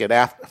Connecticut,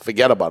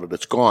 forget about it.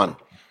 It's gone.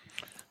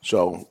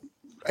 So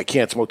I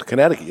can't smoke the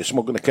Connecticut. You're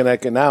smoking the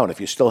Connecticut now, and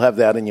if you still have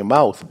that in your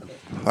mouth.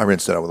 I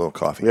rinsed it out with a little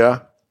coffee. Yeah?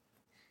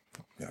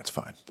 Yeah, it's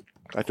fine.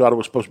 I thought it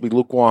was supposed to be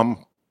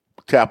lukewarm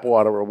tap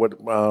water or what?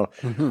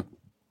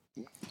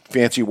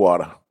 Fancy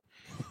water,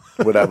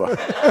 whatever.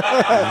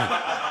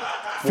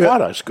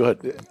 Water is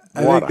good.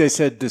 I think they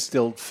said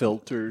distilled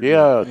filtered.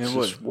 Yeah, it's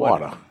just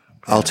water.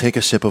 I'll take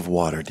a sip of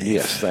water, Dave.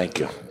 Yes, thank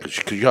you.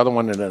 Because you're the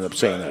one that ended up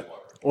saying that.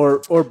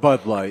 Or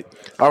Bud Light.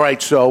 All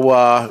right,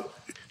 so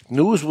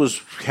news was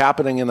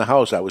happening in the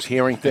house. I was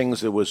hearing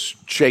things. There was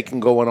shaking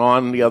going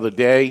on the other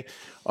day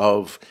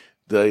of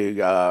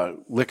the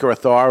liquor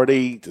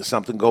authority. There's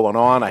something going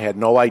on. I had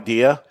no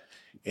idea.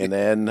 And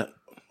then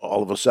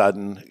all of a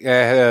sudden... Yeah,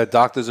 I had a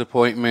doctor's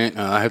appointment.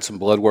 I had some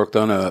blood work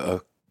done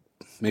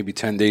maybe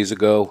 10 days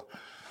ago.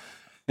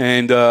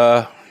 And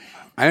I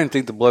didn't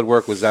think the blood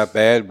work was that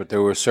bad, but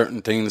there were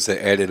certain things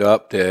that added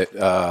up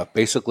that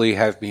basically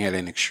have me at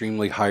an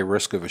extremely high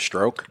risk of a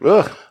stroke.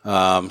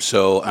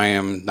 So I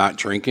am not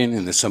drinking,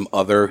 and there's some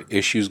other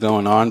issues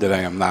going on that I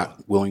am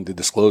not willing to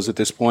disclose at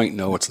this point.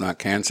 No, it's not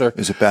cancer.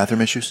 Is it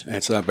bathroom issues?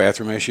 It's not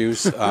bathroom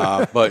issues.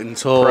 But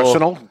until...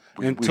 Personal?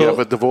 Do you have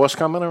a divorce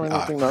coming or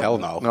anything? Hell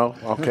no. No?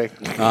 Okay.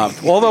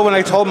 Although when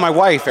I told my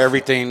wife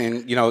everything,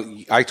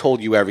 and, I told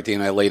you everything,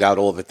 and I laid out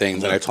all the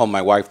things, and I told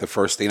my wife the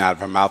first thing out of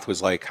her mouth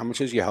was like, how much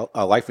is your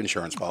life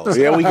insurance policy?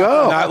 There we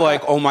go. Not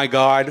like, oh, my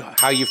God,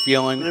 how you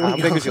feeling? How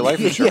big is your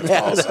life insurance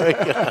policy?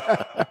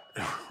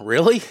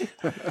 Really?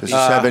 Does this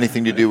have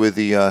anything to do with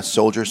the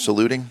soldiers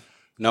saluting?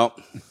 No.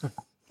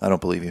 I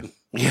don't believe you.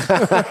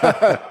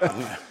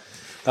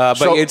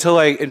 But until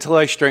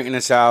I straighten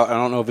this out, I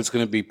don't know if it's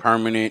going to be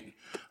permanent.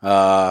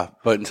 But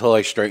until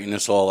I straighten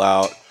this all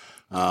out,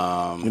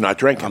 you're not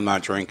drinking. I'm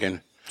not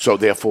drinking. So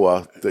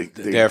therefore, the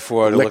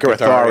liquor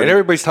authority. And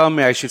everybody's telling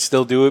me I should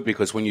still do it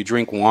because when you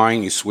drink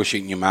wine, you swish it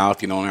in your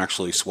mouth. You don't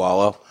actually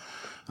swallow.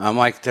 I'm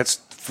like, that's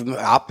from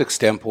the optic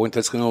standpoint,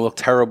 that's going to look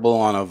terrible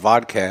on a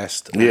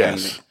vodcast.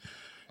 Yes. And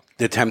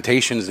the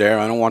temptation's there.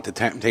 I don't want the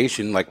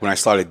temptation. Like when I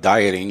started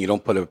dieting, you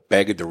don't put a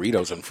bag of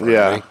Doritos in front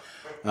of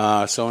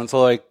me. So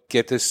until I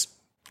get this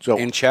So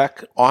in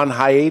check. On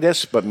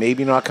hiatus, but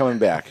maybe not coming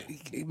back.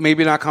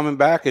 Maybe not coming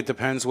back. It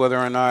depends whether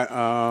or not.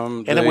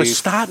 And it was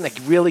starting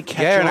to really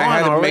catch on.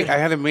 And I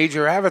had a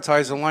major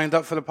advertiser lined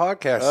up for the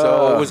podcast,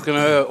 so it was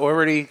going to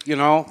already,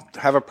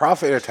 have a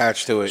profit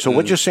attached to it. So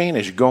what you're saying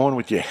is you're going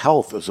with your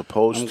health as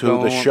opposed to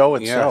the show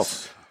itself.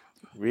 Yes.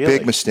 Really?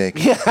 Big mistake.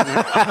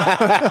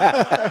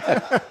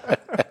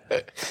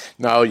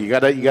 No, you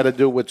gotta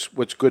do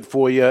what's good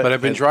for you. But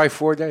I've been dry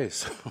 4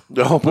 days.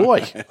 Oh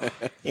boy,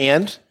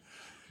 and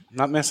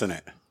not missing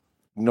it.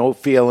 No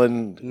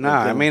feeling.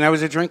 Nah, I mean I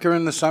was a drinker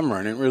in the summer.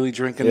 I didn't really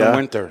drink in the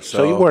winter.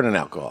 So you weren't an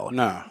alcoholic.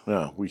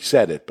 No, we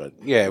said it, but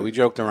yeah, we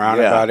joked around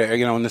about it.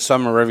 In the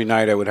summer, every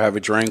night I would have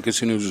a drink. As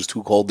soon as it was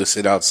too cold to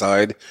sit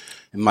outside,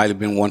 it might have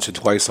been once or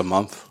twice a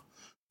month.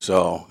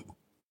 So.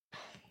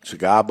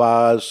 Cigar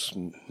bars.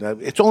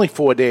 It's only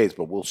 4 days,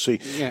 but we'll see.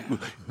 Yeah.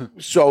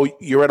 So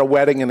you're at a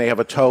wedding and they have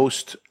a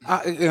toast.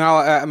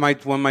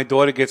 When my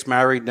daughter gets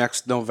married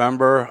next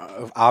November,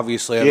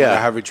 obviously I'm going to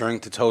have a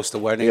drink to toast the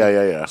wedding.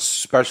 Yeah.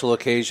 Special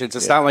occasions.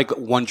 It's not like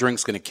one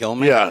drink's going to kill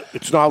me. Yeah,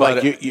 it's not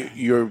like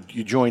you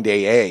joined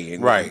AA,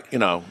 and, right?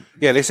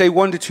 Yeah, they say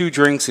 1 to 2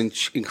 drinks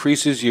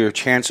increases your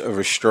chance of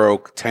a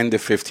stroke 10 to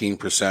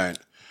 15%.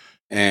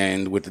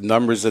 And with the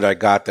numbers that I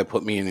got that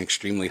put me in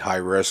extremely high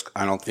risk,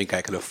 I don't think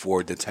I could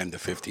afford the 10 to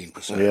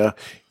 15%.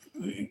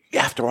 Yeah.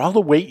 After all the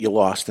weight you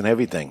lost and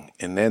everything,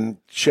 and then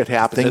shit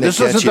happens.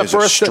 This isn't the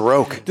first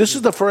stroke. This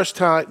is the first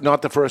time,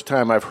 not the first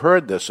time I've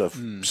heard this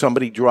of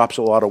somebody drops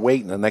a lot of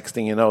weight, and the next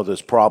thing you know,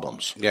 there's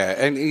problems. Yeah,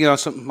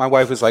 and my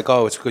wife was like,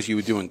 "Oh, it's because you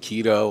were doing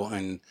keto,"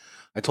 and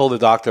I told the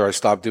doctor I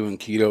stopped doing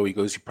keto. He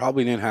goes, "You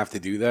probably didn't have to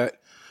do that,"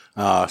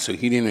 so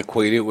he didn't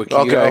equate it with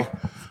keto. Okay.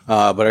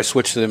 But I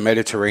switched to the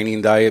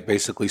Mediterranean diet,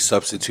 basically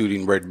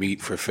substituting red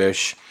meat for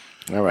fish.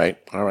 All right.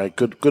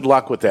 Good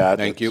luck with that.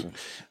 Thank you.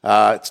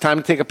 It's time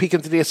to take a peek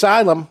into the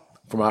asylum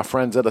from our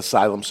friends at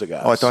Asylum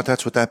Cigars. Oh, I thought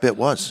that's what that bit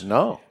was.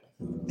 No.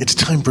 It's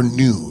time for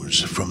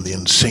news from the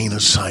insane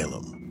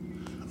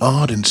asylum.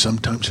 Odd and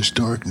sometimes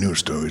historic news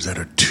stories that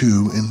are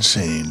too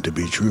insane to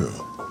be true.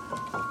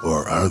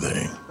 Or are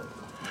they?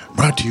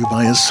 Brought to you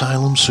by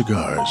Asylum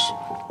Cigars.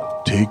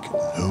 Take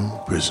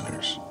no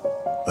prisoners.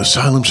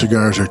 Asylum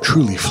Cigars are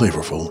truly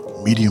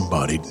flavorful,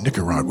 medium-bodied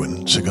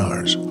Nicaraguan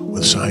cigars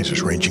with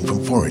sizes ranging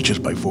from 4 inches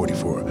by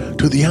 44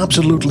 to the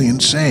absolutely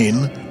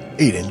insane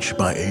 8 inch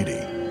by 80.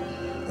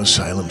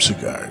 Asylum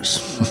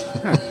Cigars.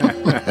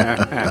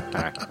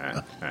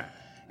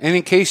 And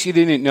in case you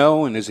didn't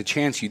know, and there's a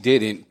chance you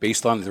didn't,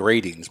 based on the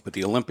ratings, but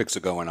the Olympics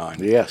are going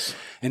on. Yes.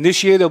 And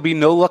this year there'll be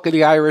no luck of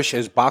the Irish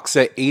as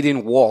boxer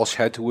Aidan Walsh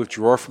had to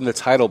withdraw from the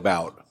title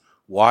bout.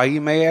 Why,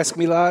 you may ask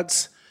me,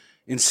 lads?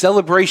 In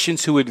celebration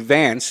to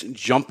advance,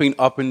 jumping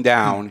up and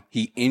down,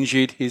 he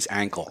injured his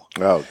ankle.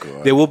 Oh,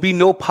 God. There will be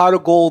no pot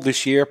of gold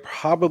this year,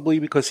 probably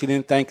because he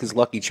didn't thank his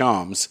Lucky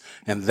Charms.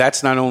 And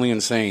that's not only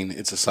insane,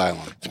 it's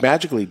asylum. It's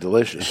magically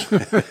delicious.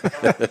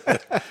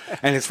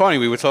 And it's funny,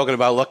 we were talking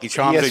about Lucky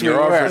Charms in your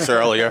office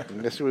earlier.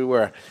 Yes, we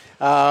were.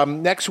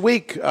 Next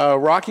week,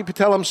 Rocky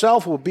Patel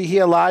himself will be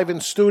here live in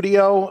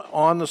studio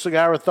on the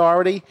Cigar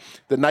Authority.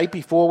 The night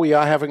before, we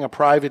are having a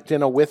private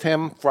dinner with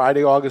him,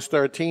 Friday, August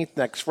 13th,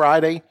 next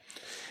Friday.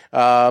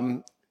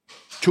 2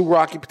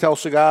 Rocky Patel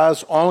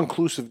cigars,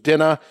 all-inclusive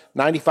dinner,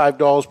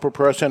 $95 per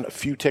person, a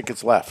few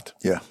tickets left.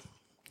 Yeah.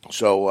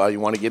 So you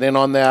want to get in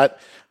on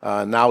that,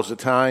 now's the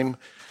time.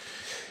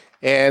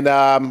 And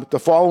the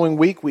following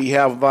week, we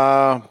have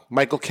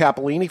Michael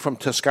Cappellini from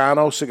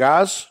Toscano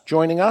Cigars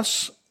joining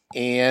us.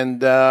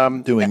 And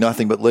doing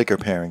nothing but liquor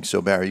pairings.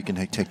 So, Barry, you can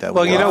take that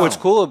Well, one. you know what's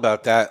cool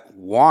about that?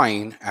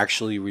 Wine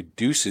actually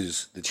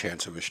reduces the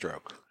chance of a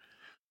stroke.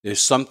 There's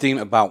something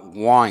about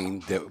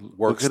wine that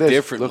works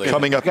differently.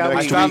 Coming up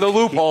next week, I found the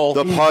loophole.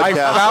 The podcast,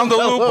 I found the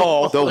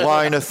loophole. The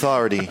Wine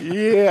Authority.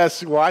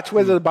 Yes, watch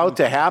what's about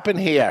to happen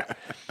here.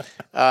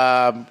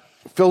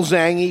 Phil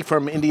Zangi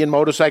from Indian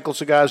Motorcycle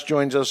Cigars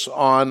joins us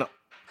on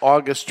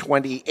August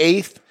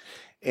 28th.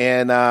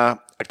 And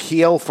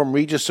Akil from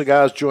Regis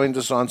Cigars joins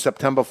us on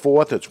September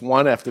 4th. It's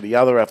one after the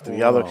other after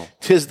the other.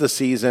 'Tis the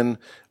season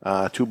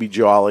to be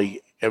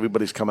jolly.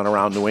 Everybody's coming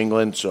around New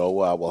England, so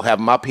we'll have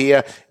them up here,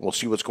 and we'll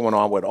see what's going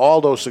on with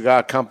all those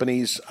cigar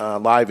companies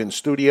live in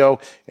studio.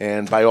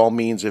 And by all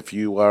means, if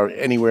you are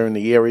anywhere in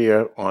the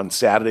area on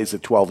Saturdays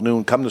at 12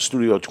 noon, come to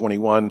Studio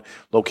 21,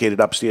 located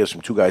upstairs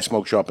from Two Guys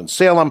Smoke Shop in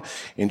Salem,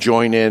 and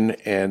join in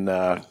and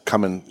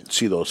come and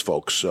see those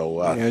folks. So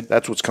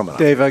that's what's coming up.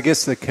 Dave, I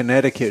guess the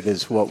Connecticut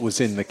is what was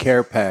in the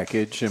care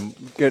package, and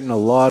getting a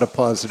lot of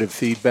positive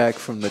feedback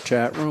from the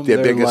chat room.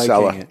 Their biggest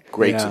seller. It.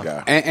 Great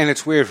cigar. And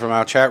it's weird from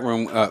our chat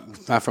room,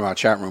 not from our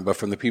chat room, but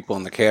from the people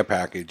in the care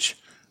package.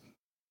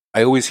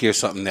 I always hear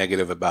something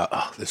negative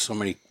about, there's so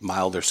many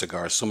milder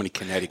cigars, so many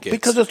Connecticut's.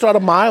 Because it's not a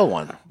mild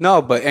one. No,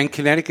 and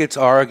Connecticut's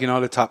are,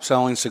 the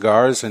top-selling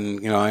cigars,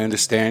 and, I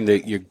understand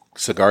that you're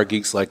cigar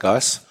geeks like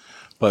us,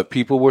 but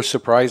people were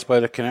surprised by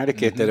the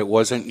Connecticut, that it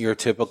wasn't your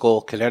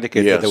typical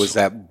Connecticut, that there was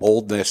that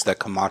boldness that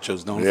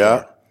Camacho's known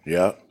for.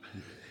 Yeah,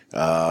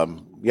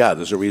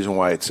 there's a reason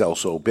why it sells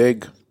so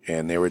big.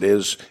 And there it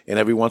is. And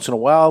every once in a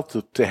while,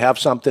 to have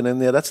something in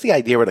there, that's the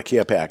idea of the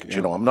care package.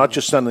 You know, I'm not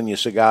just sending you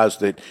cigars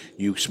that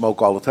you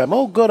smoke all the time.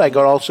 Oh, good, I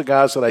got all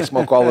cigars that I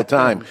smoke all the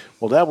time.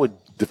 Well, that would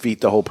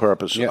defeat the whole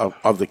purpose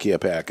of the care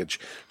package.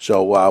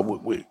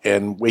 So,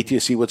 and wait till you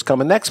see what's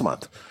coming next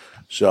month.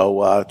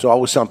 So it's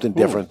always something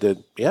different.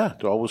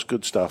 It's always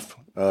good stuff.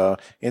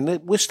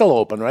 And we're still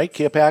open, right?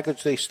 Care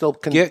package, they still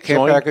can care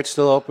join? package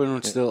still open.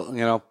 It's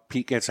still,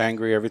 Pete gets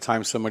angry every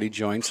time somebody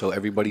joins, so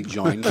everybody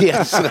joined.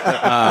 Yes.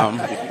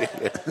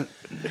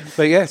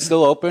 But yeah, it's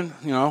still open.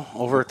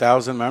 Over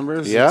 1,000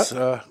 members. Yeah. It's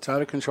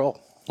out of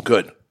control.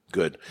 Good.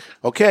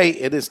 Okay,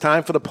 it is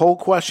time for the poll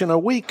question of the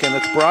week, and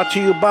it's brought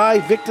to you by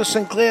Victor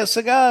Sinclair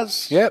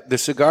Cigars. Yep, the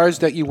cigars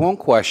that you won't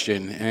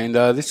question. And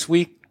this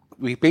week,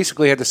 we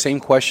basically had the same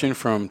question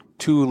from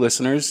 2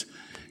 listeners.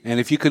 And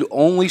if you could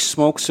only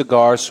smoke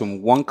cigars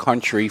from one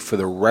country for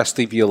the rest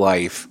of your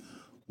life,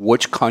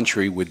 which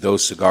country would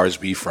those cigars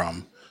be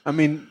from? I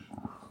mean,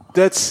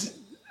 that's a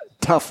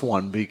tough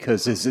one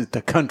because is it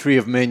the country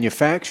of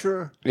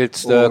manufacture?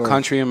 It's the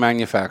country of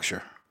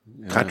manufacture.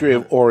 Country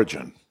of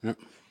origin. Yep.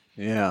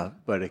 Yeah,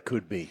 but it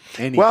could be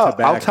any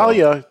tobacco. I'll tell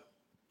you,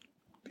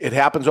 it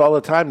happens all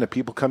the time that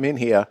people come in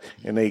here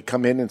and they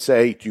come in and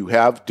say, do you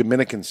have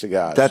Dominican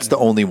cigars? That's the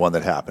only one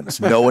that happens.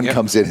 No one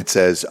comes in and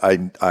says,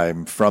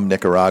 I'm from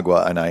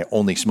Nicaragua and I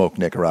only smoke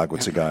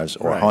Nicaraguan cigars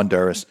or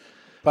Honduras.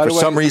 For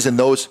some reason,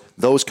 those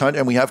countries,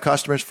 and we have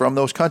customers from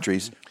those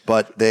countries,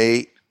 but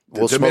they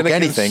will smoke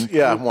anything.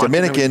 Yeah,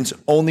 Dominicans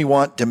only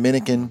want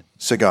Dominican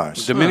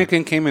cigars.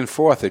 Dominican came in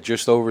 4th at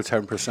just over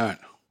 10%.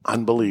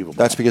 Unbelievable.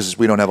 That's because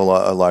we don't have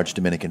a large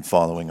Dominican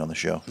following on the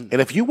show. And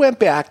if you went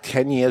back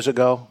 10 years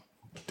ago,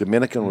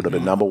 Dominican would have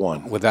been number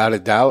 1. Without a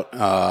doubt.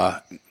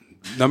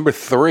 Number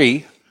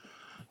 3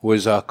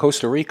 was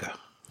Costa Rica.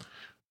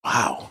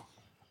 Wow.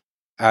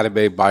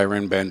 Atabey,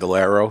 Byron,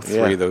 Bandolero,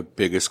 3 of the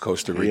biggest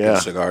Costa Rican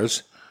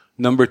cigars.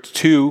 Number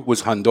 2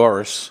 was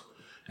Honduras.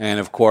 And,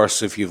 of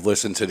course, if you've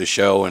listened to the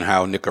show and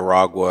how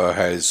Nicaragua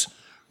has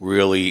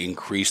really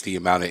increased the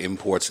amount of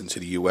imports into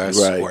the U.S.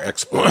 or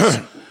exports,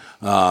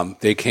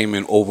 they came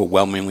in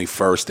overwhelmingly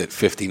first at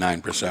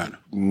 59%.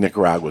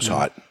 Nicaragua's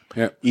hot.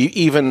 Yeah.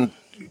 Even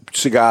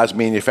cigars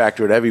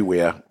manufactured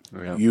everywhere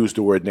use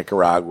the word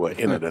Nicaragua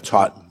in it. It's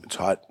hot. It's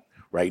hot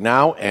right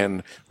now.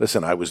 And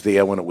listen, I was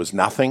there when it was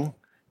nothing,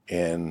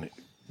 and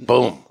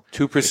boom.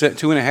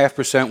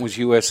 2.5% was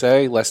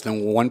USA. Less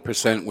than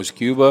 1% was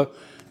Cuba,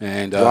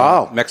 and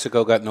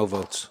Mexico got no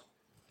votes.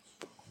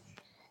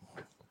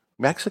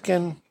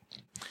 Mexican.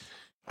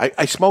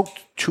 I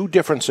smoked 2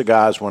 different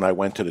cigars when I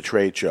went to the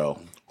trade show,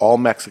 all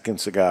Mexican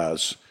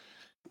cigars,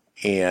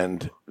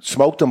 and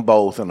smoked them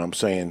both, and I'm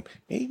saying,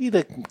 maybe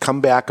the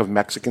comeback of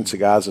Mexican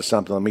cigars or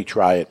something, let me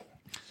try it.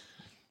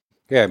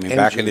 Yeah, I mean,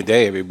 back in the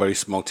day, everybody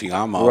smoked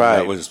Tiamo. Right.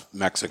 That was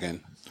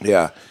Mexican.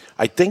 Yeah.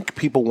 I think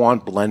people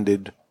want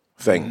blended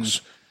things,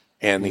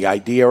 and the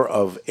idea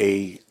of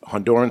a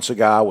Honduran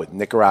cigar with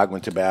Nicaraguan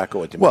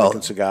tobacco, a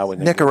Dominican cigar with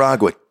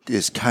Nicaragua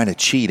is kind of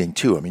cheating,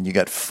 too. I mean, you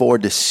got 4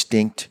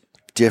 distinct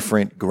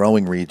different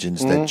growing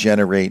regions that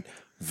generate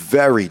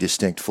very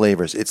distinct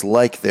flavors. It's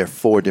like they're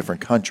 4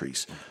 different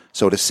countries.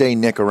 So to say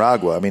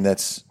Nicaragua, I mean,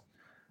 it's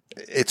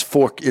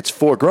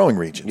four growing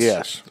regions.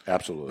 Yes,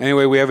 absolutely.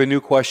 Anyway, we have a new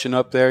question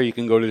up there. You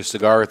can go to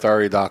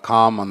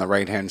cigarauthority.com. On the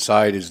right-hand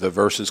side is the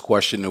versus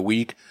question of the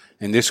week.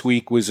 And this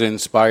week was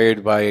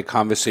inspired by a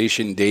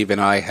conversation Dave and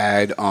I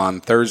had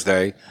on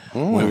Thursday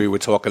when we were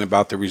talking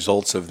about the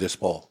results of this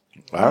poll.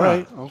 All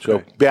right. Okay.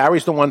 So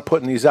Barry's the one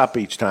putting these up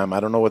each time. I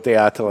don't know what they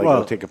are till I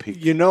go take a peek.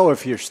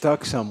 If you're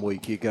stuck some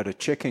week, you got a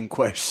chicken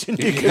question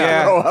you can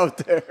throw out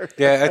there.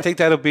 Yeah, I think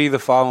that'll be the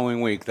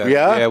following week.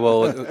 Yeah,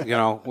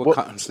 what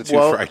constitutes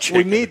fried chicken?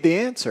 We need the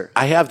answer.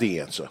 I have the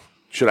answer.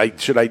 Should I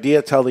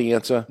tell the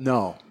answer?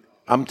 No.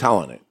 I'm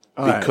telling it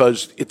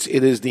because it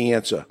is the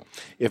answer.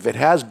 If it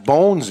has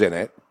bones in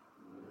it,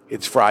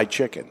 it's fried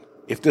chicken.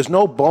 If there's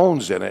no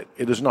bones in it,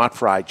 it is not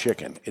fried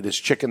chicken. It is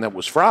chicken that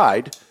was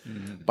fried,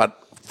 but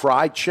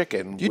fried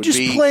chicken. You're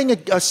just playing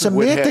a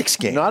semantics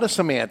game. Not a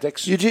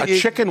semantics. A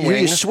chicken wing.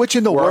 You're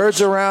switching the words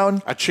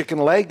around. A chicken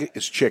leg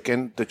is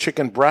chicken. The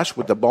chicken breast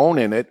with the bone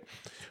in it.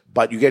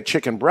 But you get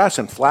chicken breast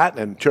and flatten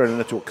it and turn it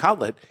into a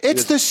cutlet.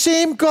 It's the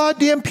same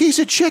goddamn piece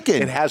of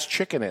chicken. It has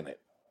chicken in it.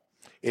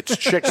 It's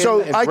chicken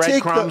and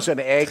breadcrumbs and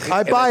egg.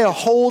 I buy a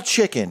whole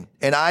chicken,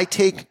 and I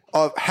take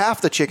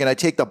half the chicken. I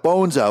take the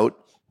bones out,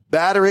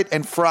 batter it,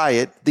 and fry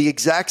it the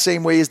exact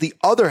same way as the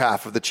other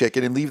half of the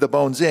chicken and leave the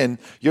bones in.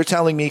 You're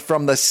telling me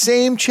from the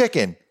same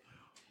chicken,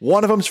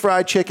 one of them's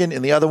fried chicken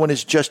and the other one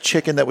is just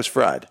chicken that was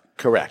fried.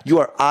 Correct. You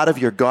are out of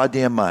your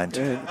goddamn mind.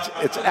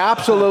 It's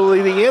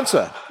absolutely the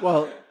answer.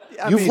 Well,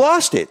 You've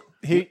lost it.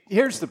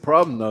 Here's the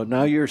problem, though.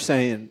 Now you're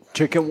saying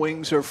chicken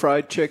wings are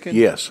fried chicken?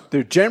 Yes.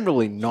 They're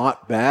generally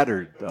not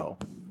battered, though.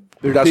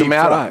 It doesn't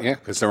matter. Yeah,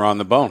 because they're on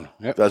the bone.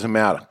 Yep. Doesn't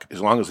matter.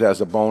 As long as it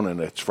has a bone in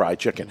it, it's fried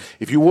chicken.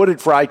 If you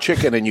ordered fried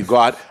chicken and you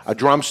got a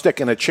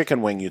drumstick and a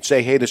chicken wing, you'd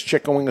say, hey, this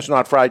chicken wing is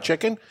not fried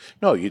chicken?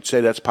 No, you'd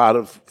say that's part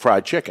of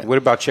fried chicken. What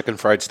about chicken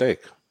fried steak?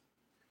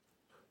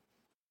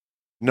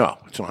 No,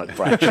 it's not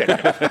fried chicken.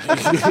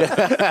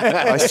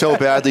 I so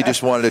badly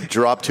just wanted to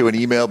drop to an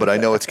email, but I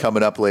know it's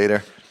coming up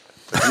later.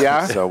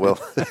 Yeah? So we'll.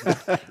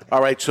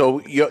 All right, so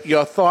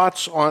your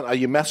thoughts on, are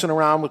you messing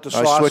around with the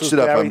sauces? I switched it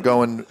up. Barry? I'm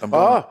going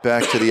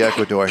back to the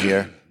Ecuador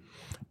here.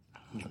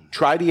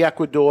 Try the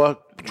Ecuador.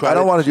 I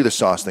don't want to do the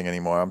sauce thing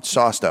anymore. I'm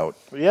sauced out.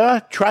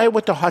 Yeah, try it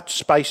with the hot,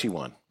 spicy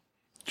one.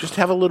 Just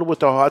have a little with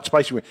the hot,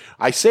 spicy one.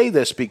 I say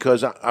this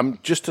because I'm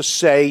just to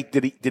say,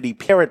 did he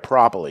pair it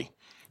properly?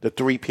 The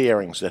 3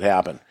 pairings that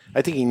happened.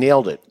 I think he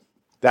nailed it.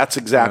 That's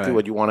exactly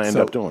what you want to end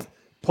up doing.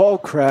 Paul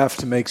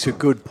Kraft makes a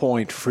good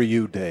point for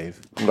you, Dave.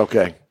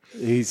 Okay.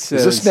 He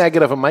says, is this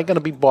negative? Am I going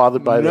to be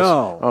bothered by this?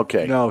 No.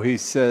 Okay. No, he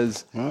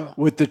says,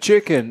 with the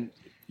chicken,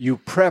 you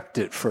prepped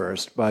it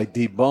first by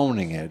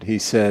deboning it. He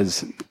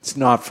says, it's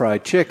not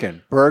fried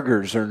chicken.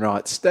 Burgers are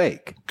not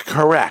steak.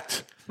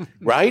 Correct.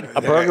 Right?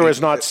 A burger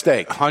is not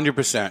steak.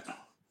 100%.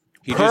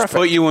 He Perfect. just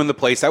put you in the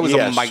place. That was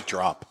Yes. a mic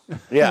drop.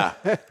 Yeah.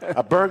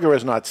 A burger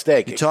is not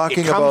steak. You're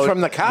talking it comes about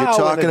from the cow. You're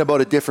talking about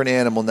a different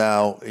animal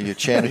now. You're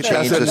trying to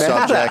change the doesn't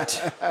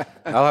subject.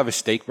 I'll have a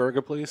steak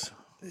burger, please.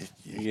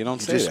 You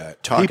don't say just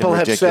that. talking People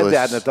have said ridiculous.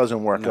 that and it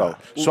doesn't work out.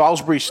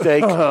 Salisbury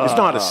steak is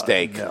not a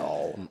steak.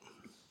 No.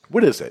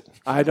 What is it?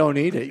 I don't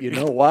eat it. You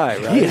know why,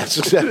 right?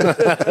 Yes.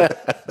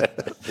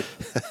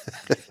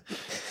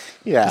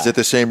 Yeah. Is it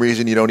the same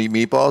reason you don't eat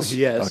meatballs?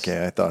 Yes.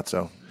 Okay, I thought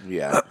so.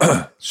 Yeah.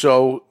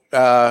 So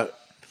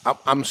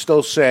I'm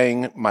still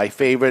saying my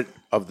favorite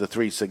of the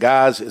 3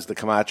 cigars is the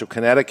Camacho,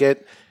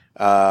 Connecticut,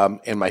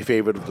 and my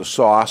favorite of the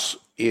sauce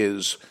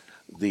is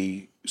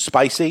the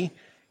spicy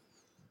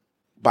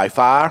by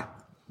far,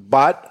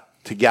 but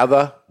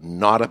together,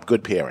 not a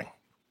good pairing.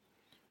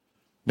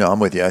 No, I'm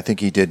with you. I think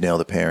he did nail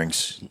the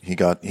pairings. He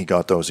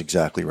got those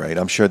exactly right.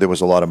 I'm sure there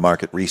was a lot of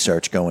market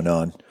research going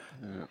on.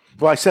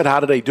 Well, I said, how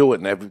do they do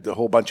it? And a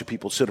whole bunch of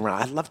people sitting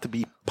around. I'd love to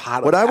be part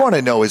of What that. I want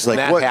to know is when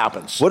like that what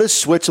happens. What does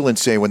Switzerland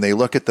say when they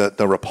look at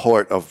the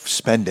report of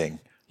spending?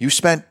 You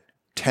spent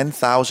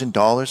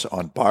 $10,000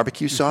 on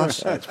barbecue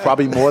sauce? It's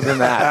probably more than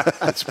that.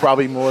 It's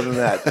probably more than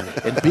that.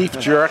 And beef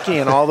jerky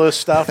and all this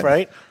stuff,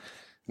 right?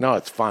 No,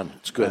 it's fun.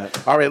 It's good.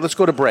 All right, let's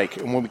go to break.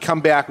 And when we come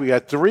back, we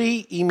got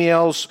 3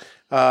 emails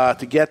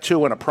to get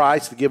to and a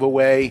prize to give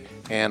away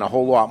and a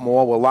whole lot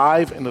more. We're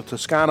live in the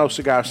Toscano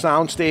Cigar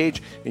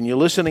Soundstage, and you're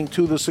listening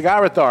to The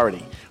Cigar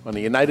Authority on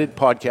the United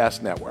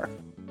Podcast Network.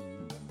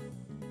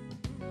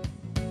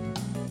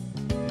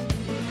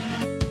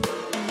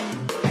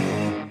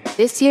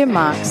 This year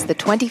marks the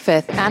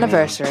 25th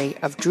anniversary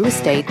of Drew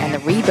Estate and the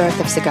rebirth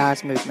of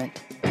cigars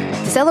movement.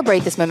 To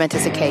celebrate this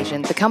momentous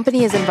occasion, the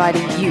company is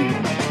inviting you,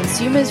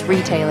 consumers,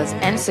 retailers,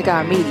 and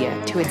cigar media,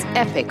 to its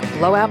epic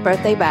blowout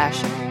birthday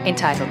bash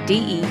entitled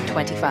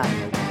DE25.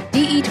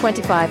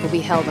 DE25 will be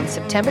held on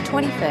September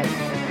 25th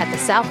at the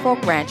South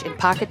Fork Ranch in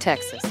Parker,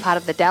 Texas, part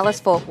of the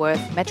Dallas-Fort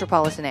Worth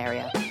metropolitan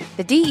area.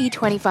 The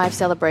DE25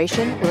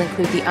 celebration will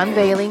include the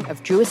unveiling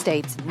of Drew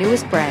Estate's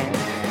newest brand,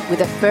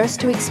 with a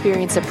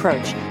first-to-experience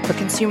approach for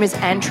consumers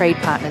and trade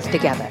partners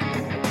together.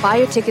 Buy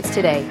your tickets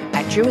today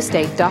at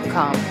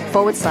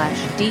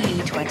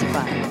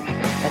drewestate.com/DE25.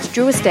 That's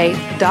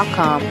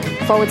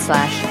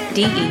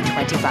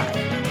drewestate.com/DE25.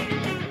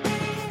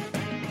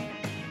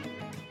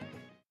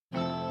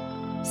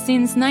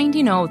 Since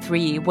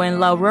 1903, when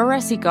La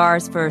Aurora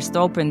Cigars first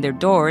opened their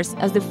doors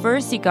as the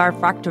first cigar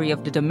factory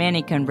of the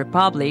Dominican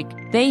Republic,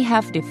 they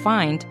have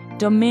defined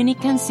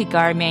Dominican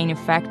cigar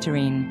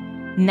manufacturing.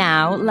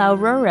 Now, La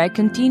Aurora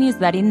continues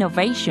that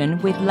innovation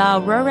with La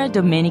Aurora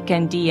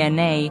Dominican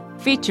DNA,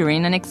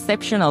 featuring an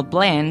exceptional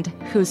blend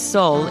whose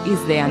soul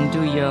is the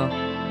Andullo.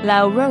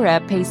 La Aurora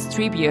pays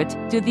tribute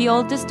to the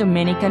oldest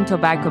Dominican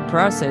tobacco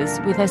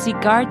process with a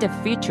cigar that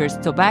features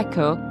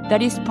tobacco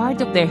that is part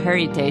of their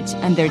heritage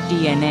and their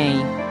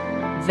DNA.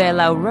 The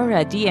La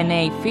Aurora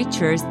DNA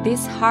features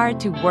this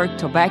hard-to-work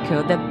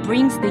tobacco that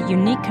brings the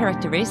unique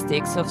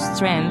characteristics of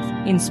strength,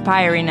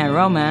 inspiring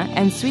aroma,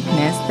 and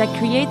sweetness that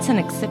creates an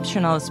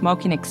exceptional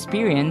smoking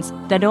experience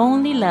that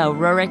only La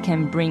Aurora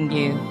can bring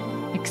you.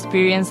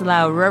 Experience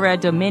La Aurora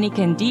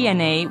Dominican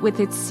DNA with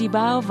its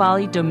Cibao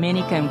Valley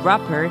Dominican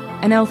wrapper,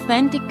 an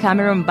authentic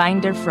Cameron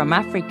binder from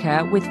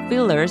Africa with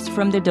fillers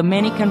from the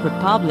Dominican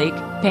Republic,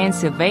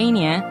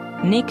 Pennsylvania,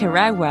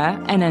 Nicaragua,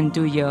 and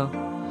Andullo.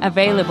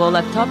 Available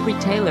at top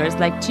retailers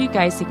like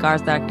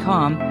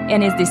TwoGuysCigars.com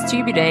and is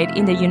distributed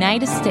in the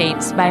United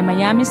States by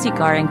Miami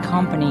Cigar and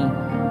Company.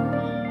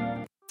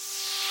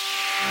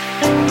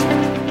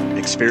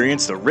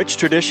 Experience the rich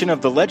tradition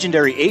of the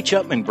legendary H.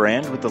 Upmann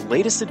brand with the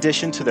latest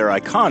addition to their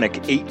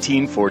iconic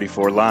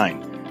 1844 line.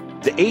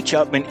 The H.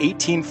 Upmann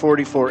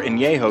 1844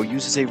 Añejo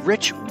uses a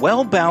rich,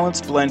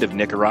 well-balanced blend of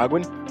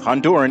Nicaraguan,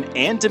 Honduran,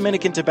 and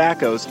Dominican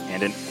tobaccos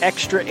and an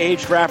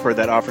extra-aged wrapper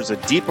that offers a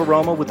deep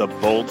aroma with a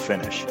bold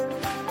finish.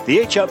 The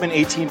H. Upmann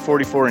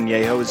 1844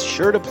 Añejo is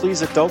sure to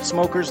please adult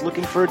smokers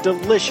looking for a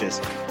delicious,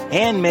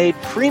 handmade,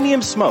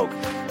 premium smoke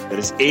that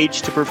is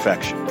aged to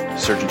perfection.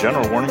 Surgeon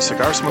General warning: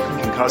 cigar smoking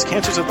can cause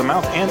cancers of the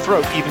mouth and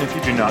throat even if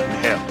you do not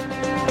inhale.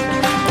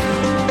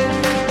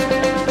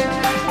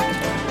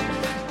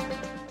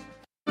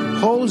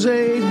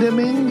 Jose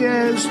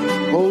Dominguez,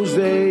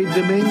 Jose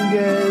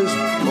Dominguez,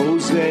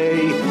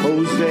 Jose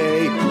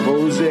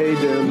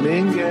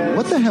Dominguez.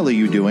 What the hell are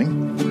you doing?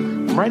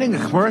 I'm writing a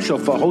commercial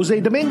for Jose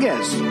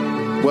Dominguez.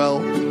 Well,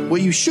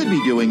 what you should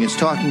be doing is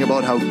talking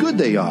about how good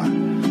they are.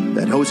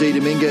 That Jose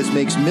Dominguez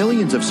makes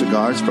millions of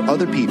cigars for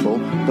other people,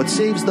 but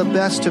saves the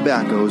best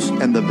tobaccos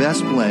and the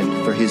best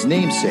blend for his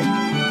namesake,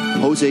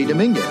 Jose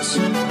Dominguez.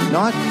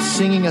 Not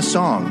singing a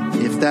song,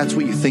 if that's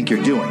what you think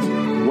you're doing.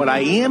 What I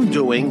am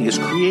doing is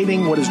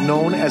creating what is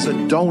known as a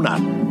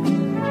donut.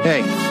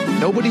 Hey,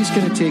 nobody's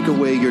going to take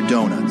away your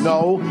donuts.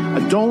 No, a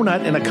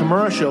donut in a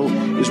commercial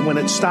is when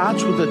it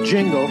starts with a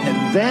jingle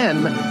and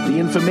then the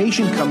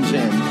information comes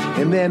in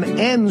and then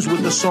ends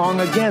with the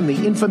song again.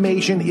 The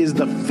information is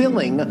the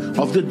filling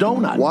of the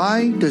donut.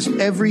 Why does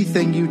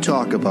everything you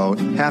talk about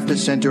have to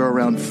center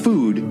around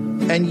food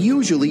and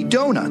usually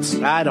donuts?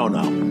 I don't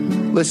know.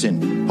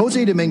 Listen,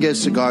 Jose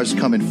Dominguez cigars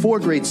come in 4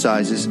 great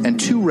sizes and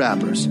 2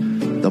 wrappers.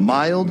 The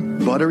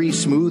mild, buttery,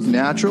 smooth,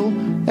 natural,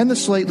 and the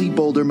slightly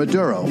bolder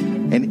Maduro.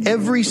 And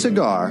every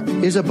cigar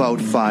is about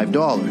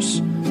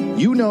 $5.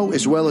 You know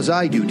as well as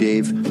I do,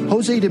 Dave,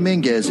 Jose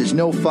Dominguez is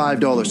no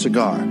 $5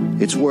 cigar.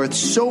 It's worth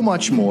so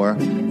much more.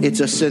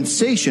 It's a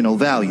sensational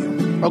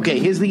value. Okay,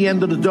 here's the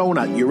end of the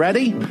donut. You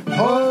ready?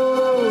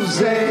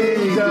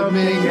 Jose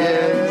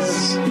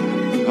Dominguez.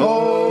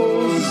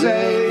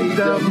 Jose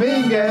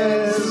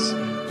Dominguez.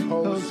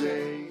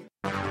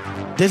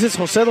 This is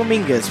Jose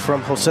Dominguez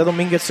from Jose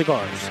Dominguez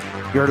Cigars.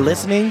 You're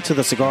listening to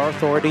the Cigar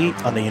Authority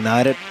on the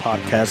United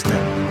Podcast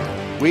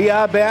Network. We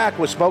are back.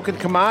 We're smoking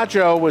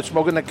Camacho. We're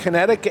smoking the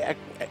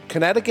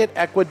Connecticut,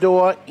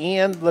 Ecuador,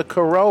 and the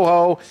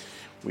Corojo.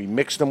 We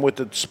mixed them with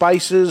the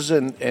spices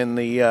and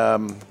the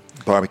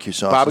barbecue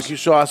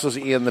sauces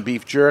and the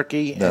beef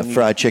jerky. The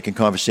fried chicken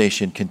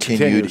conversation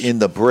continued in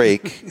the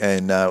break,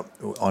 and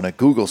on a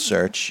Google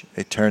search,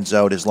 it turns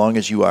out as long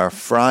as you are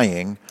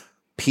frying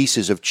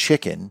pieces of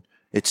chicken,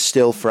 it's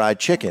still fried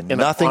chicken.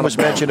 Nothing was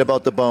mentioned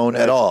about the bone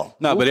at all.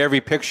 No, but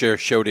every picture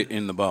showed it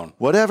in the bone.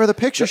 Whatever the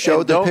picture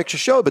showed,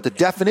 but the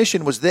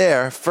definition was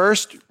there.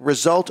 First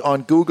result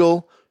on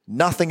Google,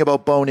 nothing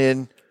about bone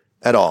in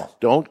at all.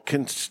 Don't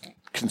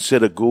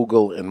consider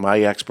Google and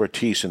my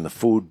expertise in the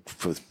food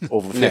for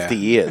over 50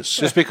 years.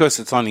 Just because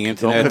it's on the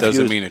internet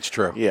doesn't mean it's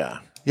true. Yeah.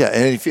 Yeah,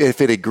 and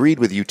if it agreed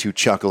with you two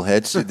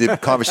chuckleheads, the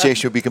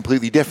conversation would be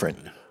completely different.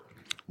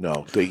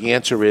 No, the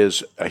answer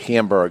is a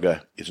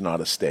hamburger is not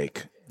a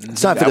steak.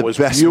 It's time for the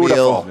best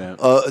meal,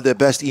 the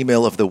best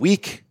email of the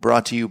week,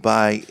 brought to you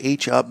by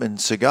H. Upman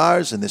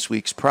Cigars. And this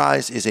week's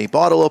prize is a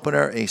bottle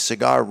opener, a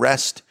cigar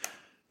rest,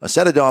 a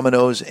set of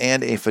dominoes,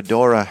 and a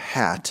fedora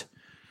hat.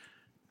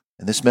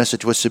 And this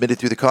message was submitted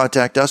through the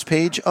Contact Us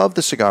page of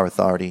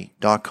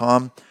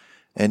thecigarauthority.com.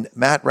 And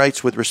Matt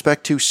writes, with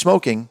respect to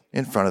smoking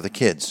in front of the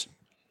kids.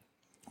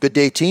 Good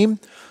day,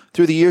 team.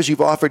 Through the years, you've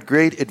offered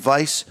great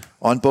advice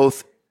on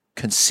both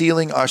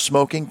concealing our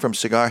smoking from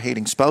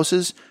cigar-hating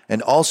spouses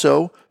and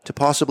also to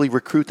possibly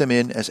recruit them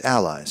in as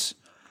allies.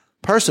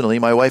 Personally,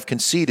 my wife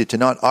conceded to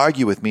not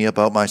argue with me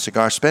about my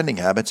cigar spending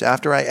habits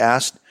after I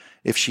asked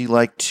if she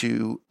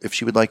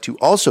would like to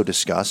also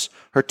discuss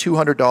her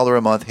 $200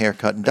 a month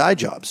haircut and dye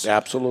jobs.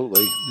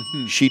 Absolutely.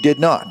 She did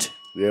not.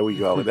 There we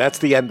go. That's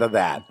the end of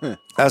that.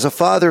 As a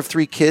father of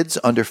 3 kids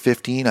under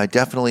 15, I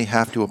definitely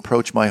have to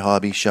approach my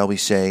hobby, shall we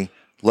say,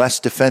 less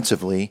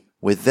defensively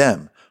with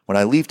them. When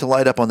I leave to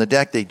light up on the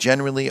deck, they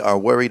generally are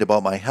worried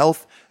about my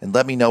health and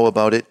let me know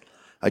about it.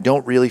 I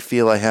don't really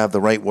feel I have the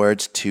right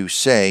words to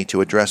say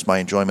to address my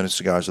enjoyment of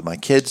cigars with my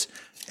kids.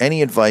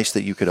 Any advice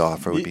that you could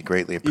offer would be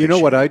greatly appreciated. You know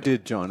what I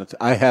did, Jonathan?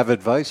 I have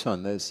advice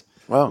on this.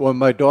 Wow. When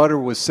my daughter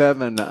was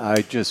 7,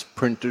 I just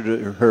printed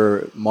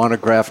her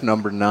monograph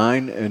number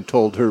 9 and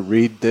told her,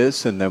 read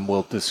this, and then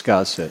we'll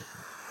discuss it.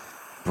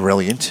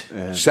 Brilliant.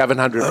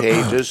 700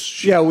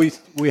 pages. Yeah, we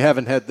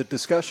haven't had the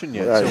discussion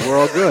yet, so we're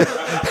all good.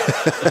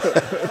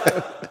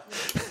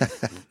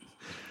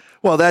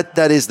 Well,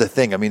 that is the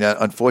thing. I mean,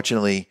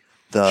 unfortunately,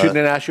 shouldn't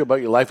it ask you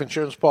about your life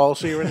insurance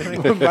policy or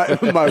anything?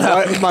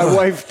 my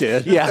wife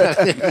did. Yeah.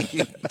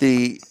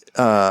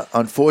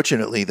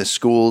 Unfortunately, the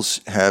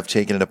schools have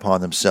taken it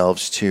upon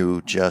themselves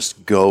to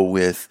just go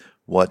with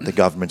what the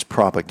government's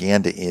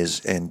propaganda is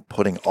and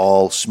putting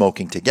all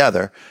smoking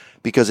together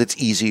because it's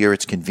easier,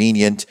 it's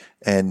convenient,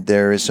 and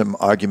there is some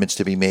arguments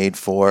to be made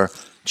for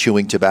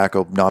chewing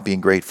tobacco not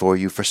being great for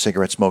you, for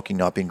cigarette smoking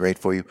not being great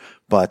for you.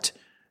 But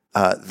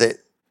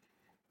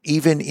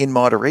even in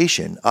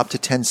moderation, up to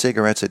 10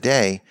 cigarettes a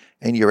day,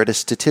 and you're at a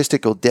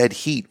statistical dead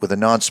heat with a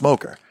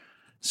non-smoker.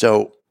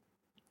 So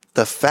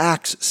the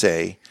facts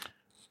say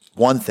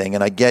one thing,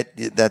 and I get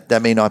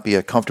that may not be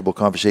a comfortable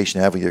conversation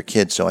to have with your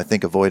kids, so I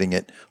think avoiding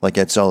it, like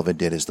Ed Sullivan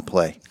did, is the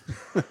play.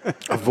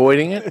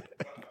 Avoiding it?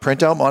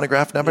 Print out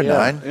monograph number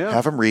 9,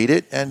 have them read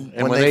it, and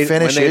when they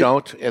finish they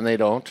don't.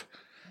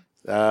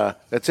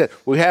 That's it.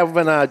 We're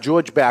having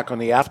George back on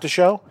the after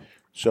show,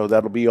 so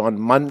that'll be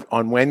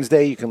on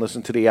Wednesday. You can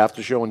listen to the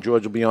after show, and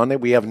George will be on there.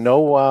 We have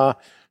no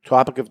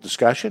topic of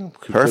discussion.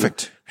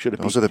 Perfect. Should it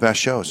Those be are the best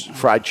shows.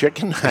 fried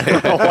chicken? I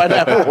don't know,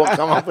 whatever. We'll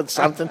come up with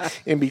something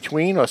in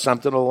between, or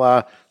something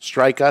will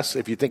strike us.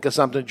 If you think of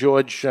something,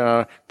 George,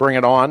 bring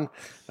it on.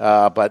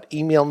 But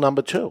email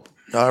number 2.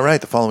 All right.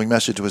 The following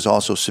message was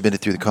also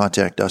submitted through the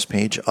Contact Us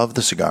page of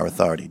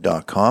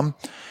thecigarauthority.com.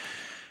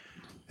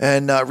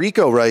 And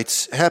Rico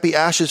writes, Happy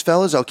Ashes,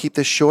 fellas. I'll keep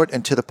this short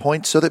and to the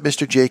point so that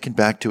Mr. J can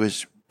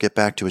get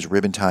back to his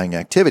ribbon tying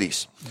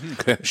activities.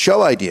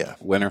 Show idea.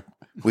 Winner.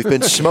 We've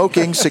been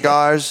smoking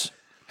cigars.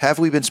 Have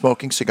we been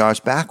smoking cigars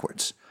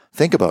backwards?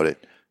 Think about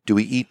it. Do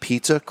we eat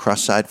pizza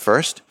crust side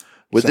first?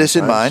 With this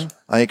in mind,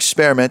 I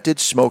experimented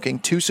smoking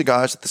 2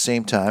 cigars at the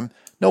same time.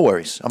 No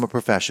worries. I'm a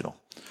professional.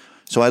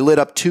 So I lit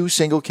up 2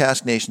 single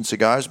cask nation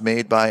cigars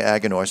made by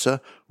Aganorsa.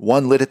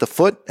 One lit at the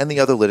foot and the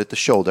other lit at the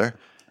shoulder.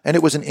 And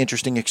it was an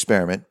interesting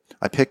experiment.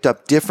 I picked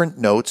up different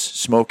notes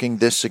smoking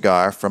this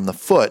cigar from the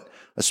foot,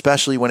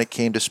 especially when it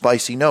came to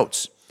spicy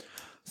notes.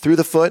 Through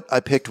the foot,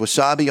 I picked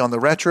wasabi on the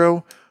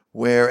retro,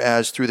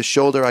 whereas through the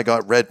shoulder, I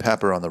got red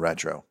pepper on the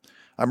retro.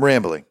 I'm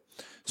rambling,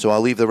 so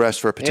I'll leave the rest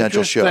for a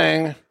potential show.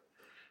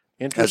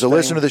 As a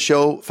listener to the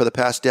show for the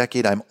past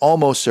decade, I'm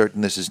almost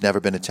certain this has never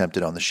been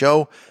attempted on the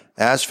show.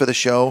 As for the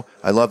show,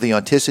 I love the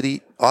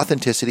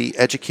authenticity,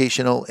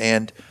 educational,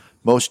 and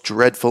most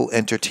dreadful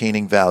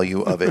entertaining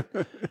value of it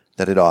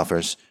that it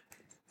offers.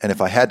 And if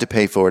I had to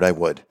pay for it, I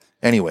would.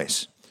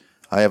 Anyways,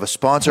 I have a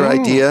sponsor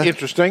idea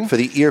for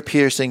the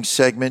ear-piercing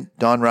segment,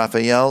 Don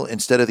Raphael.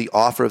 Instead of the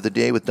offer of the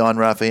day with Don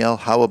Raphael,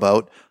 how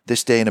about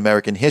this day in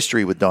American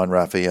history with Don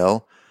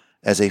Raphael?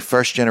 As a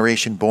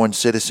first-generation born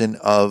citizen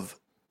of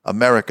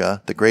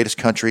America, the greatest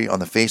country on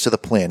the face of the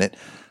planet,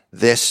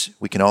 this,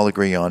 we can all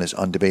agree on, is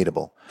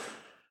undebatable.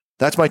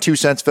 That's my 2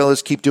 cents,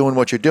 fellas. Keep doing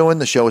what you're doing.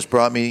 The show has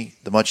brought me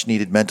the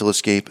much-needed mental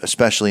escape,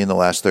 especially in the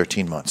last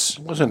 13 months.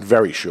 It wasn't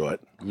very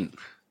short. And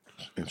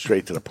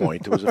straight to the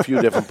point. There was a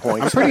few different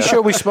points. I'm pretty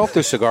sure we smoked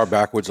a cigar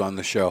backwards on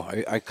the show.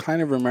 I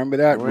kind of remember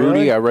that. Really?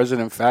 Rudy, our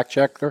resident fact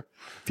checker,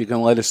 if you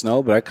can let us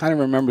know. But I kind of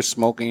remember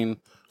smoking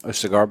a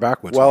cigar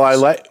backwards.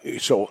 Well,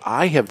 so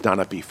I have done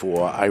it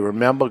before. I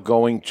remember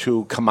going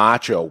to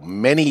Camacho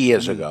many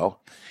years ago,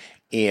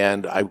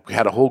 and I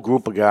had a whole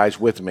group of guys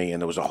with me,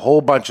 and there was a whole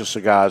bunch of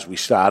cigars we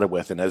started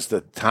with. And as the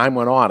time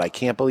went on, I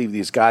can't believe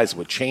these guys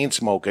were chain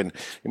smoking.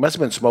 They must have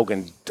been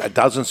smoking a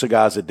dozen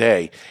cigars a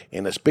day,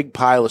 and this big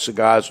pile of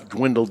cigars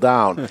dwindled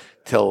down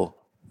till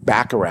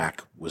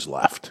Bacharach was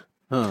left.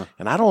 Huh.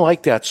 And I don't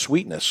like that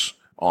sweetness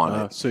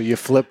on it. So you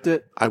flipped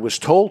it? I was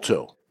told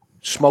to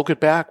smoke it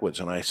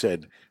backwards, and I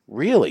said,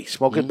 really?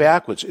 Smoke it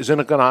backwards? Isn't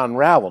it going to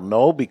unravel?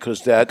 No,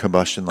 because that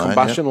combustion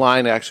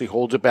line actually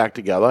holds it back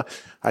together.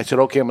 I said,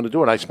 okay, I'm going to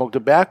do it. I smoked it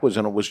backwards,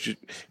 and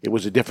it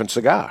was a different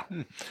cigar.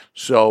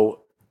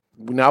 So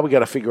now we got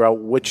to figure out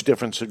which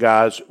different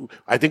cigars.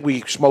 I think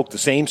we smoked the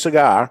same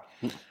cigar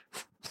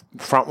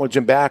frontwards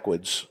and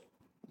backwards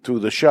through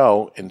the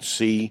show and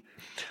see,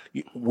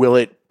 will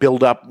it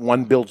build up?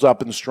 One builds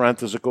up in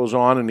strength as it goes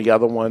on, and the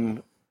other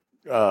one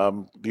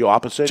the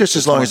opposite. Just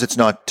as long as it's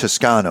not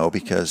Toscano,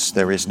 because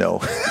there is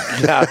no.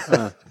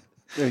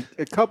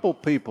 A couple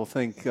people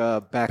think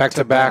back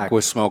to back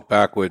was smoked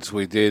backwards.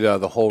 We did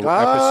the whole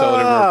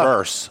episode in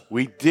reverse.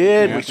 We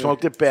did. Yeah. We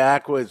smoked it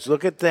backwards.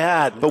 Look at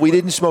that. But we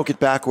didn't smoke it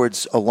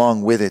backwards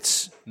along with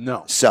its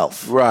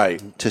self.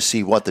 Right. To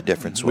see what the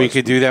difference was. We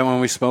could do that when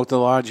we smoked the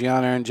La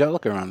Gianna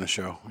Angelica on the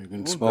show. You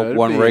can smoke that'd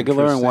one be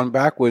regular and interesting. one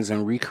backwards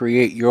and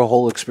recreate your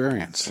whole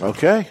experience.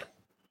 Okay.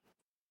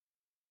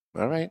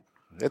 All right.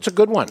 That's a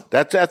good one.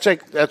 That's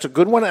a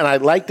good one, and I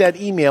like that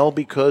email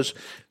because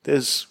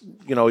there's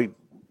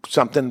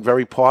something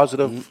very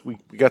positive. We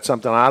got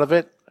something out of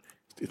it.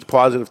 It's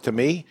positive to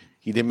me.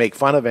 He didn't make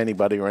fun of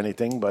anybody or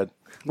anything, but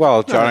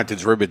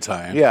Jonathan's ribbon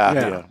tying.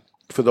 Yeah.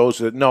 For those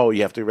that know,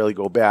 you have to really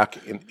go back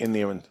in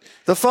there and.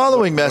 The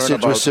following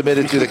message was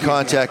submitted through the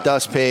Contact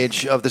Us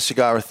page of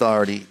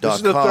thecigarauthority.com. This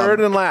is the third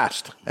and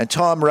last. And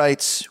Tom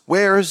writes,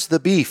 "Where's the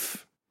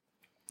beef?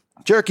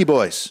 Jerky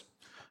boys.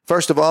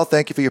 First of all,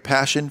 thank you for your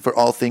passion for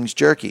all things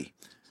jerky.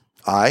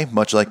 I,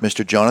 much like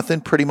Mr.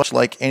 Jonathan, pretty much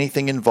like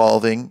anything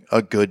involving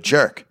a good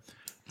jerk.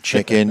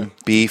 Chicken,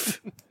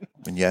 beef,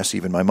 and yes,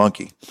 even my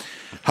monkey.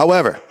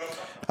 However,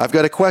 I've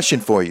got a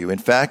question for you. In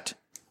fact,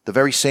 the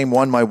very same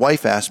one my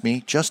wife asked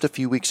me just a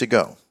few weeks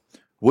ago.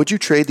 Would you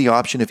trade the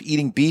option of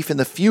eating beef in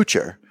the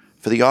future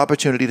for the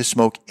opportunity to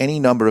smoke any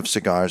number of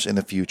cigars in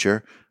the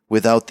future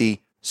without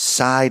the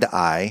side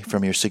eye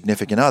from your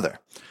significant other?"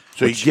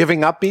 So you're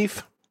giving up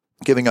beef?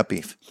 Giving up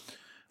beef.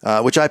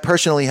 Which I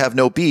personally have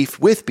no beef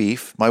with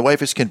beef. My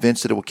wife is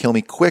convinced that it will kill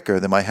me quicker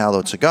than my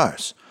hallowed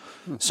cigars.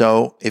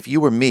 So if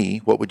you were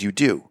me, what would you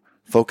do?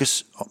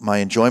 Focus my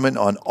enjoyment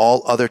on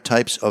all other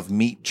types of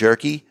meat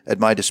jerky at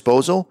my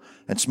disposal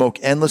and smoke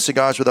endless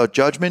cigars without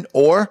judgment,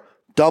 or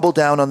double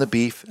down on the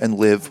beef and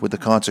live with the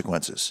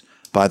consequences?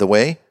 By the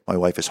way, my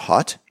wife is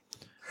hot,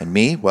 and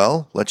me,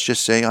 well, let's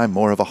just say I'm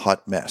more of a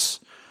hot mess.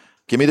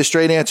 Give me the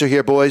straight answer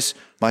here, boys.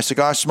 My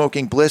cigar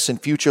smoking bliss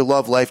and future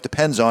love life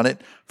depends on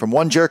it. From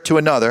one jerk to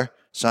another.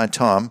 Signed,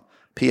 Tom.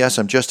 P.S.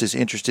 I'm just as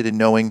interested in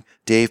knowing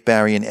Dave,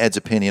 Barry, and Ed's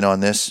opinion on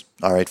this.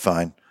 All right,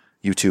 fine.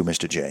 You too,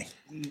 Mr. J.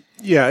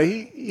 Yeah,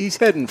 he's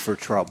heading for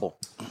trouble.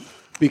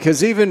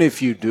 Because even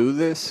if you do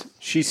this,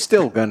 she's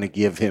still going to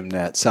give him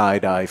that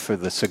side eye for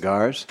the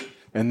cigars,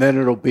 and then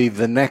it'll be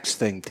the next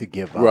thing to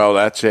give up. Well,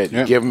 that's it.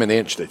 You give them an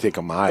inch, they take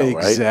a mile,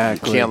 right?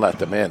 Exactly. You can't let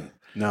them in.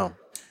 No.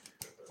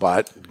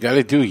 But you got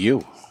to do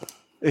you.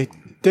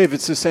 Dave,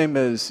 it's the same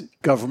as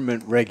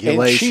government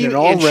regulation, She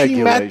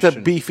met the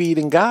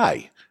beef-eating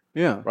guy.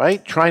 Yeah.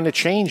 Right? Trying to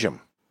change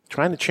him.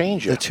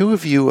 The two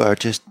of you are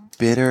just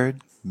bitter,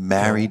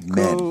 married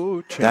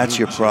men. That's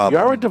your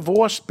problem. You're a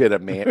divorced bitter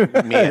man.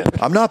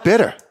 I'm not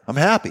bitter. I'm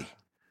happy.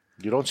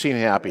 You don't seem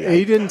happy.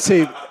 He didn't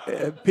say.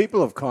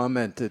 People have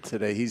commented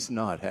today. He's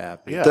not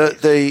happy. Yeah.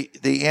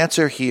 The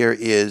answer here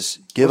is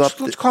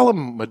Let's call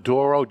him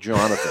Maduro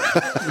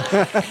Jonathan.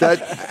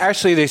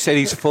 Actually, they said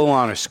he's full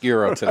on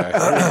Oscuro today.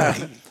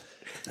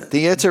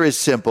 The answer is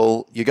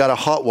simple. You got a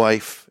hot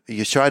wife.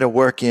 You try to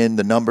work in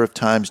the number of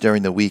times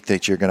during the week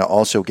that you're going to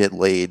also get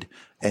laid,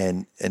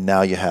 and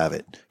now you have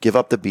it. Give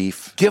up the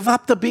beef. Give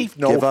up the beef?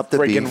 No Give up the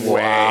friggin' beef.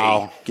 way.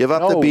 Wow. Give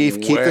up the beef.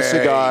 Keep the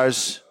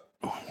cigars.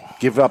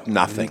 Give up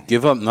nothing.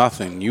 Give up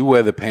nothing. You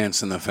wear the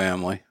pants in the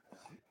family.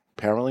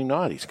 Apparently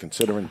not. He's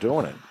considering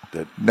doing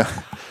it.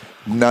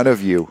 None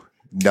of you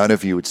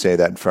would say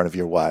that in front of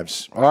your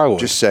wives. I would.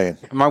 Just saying.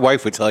 My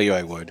wife would tell you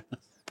I would.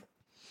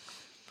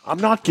 I'm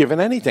not giving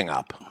anything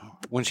up.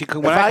 When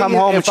I come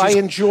home, if I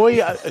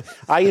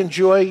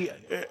enjoy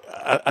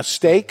a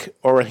steak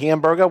or a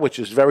hamburger, which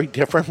is very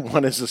different.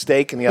 One is a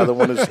steak and the other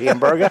one is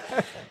hamburger.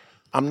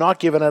 I'm not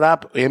giving it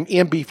up.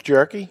 And beef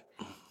jerky.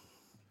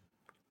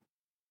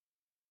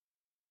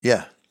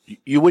 Yeah.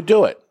 You would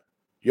do it.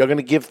 You're going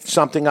to give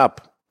something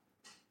up.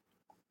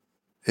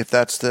 If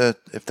that's the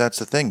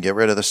thing, get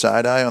rid of the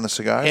side eye on the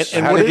cigars.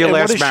 How did your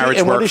last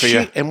marriage work for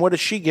you? And what is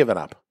she giving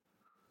up?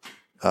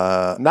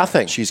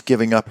 Nothing. She's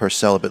giving up her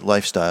celibate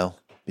lifestyle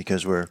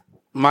because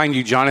mind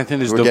you,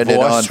 Jonathan is we're getting it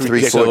on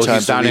divorced, 3-4 so times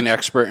he's not a an week.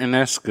 expert in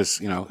this because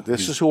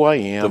This is who I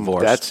am.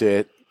 divorced. That's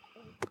it.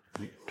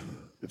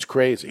 It's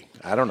crazy.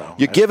 I don't know.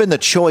 You're given the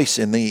choice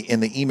in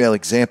the email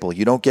example.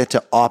 You don't get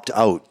to opt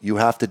out. You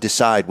have to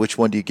decide which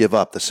one do you give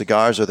up, the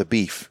cigars or the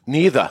beef.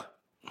 Neither.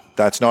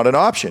 That's not an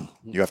option.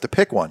 You have to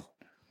pick one.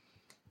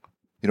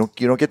 You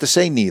don't get to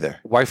say neither.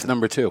 Wife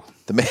number 2.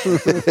 The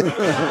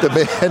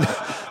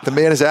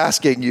man is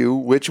asking you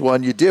which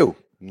one you do.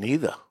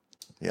 Neither.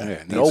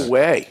 Yeah. No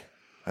way.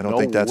 I don't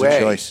think that's a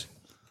choice.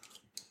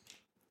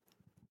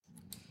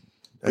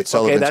 Ed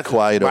Sullivan's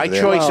quiet over my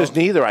there. choice is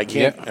neither. I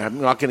can't. Yeah.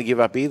 I'm not going to give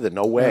up either.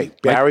 No way.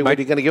 Barry, what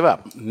are you going to give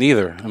up?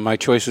 Neither. And my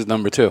choice is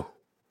number 2.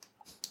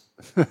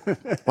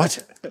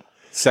 What?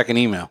 Second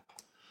email.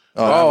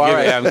 All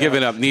right. I'm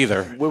giving up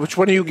neither. Which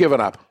one are you giving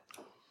up?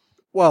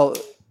 Well,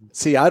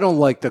 see, I don't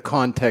like the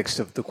context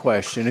of the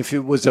question. If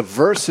it was a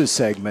versus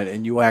segment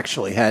and you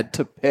actually had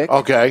to pick,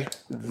 okay,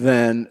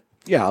 then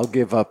yeah, I'll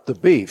give up the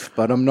beef.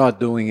 But I'm not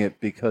doing it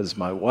because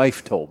my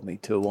wife told me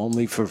to.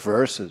 Only for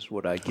versus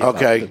would I give up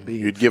the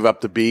beef. You'd give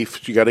up the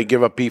beef. You got to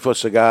give up beef or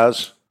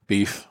cigars?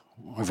 Beef.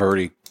 I've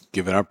already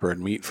given up red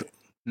meat.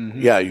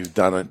 Yeah, you've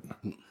done it.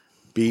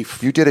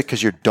 Beef. You did it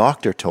because your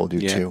doctor told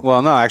you to.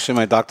 Well, no, actually,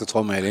 my doctor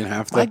told me I didn't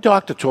have to. My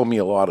doctor told me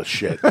a lot of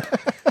shit.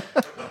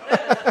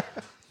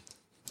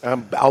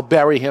 I'll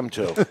bury him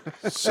too.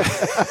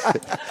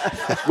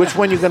 Which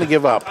one are you going to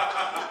give up?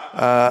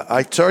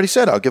 I already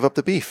said I'll give up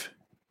the beef.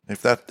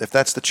 If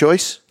that's the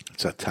choice.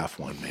 It's a tough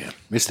one, man.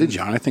 Mr.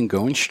 Jonathan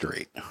going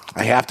straight.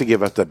 I have to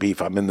give up the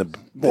beef. I'm in the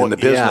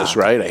business,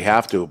 right? I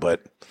have to,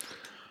 but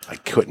I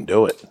couldn't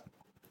do it.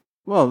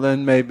 Well,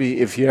 then maybe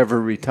if you ever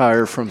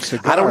retire from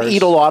cigars. I don't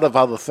eat a lot of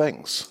other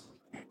things.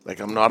 Like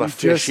I'm not a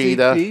fish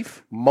eater.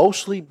 Beef?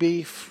 Mostly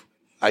beef.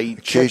 I eat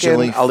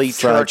Occasionally chicken. I'll eat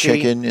fried turkey.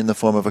 chicken in the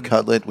form of a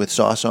cutlet with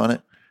sauce on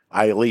it.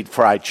 I'll eat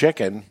fried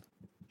chicken,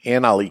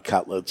 and I'll eat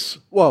cutlets.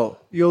 Well,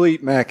 you'll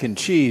eat mac and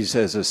cheese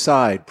as a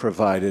side,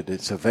 provided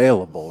it's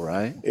available,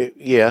 right?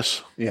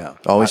 Yes. Yeah.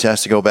 Always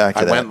has to go back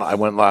to that. I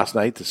went last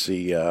night to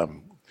see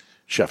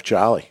Chef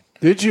Charlie.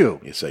 Did you?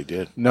 Yes, I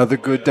did. Another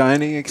good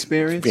dining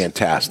experience?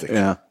 Fantastic.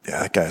 Yeah. Yeah,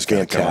 that guy's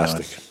got it going on.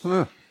 Fantastic.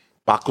 Huh.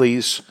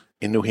 Buckley's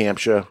in New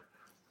Hampshire.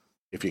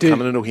 If you're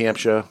coming to New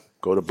Hampshire,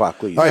 go to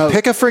Buckley's. All right,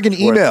 pick a friggin'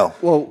 email.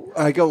 Well,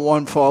 I got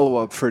one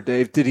follow-up for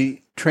Dave. Did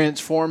he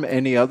transform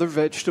any other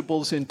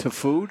vegetables into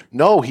food?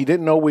 No, he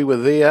didn't know we were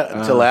there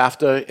until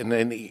after. And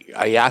then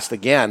I asked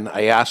again.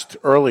 I asked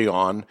early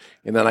on,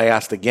 and then I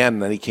asked again.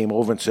 And then he came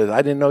over and said,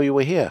 I didn't know you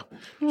were here.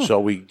 So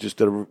we just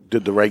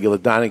did the regular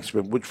dining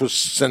experience, which was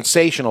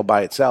sensational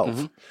by itself.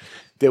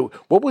 Mm-hmm.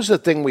 What was the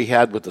thing we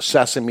had with the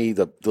sesame,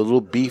 the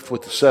little beef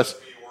with the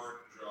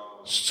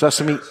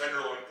sesame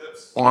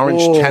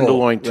orange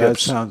tenderloin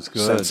tips? That sounds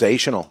good.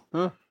 Sensational.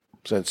 Huh.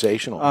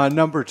 Sensational.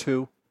 Number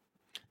 2.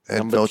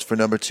 Ed votes for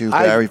number 2.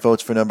 Barry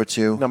votes for number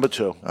 2. Number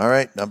 2. All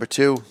right, number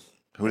 2.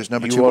 Who does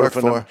number 2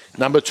 voted work for?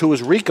 Number 2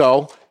 is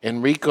Rico,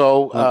 and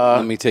Rico.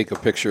 Let me take a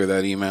picture of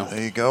that email.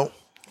 There you go.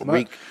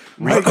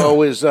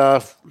 Rico is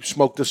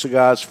smoked the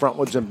cigars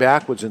frontwards and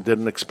backwards and did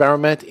an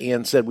experiment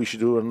and said we should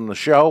do it on the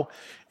show,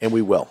 and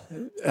we will.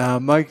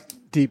 My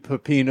Di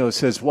Pepino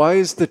says, why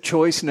is the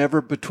choice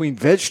never between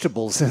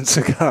vegetables and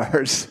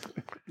cigars?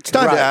 It's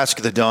time to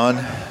Ask the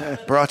Don.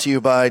 Brought to you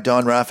by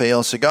Don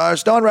Rafael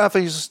Cigars. Don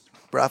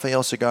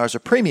Rafael Cigars are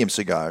premium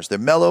cigars. They're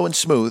mellow and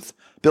smooth,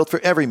 built for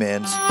every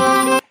man's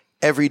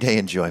everyday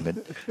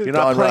enjoyment. You're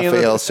not Don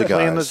Rafael Cigars.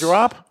 playing the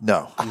drop?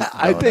 No.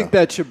 I think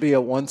that should be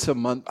a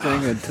once-a-month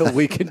thing until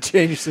we can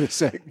change the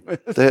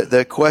segment.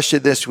 The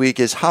question this week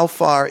is, how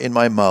far in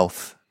my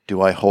mouth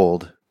do I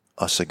hold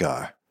a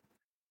cigar?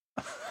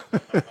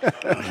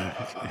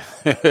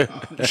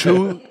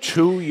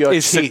 chew your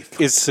teeth.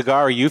 Is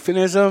cigar a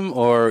euphemism,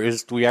 or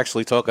is we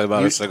actually talking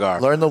about a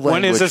cigar? Learn the language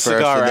When is a first,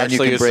 cigar and then you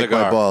actually can a break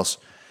cigar? my balls.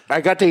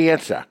 I got the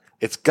answer.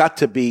 It's got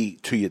to be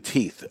to your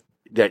teeth,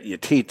 that your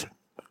teeth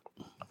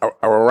are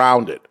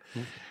around it.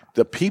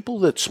 The people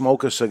that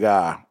smoke a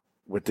cigar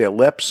with their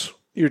lips.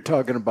 You're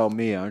talking about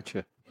me, aren't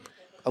you?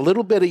 A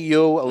little bit of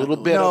you, a little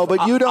bit No, of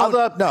but you don't.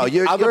 other,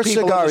 Your other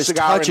people cigar in the is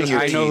cigar touching your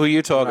industry. I know who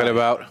you're talking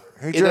about.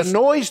 It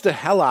annoys the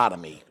hell out of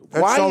me. Ed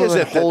Why is Sullivan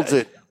it holds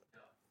it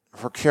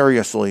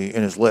precariously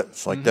in his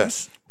lips like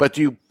this? But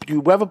do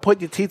you ever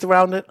put your teeth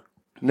around it?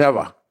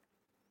 Never.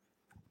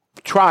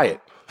 Try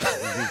it.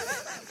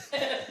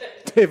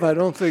 Dave, I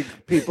don't think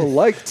people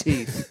like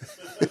teeth.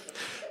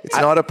 It's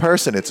not a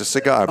person. It's a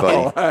cigar, buddy.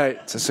 All right.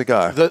 It's a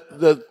cigar.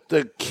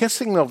 The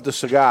kissing of the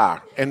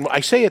cigar, and I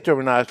say it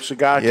during our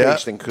cigar Yeah,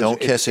 tasting don't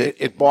kiss it.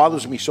 It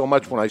bothers me so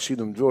much when I see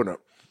them doing it.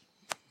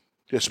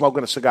 They're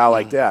smoking a cigar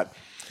like that.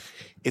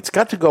 It's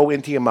got to go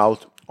into your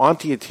mouth,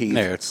 onto your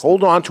teeth.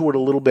 Hold on to it a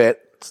little bit.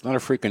 It's not a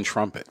freaking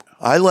trumpet.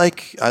 I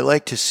like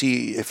to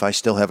see if I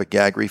still have a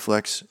gag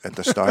reflex at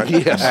the start.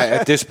 Yes.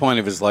 At this point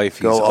of his life,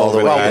 he's Go all the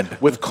over way that. in.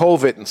 With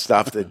COVID and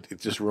stuff, it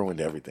just ruined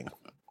everything.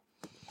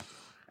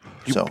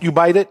 You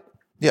bite it?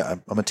 Yeah,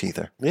 I'm a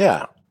teether.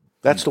 Yeah,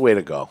 that's the way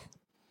to go.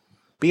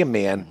 Be a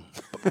man.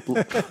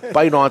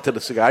 Bite onto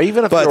the cigar,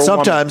 even if. But you're a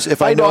sometimes woman,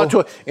 if I bite know- onto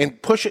it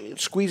and push it,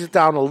 squeeze it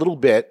down a little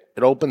bit,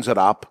 it opens it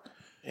up,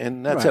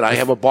 and that's Right. it. I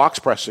have a box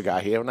press cigar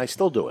here, and I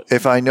still do it.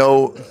 If I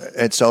know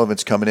Ed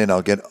Sullivan's coming in,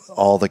 I'll get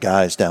all the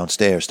guys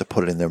downstairs to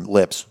put it in their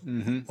lips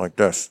like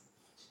this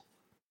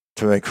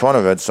to make fun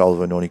of Ed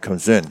Sullivan when he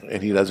comes in.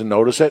 And he doesn't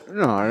notice it?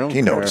 No, I don't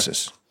He care.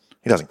 notices.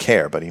 He doesn't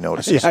care, but he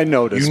notices. Yeah, I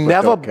notice. You but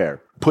never don't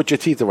care. put your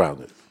teeth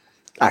around it.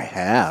 I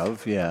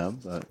have, yeah,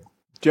 but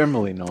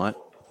generally not.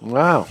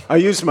 Wow. I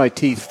use my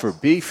teeth for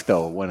beef,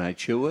 though, when I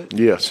chew it.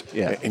 Yes.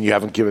 Yeah. And you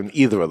haven't given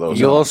either of those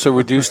You'll up. also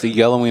reduce the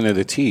yellowing of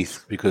the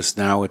teeth because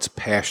now it's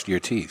past your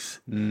teeth.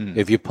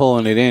 If you're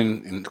pulling it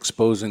in and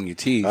exposing your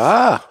teeth.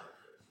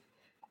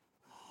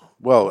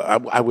 Well,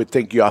 I would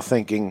think you're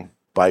thinking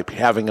by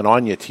having it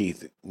on your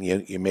teeth,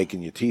 you're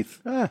making your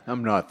teeth.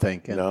 I'm not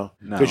thinking. No,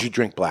 No. because you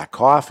drink black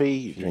coffee,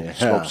 you drink Yeah.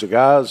 smoke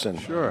cigars, and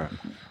Sure.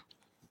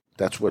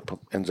 that's what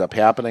ends up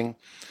happening.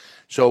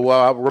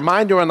 So,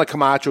 reminder on the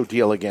Camacho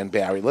deal again,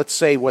 Barry. Let's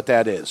say what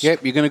that is. Yep,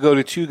 you're going to go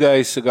to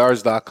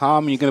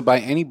twoguyscigars.com and you're going to buy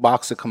any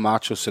box of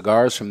Camacho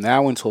cigars from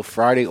now until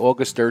Friday,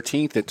 August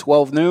 13th at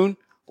 12 noon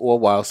or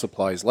while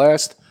supplies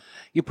last.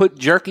 You put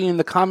Jerky in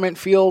the comment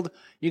field,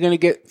 you're going to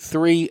get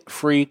 3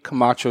 free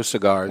Camacho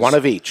cigars. One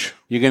of each.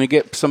 You're going to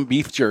get some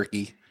beef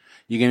jerky.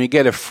 You're going to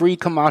get a free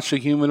Camacho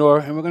humidor,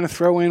 and we're going to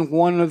throw in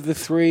one of the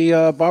 3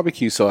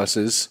 barbecue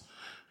sauces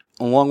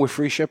along with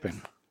free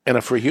shipping. And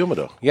a free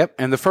humidor. Yep,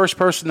 and the first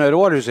person that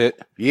orders it,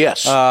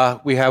 yes,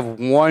 we have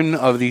one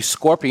of these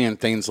scorpion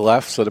things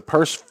left. So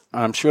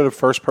I'm sure the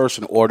first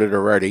person ordered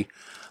already.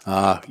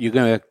 You're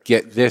gonna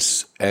get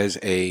this as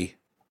a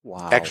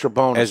extra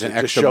bonus. As an it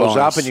just extra shows bonus.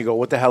 up, and you go,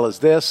 "What the hell is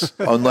this?"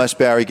 Unless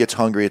Barry gets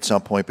hungry at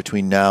some point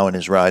between now and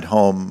his ride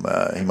home,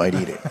 he might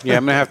eat it. Yeah,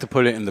 I'm gonna have to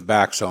put it in the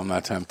back, so I'm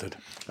not tempted.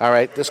 All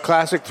right, this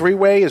classic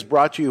 3-way is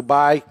brought to you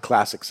by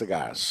Classic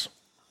Cigars.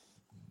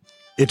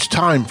 It's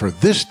time for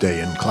This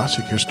Day in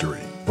Classic History,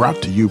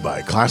 brought to you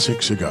by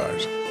Classic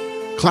Cigars.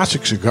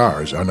 Classic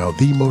Cigars are now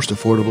the most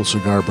affordable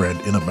cigar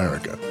brand in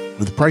America.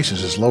 With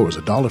prices as low as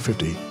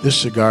 $1.50, this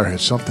cigar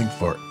has something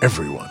for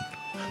everyone.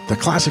 The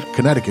Classic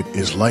Connecticut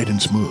is light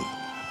and smooth.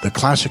 The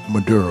Classic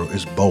Maduro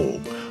is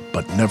bold,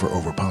 but never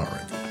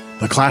overpowering.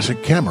 The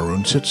Classic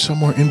Cameroon sits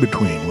somewhere in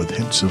between with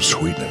hints of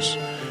sweetness.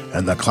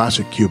 And the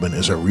Classic Cuban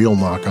is a real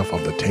knockoff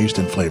of the taste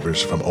and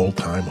flavors from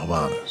old-time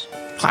Havanas.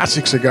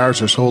 Classic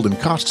cigars are sold in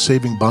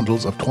cost-saving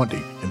bundles of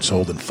 20 and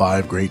sold in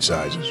 5 great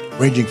sizes,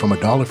 ranging from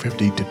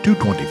 $1.50 to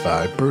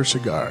 $2.25 per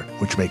cigar,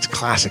 which makes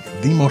Classic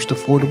the most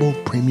affordable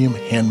premium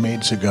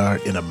handmade cigar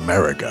in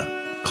America.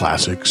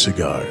 Classic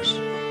Cigars.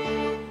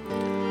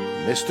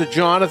 Mr.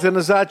 Jonathan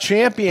is our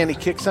champion. He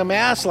kicked some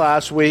ass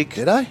last week.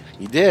 Did I?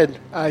 He did.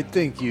 I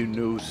think you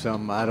knew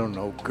some, I don't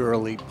know,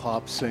 girly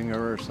pop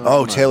singer or something.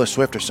 Oh, Taylor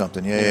Swift or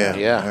something.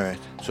 Yeah. All right.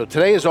 So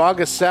today is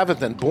August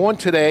 7th, and born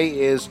today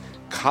is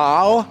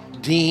Carl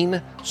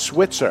Dean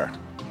Switzer.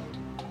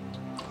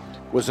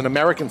 Was an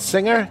American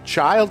singer,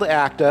 child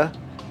actor,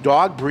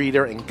 dog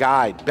breeder, and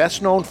guide.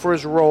 Best known for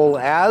his role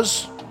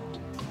as...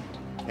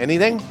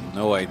 Anything?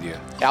 No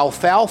idea.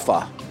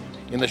 Alfalfa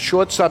in the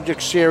short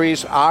subject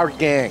series Our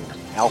Gang.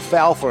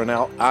 Alfalfa and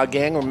Our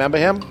Gang, remember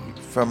him?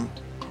 From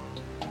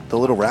The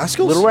Little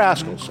Rascals? Little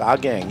Rascals, Our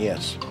Gang,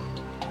 yes.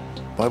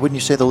 Why wouldn't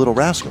you say the Little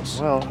Rascals?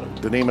 Well,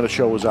 the name of the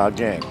show was Our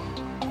Gang.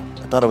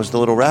 I thought it was the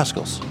Little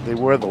Rascals. They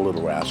were the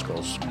Little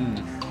Rascals.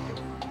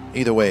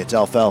 Either way, it's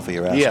Alfalfa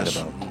you're asking Yes.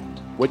 about.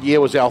 What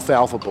year was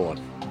Alfalfa born?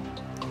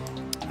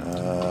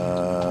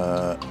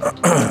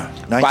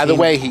 By the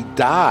way, he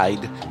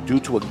died due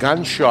to a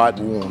gunshot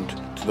wound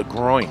to the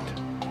groin.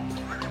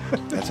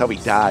 That's how he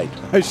died.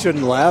 I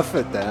shouldn't laugh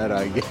at that,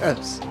 I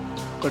guess.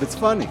 But it's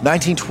funny.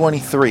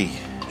 1923.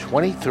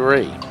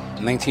 23.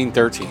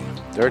 1913.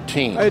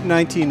 13. I had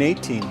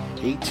 1918.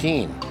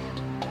 18.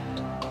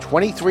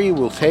 23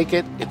 will take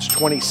it. It's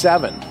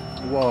 27.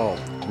 Whoa.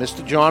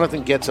 Mr.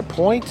 Jonathan gets a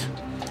point,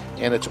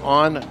 and it's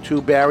on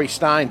to Barry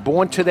Stein.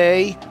 Born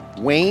today,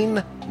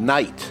 Wayne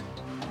Knight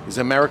is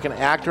an American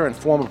actor and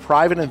former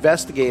private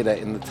investigator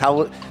in the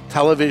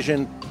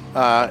television.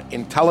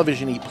 In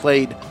television, he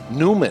played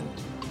Newman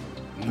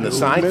in the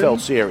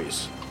Seinfeld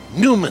series.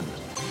 Newman.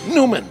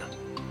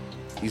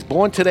 He's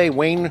born today,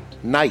 Wayne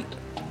Knight.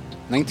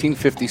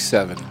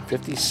 1957.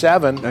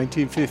 57.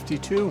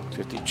 1952.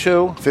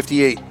 52.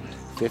 58.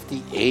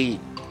 58.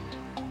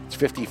 It's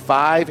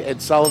 55.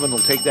 Ed Sullivan will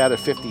take that at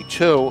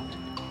 52.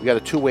 We got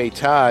a two-way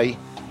tie,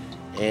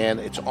 and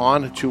it's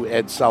on to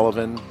Ed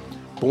Sullivan.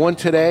 Born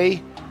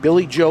today,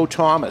 Billy Joe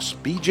Thomas,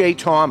 B.J.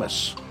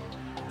 Thomas.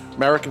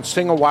 American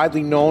singer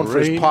widely known for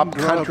his pop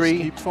country.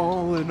 Keep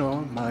falling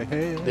on my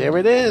head. There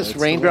it is. That's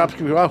Raindrops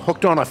keep falling.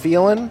 Hooked on a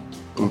Feeling.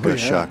 Ooga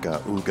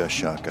shaka, ooga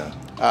shaka.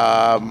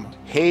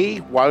 Hey,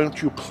 why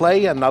don't you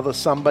play another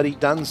Somebody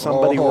Done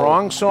Somebody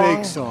Wrong song?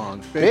 Big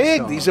song.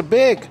 Big. Song. These are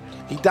big.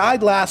 He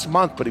died last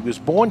month, but he was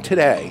born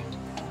today.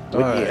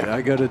 All right,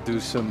 I got to do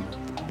some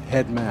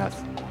head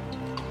math.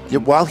 Yeah,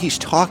 while he's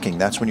talking,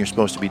 that's when you're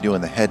supposed to be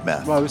doing the head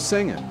math. Well, I was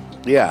singing.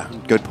 Yeah.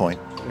 Good point.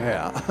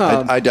 Yeah.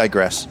 I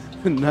digress.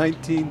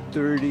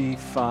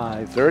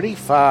 1935.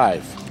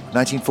 35.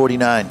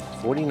 1949.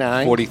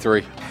 49.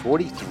 43.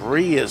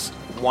 43 is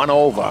one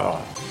over.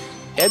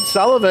 Ed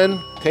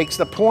Sullivan takes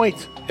the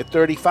point at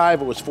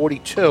 35. It was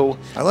 42.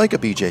 I like a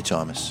B.J.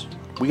 Thomas.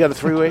 We got a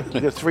three-way.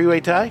 We got a three-way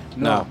tie.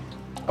 No.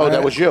 Oh,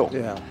 that was you.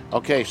 Yeah.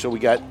 Okay, so we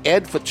got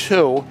Ed for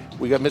 2.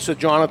 We got Mr.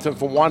 Jonathan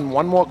for 1.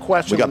 One more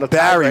question. We on got the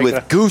Barry tiebreaker.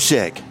 with goose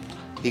egg.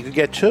 He could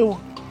get 2.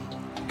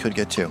 Could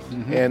get 2.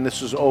 And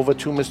this is over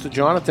to Mr.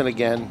 Jonathan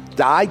again.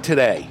 Died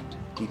today.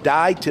 He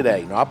died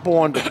today. Not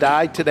born, but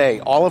died today.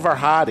 Oliver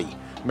Hardy,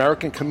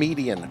 American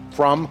comedian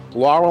from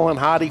Laurel and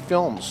Hardy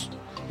Films.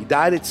 He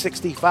died at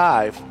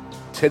 65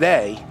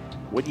 today.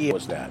 What year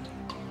was that?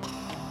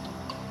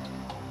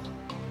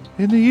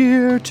 In the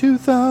year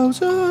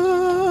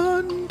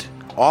 2000.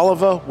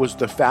 Oliver was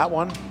the fat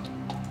one?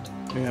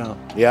 Yeah.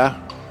 Yeah?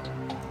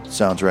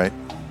 Sounds right.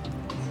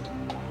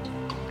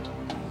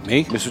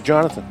 Me? Mr.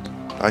 Jonathan.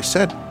 I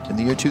said in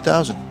the year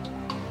 2000.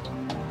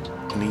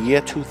 In the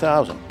year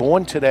 2000.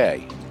 Born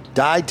today.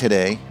 Died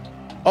today.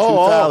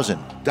 2000.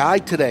 2000.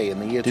 Died today in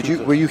the year Did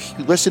 2000. you? Were you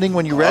listening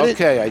when you read it?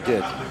 Okay, I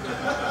did.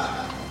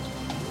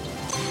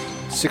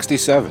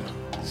 67.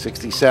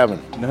 67.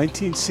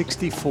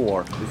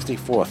 1964.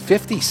 64.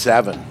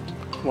 57.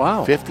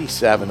 Wow.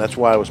 57. That's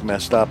why I was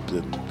messed up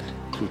in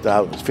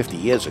 2000. It was 50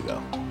 years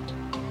ago.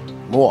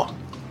 More.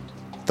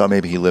 Thought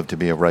maybe he lived to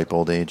be a ripe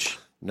old age.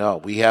 No,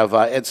 we have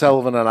Ed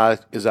Sullivan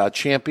is our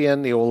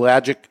champion. The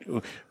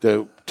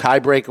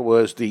tiebreaker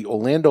was the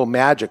Orlando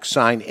Magic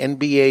signed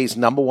NBA's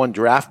 #1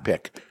 draft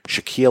pick,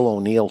 Shaquille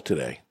O'Neal,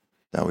 today.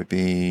 That would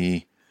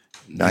be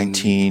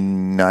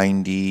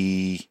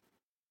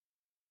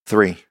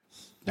 1993.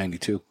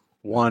 92.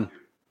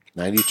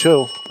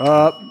 92.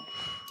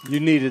 You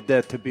needed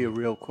that to be a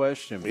real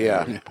question. Barry.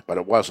 Yeah, but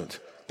it wasn't.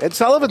 Ed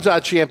Sullivan's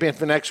our champion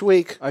for next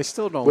week. I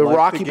still don't With like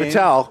Rocky the game.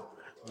 Patel.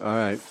 All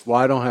right. Well,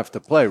 I don't have to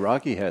play.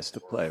 Rocky has to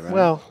play, right?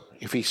 Well,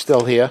 if he's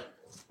still here.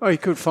 Oh, he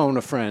could phone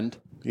a friend.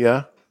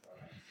 Yeah.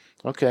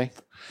 Okay.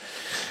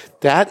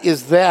 That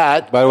is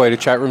that. By the way, the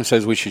chat room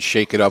says we should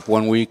shake it up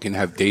one week and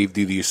have Dave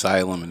do the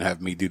asylum and have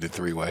me do the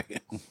three-way.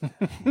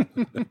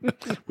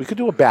 We could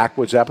do a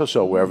backwards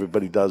episode where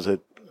everybody does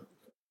it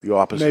the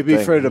opposite Maybe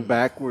thing. for the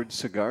backward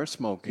cigar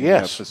smoking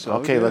Yes. episode.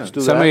 Okay, yeah. let's do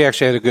Somebody that.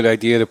 actually had a good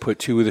idea to put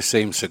 2 of the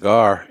same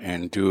cigar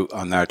and do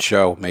on that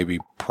show. Maybe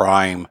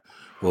Prime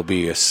will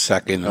be a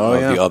second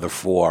of the other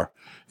 4,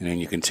 and then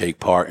you can take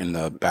part in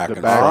the back and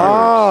forth.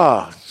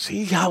 Ah,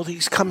 see how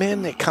these come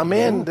in? They come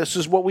in. This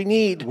is what we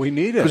need. We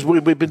need it. Because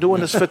we've been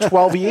doing this for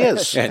 12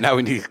 years. Yeah, now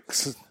we need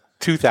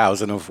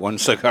 2,000 of one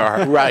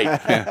cigar. Right.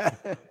 Yeah.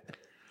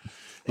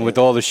 And with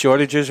all the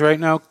shortages right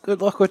now, good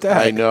luck with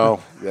that. I know.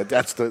 Yeah,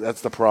 that's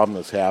the problem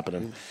that's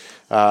happening.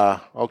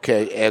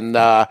 Okay, and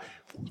I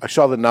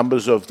saw the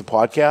numbers of the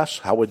podcast,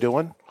 how we're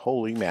doing.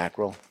 Holy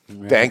mackerel.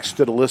 Yeah. Thanks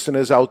to the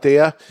listeners out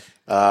there.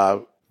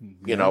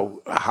 You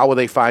know, how will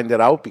they find it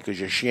out? Because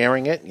you're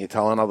sharing it and you're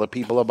telling other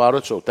people about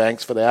it. So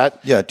thanks for that.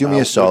 Yeah, do me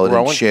a solid and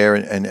growing. share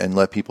and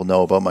let people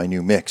know about my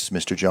new mix,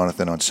 Mr.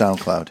 Jonathan, on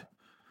SoundCloud.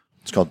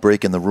 It's called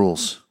Breaking the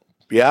Rules.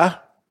 Yeah?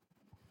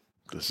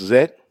 This is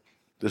it?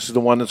 This is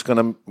the one that's going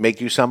to make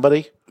you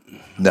somebody?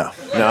 No.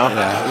 No?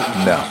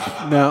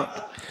 No.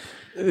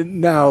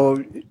 Now,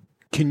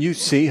 Can you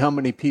see how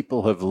many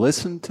people have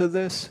listened to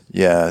this?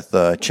 Yeah,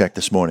 I checked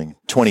this morning.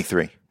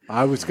 23.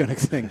 I was going to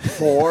think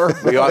 4.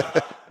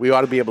 we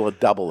ought to be able to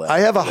double that. I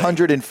have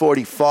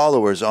 140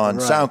 followers on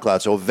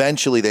SoundCloud, so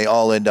eventually they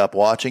all end up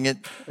watching it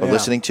or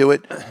listening to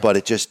it, but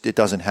it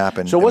doesn't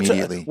happen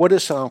immediately. What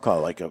is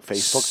SoundCloud, like a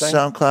Facebook thing?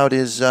 SoundCloud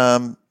is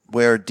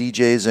where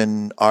DJs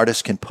and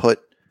artists can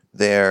put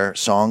their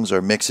songs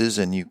or mixes,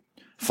 and you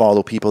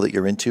follow people that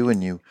you're into,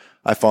 and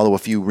I follow a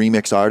few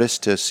remix artists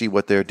to see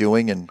what they're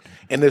doing. And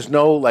there's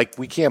no,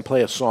 we can't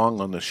play a song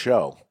on the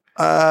show.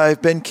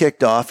 I've been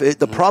kicked off.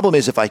 The problem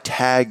is if I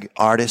tag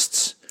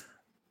artists,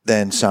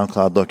 then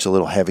SoundCloud looks a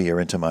little heavier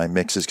into my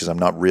mixes because I'm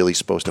not really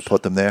supposed to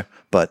put them there.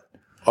 But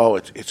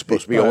it's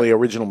supposed to be only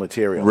original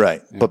material.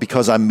 Right. But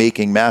because I'm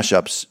making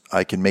mashups,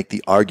 I can make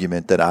the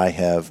argument that I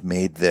have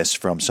made this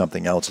from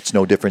something else. It's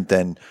no different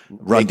than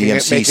Run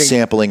DMC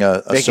sampling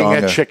a song.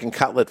 Making a chicken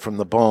cutlet from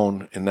the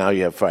bone, and now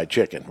you have fried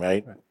chicken,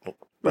 right?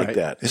 Like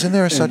that. Isn't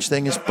there such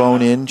thing as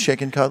bone-in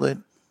chicken cutlet?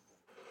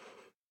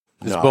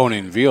 There's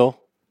bone-in veal.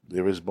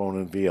 There is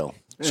bone-in veal.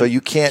 So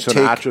you can't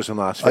Sinatra's in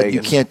Las Vegas.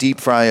 you can't deep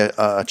fry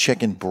a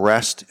chicken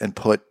breast and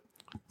put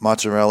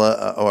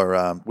mozzarella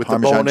or with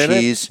Parmesan the bone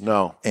cheese in it?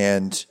 No.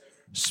 And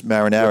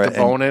marinara With the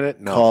bone in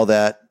it? No. Call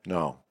that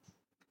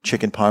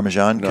chicken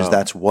Parmesan because No.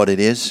 that's what it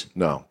is?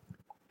 No.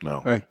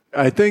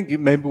 I think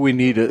maybe we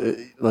need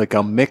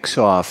a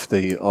mix-off.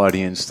 The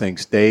audience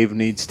thinks Dave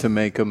needs to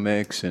make a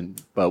mix,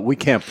 but we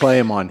can't play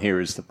him on here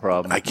is the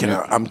problem. I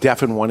can't. I'm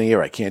deaf in one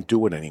ear. I can't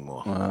do it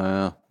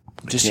anymore.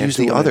 Just use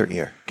the other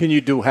ear. Can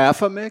you do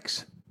half a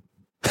mix?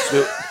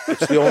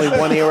 It's the only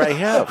one ear I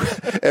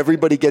have.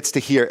 Everybody gets to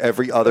hear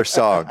every other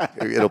song.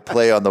 It'll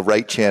play on the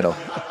right channel.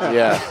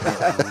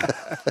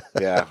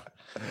 Yeah.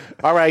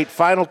 All right.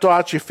 Final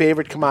thoughts. Your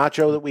favorite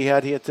Camacho that we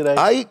had here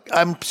today?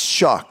 I'm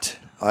shocked.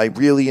 I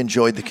really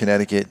enjoyed the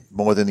Connecticut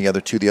more than the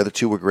other two. The other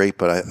two were great,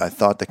 but I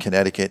thought the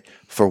Connecticut,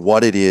 for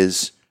what it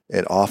is,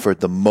 it offered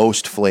the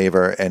most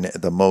flavor and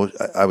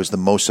I was the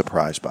most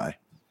surprised by.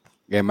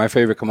 Yeah, my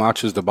favorite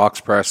Camacho is the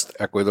box-pressed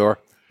Ecuador.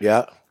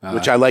 Yeah,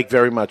 which I like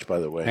very much, by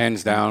the way.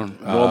 Hands down.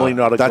 Normally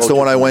not a That's the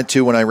one I went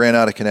to when I ran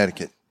out of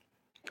Connecticut.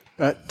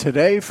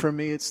 Today, for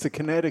me, it's the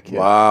Connecticut.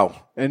 Wow.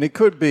 And it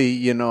could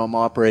be, I'm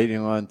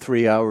operating on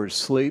 3 hours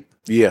sleep.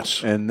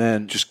 Yes. And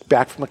then just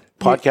back from the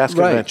podcast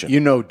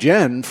convention.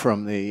 Jen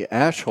from the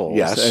Ash Holes,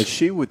 as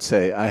she would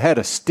say, I had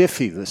a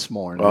stiffy this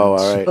morning. Oh,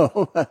 all right.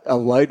 So a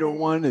lighter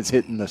one is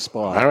hitting the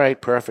spot. All right,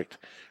 perfect.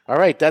 All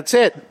right, that's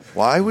it.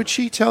 Why would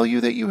she tell you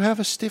that you have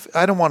a stiff?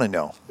 I don't want to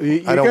know.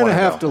 You're going to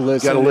have to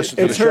listen. You got to listen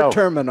to it's the her show.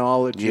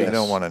 terminology. Yes. I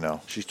don't want to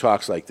know. She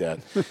talks like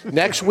that.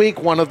 Next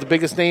week, one of the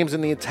biggest names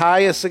in the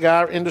entire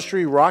cigar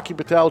industry, Rocky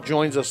Patel,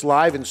 joins us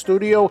live in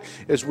studio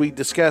as we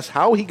discuss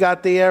how he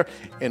got there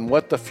and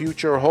what the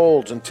future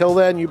holds. Until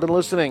then, you've been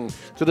listening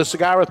to the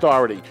Cigar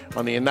Authority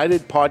on the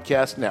United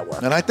Podcast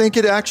Network. And I think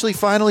it actually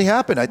finally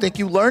happened. I think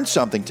you learned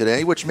something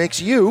today, which makes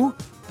you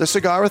the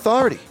Cigar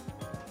Authority.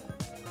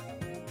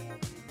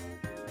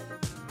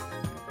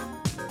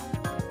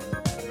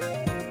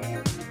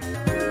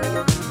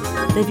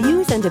 The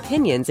views and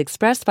opinions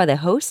expressed by the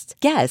hosts,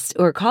 guests,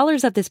 or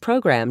callers of this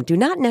program do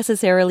not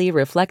necessarily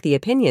reflect the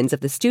opinions of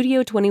the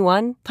Studio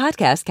 21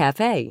 Podcast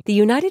Cafe, the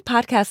United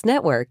Podcast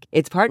Network,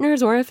 its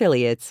partners, or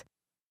affiliates.